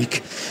Elden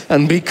cake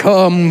and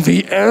become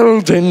the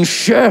Elden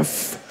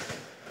chef.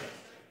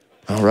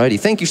 Alrighty,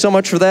 thank you so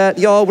much for that.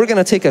 Y'all, we're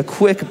gonna take a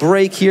quick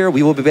break here.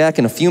 We will be back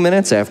in a few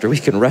minutes after we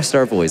can rest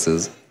our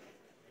voices.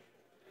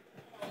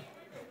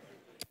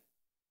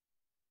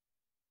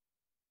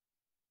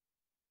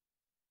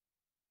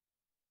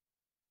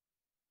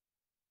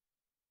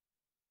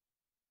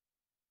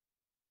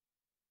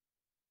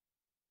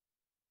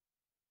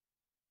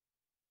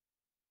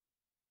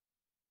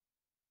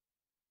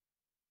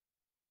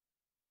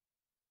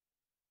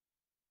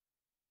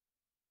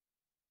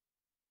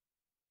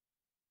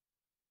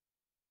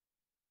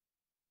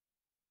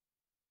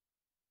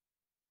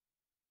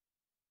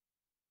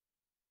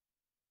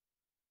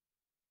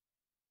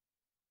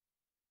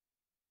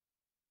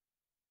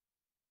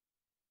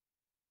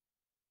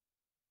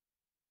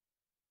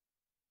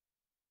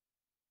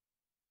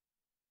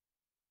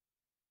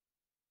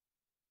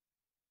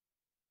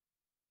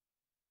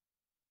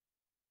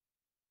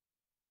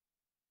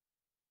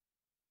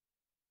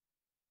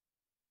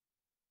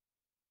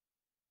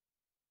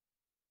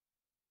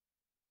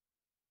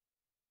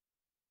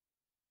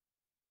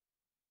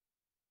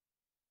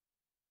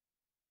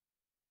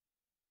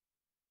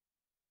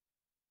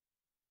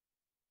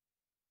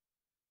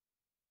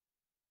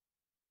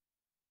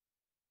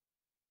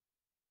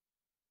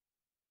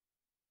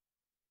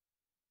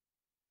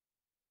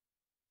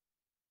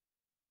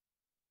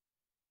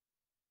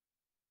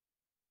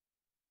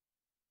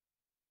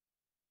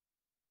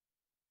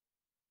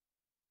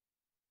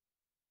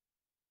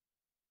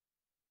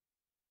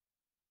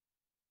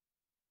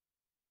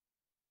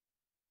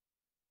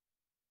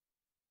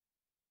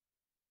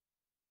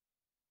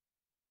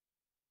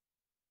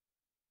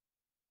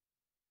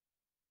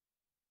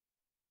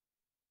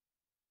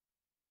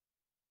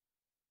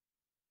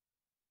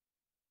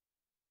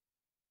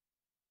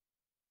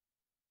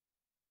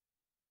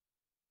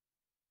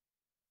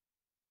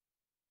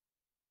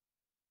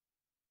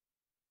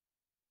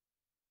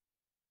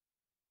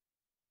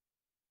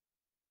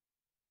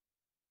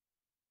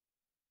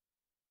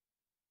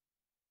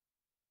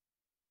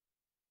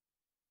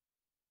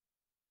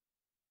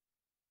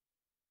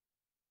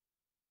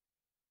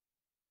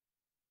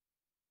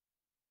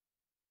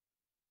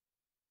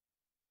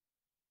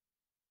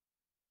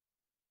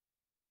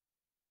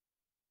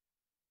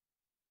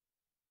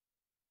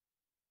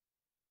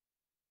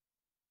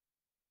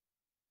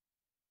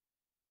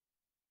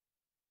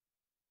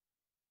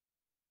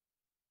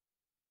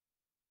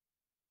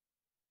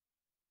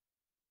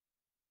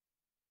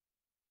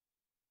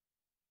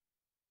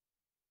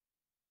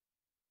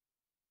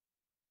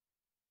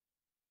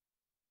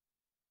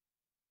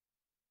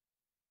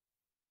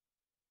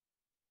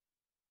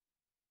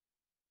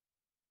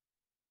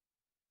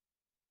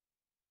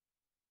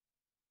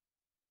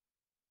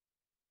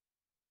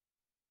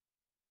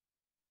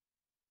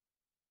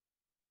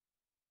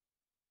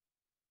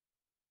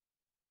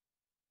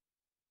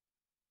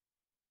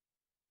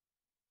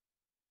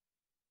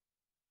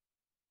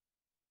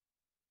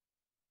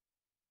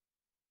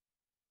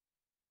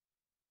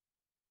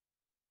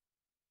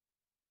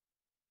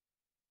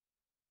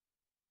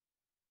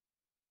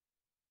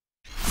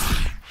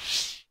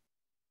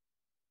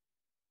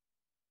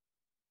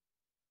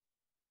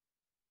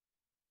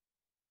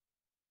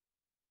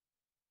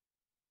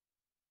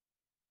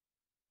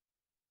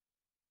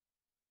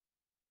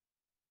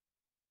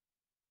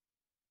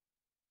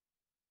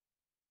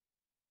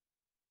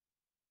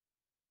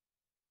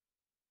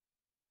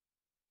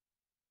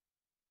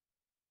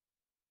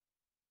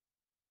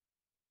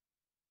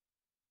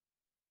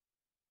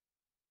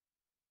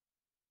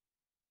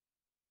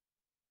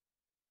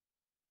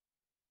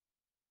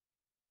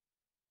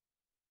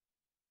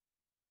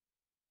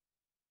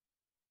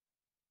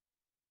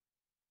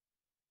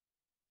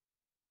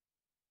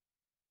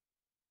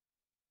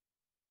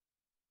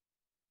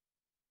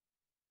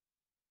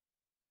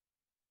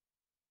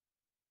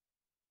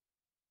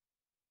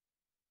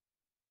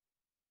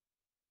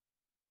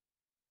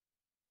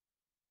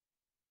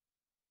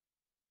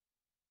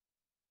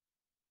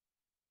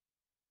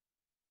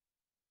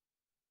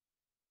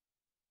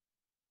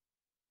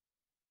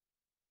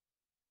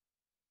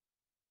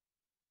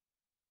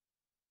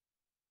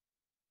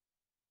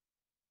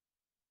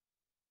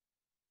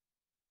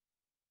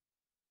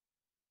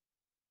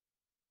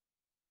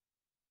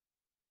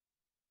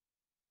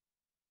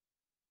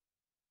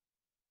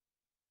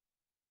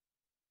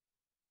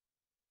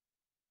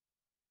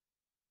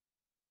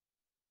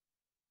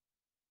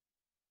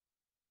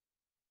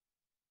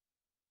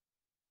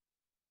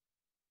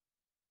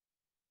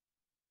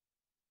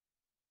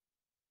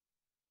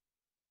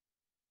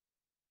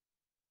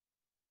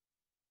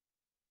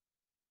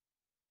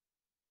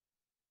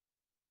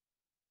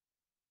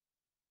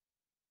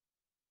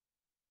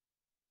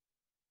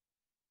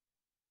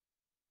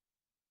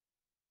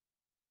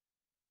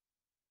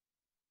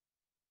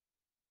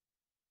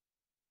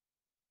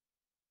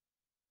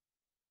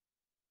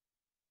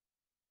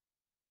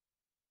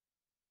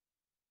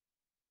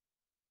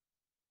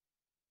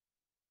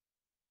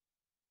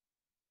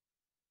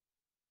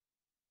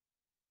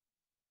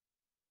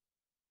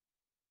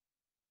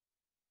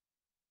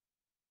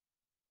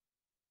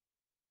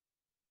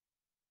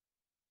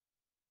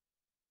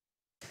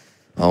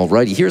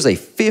 Alrighty, here's a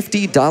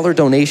 $50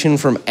 donation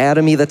from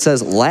Adamy that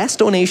says, last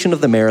donation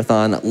of the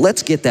marathon,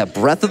 let's get that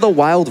Breath of the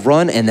Wild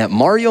run and that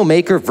Mario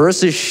Maker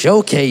versus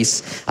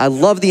showcase. I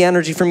love the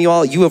energy from you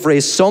all. You have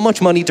raised so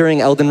much money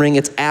during Elden Ring.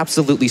 It's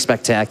absolutely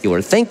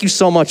spectacular. Thank you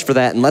so much for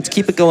that, and let's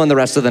keep it going the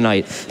rest of the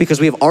night because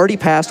we have already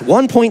passed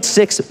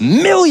 $1.6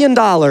 million.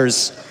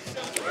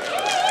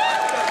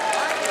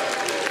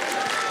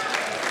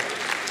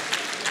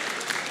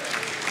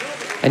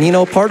 And you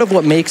know, part of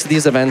what makes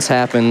these events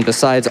happen,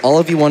 besides all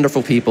of you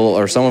wonderful people,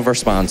 are some of our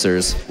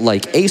sponsors,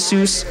 like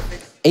Asus.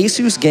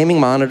 Asus gaming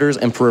monitors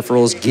and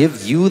peripherals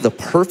give you the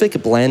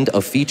perfect blend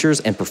of features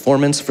and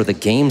performance for the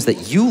games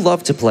that you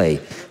love to play.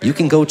 You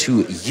can go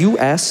to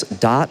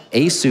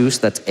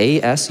us.asus, that's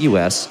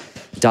ASUS,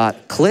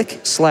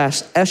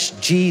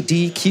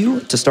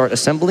 .click/SGDQ to start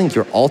assembling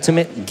your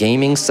ultimate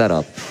gaming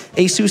setup.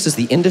 Asus is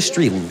the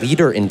industry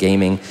leader in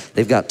gaming.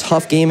 They've got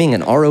tough gaming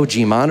and ROG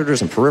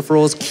monitors and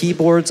peripherals,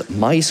 keyboards,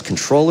 mice,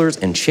 controllers,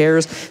 and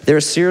chairs.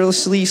 There's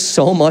seriously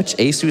so much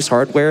Asus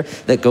hardware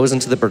that goes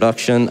into the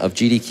production of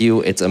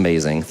GDQ. It's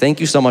amazing. Thank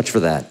you so much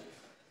for that.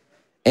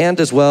 And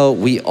as well,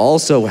 we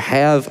also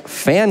have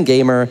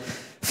Fangamer.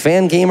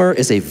 Fangamer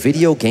is a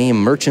video game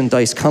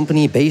merchandise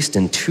company based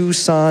in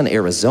Tucson,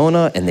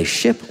 Arizona, and they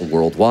ship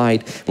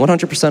worldwide.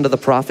 100% of the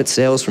profit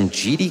sales from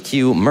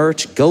GDQ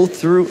merch go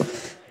through,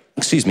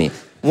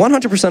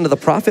 100% of the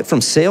profit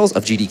from sales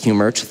of GDQ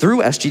merch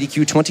through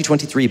SGDQ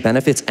 2023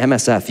 benefits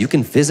MSF. You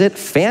can visit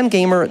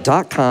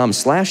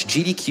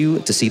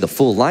fangamer.com/GDQ to see the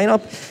full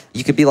lineup.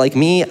 You could be like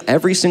me.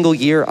 Every single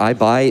year, I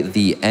buy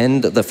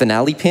the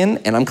finale pin,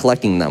 and I'm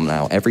collecting them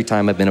now every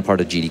time I've been a part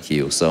of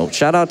GDQ. So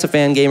shout out to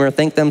Fangamer.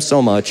 Thank them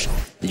so much.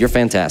 You're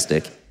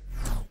fantastic.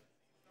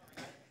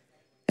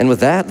 And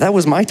with that, that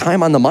was my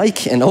time on the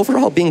mic and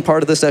overall being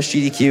part of this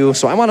SGDQ.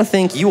 So I want to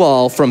thank you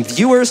all, from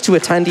viewers to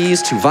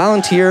attendees to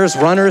volunteers,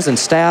 runners, and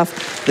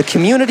staff. The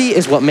community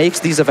is what makes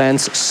these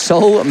events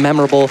so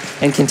memorable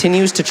and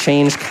continues to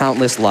change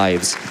countless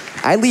lives.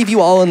 I leave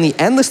you all in the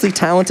endlessly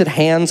talented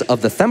hands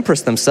of the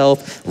Thempress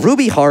themselves,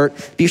 Ruby Hart.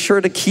 Be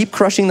sure to keep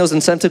crushing those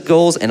incentive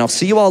goals, and I'll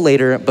see you all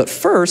later. But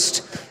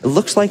first, it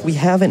looks like we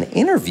have an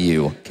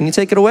interview. Can you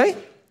take it away?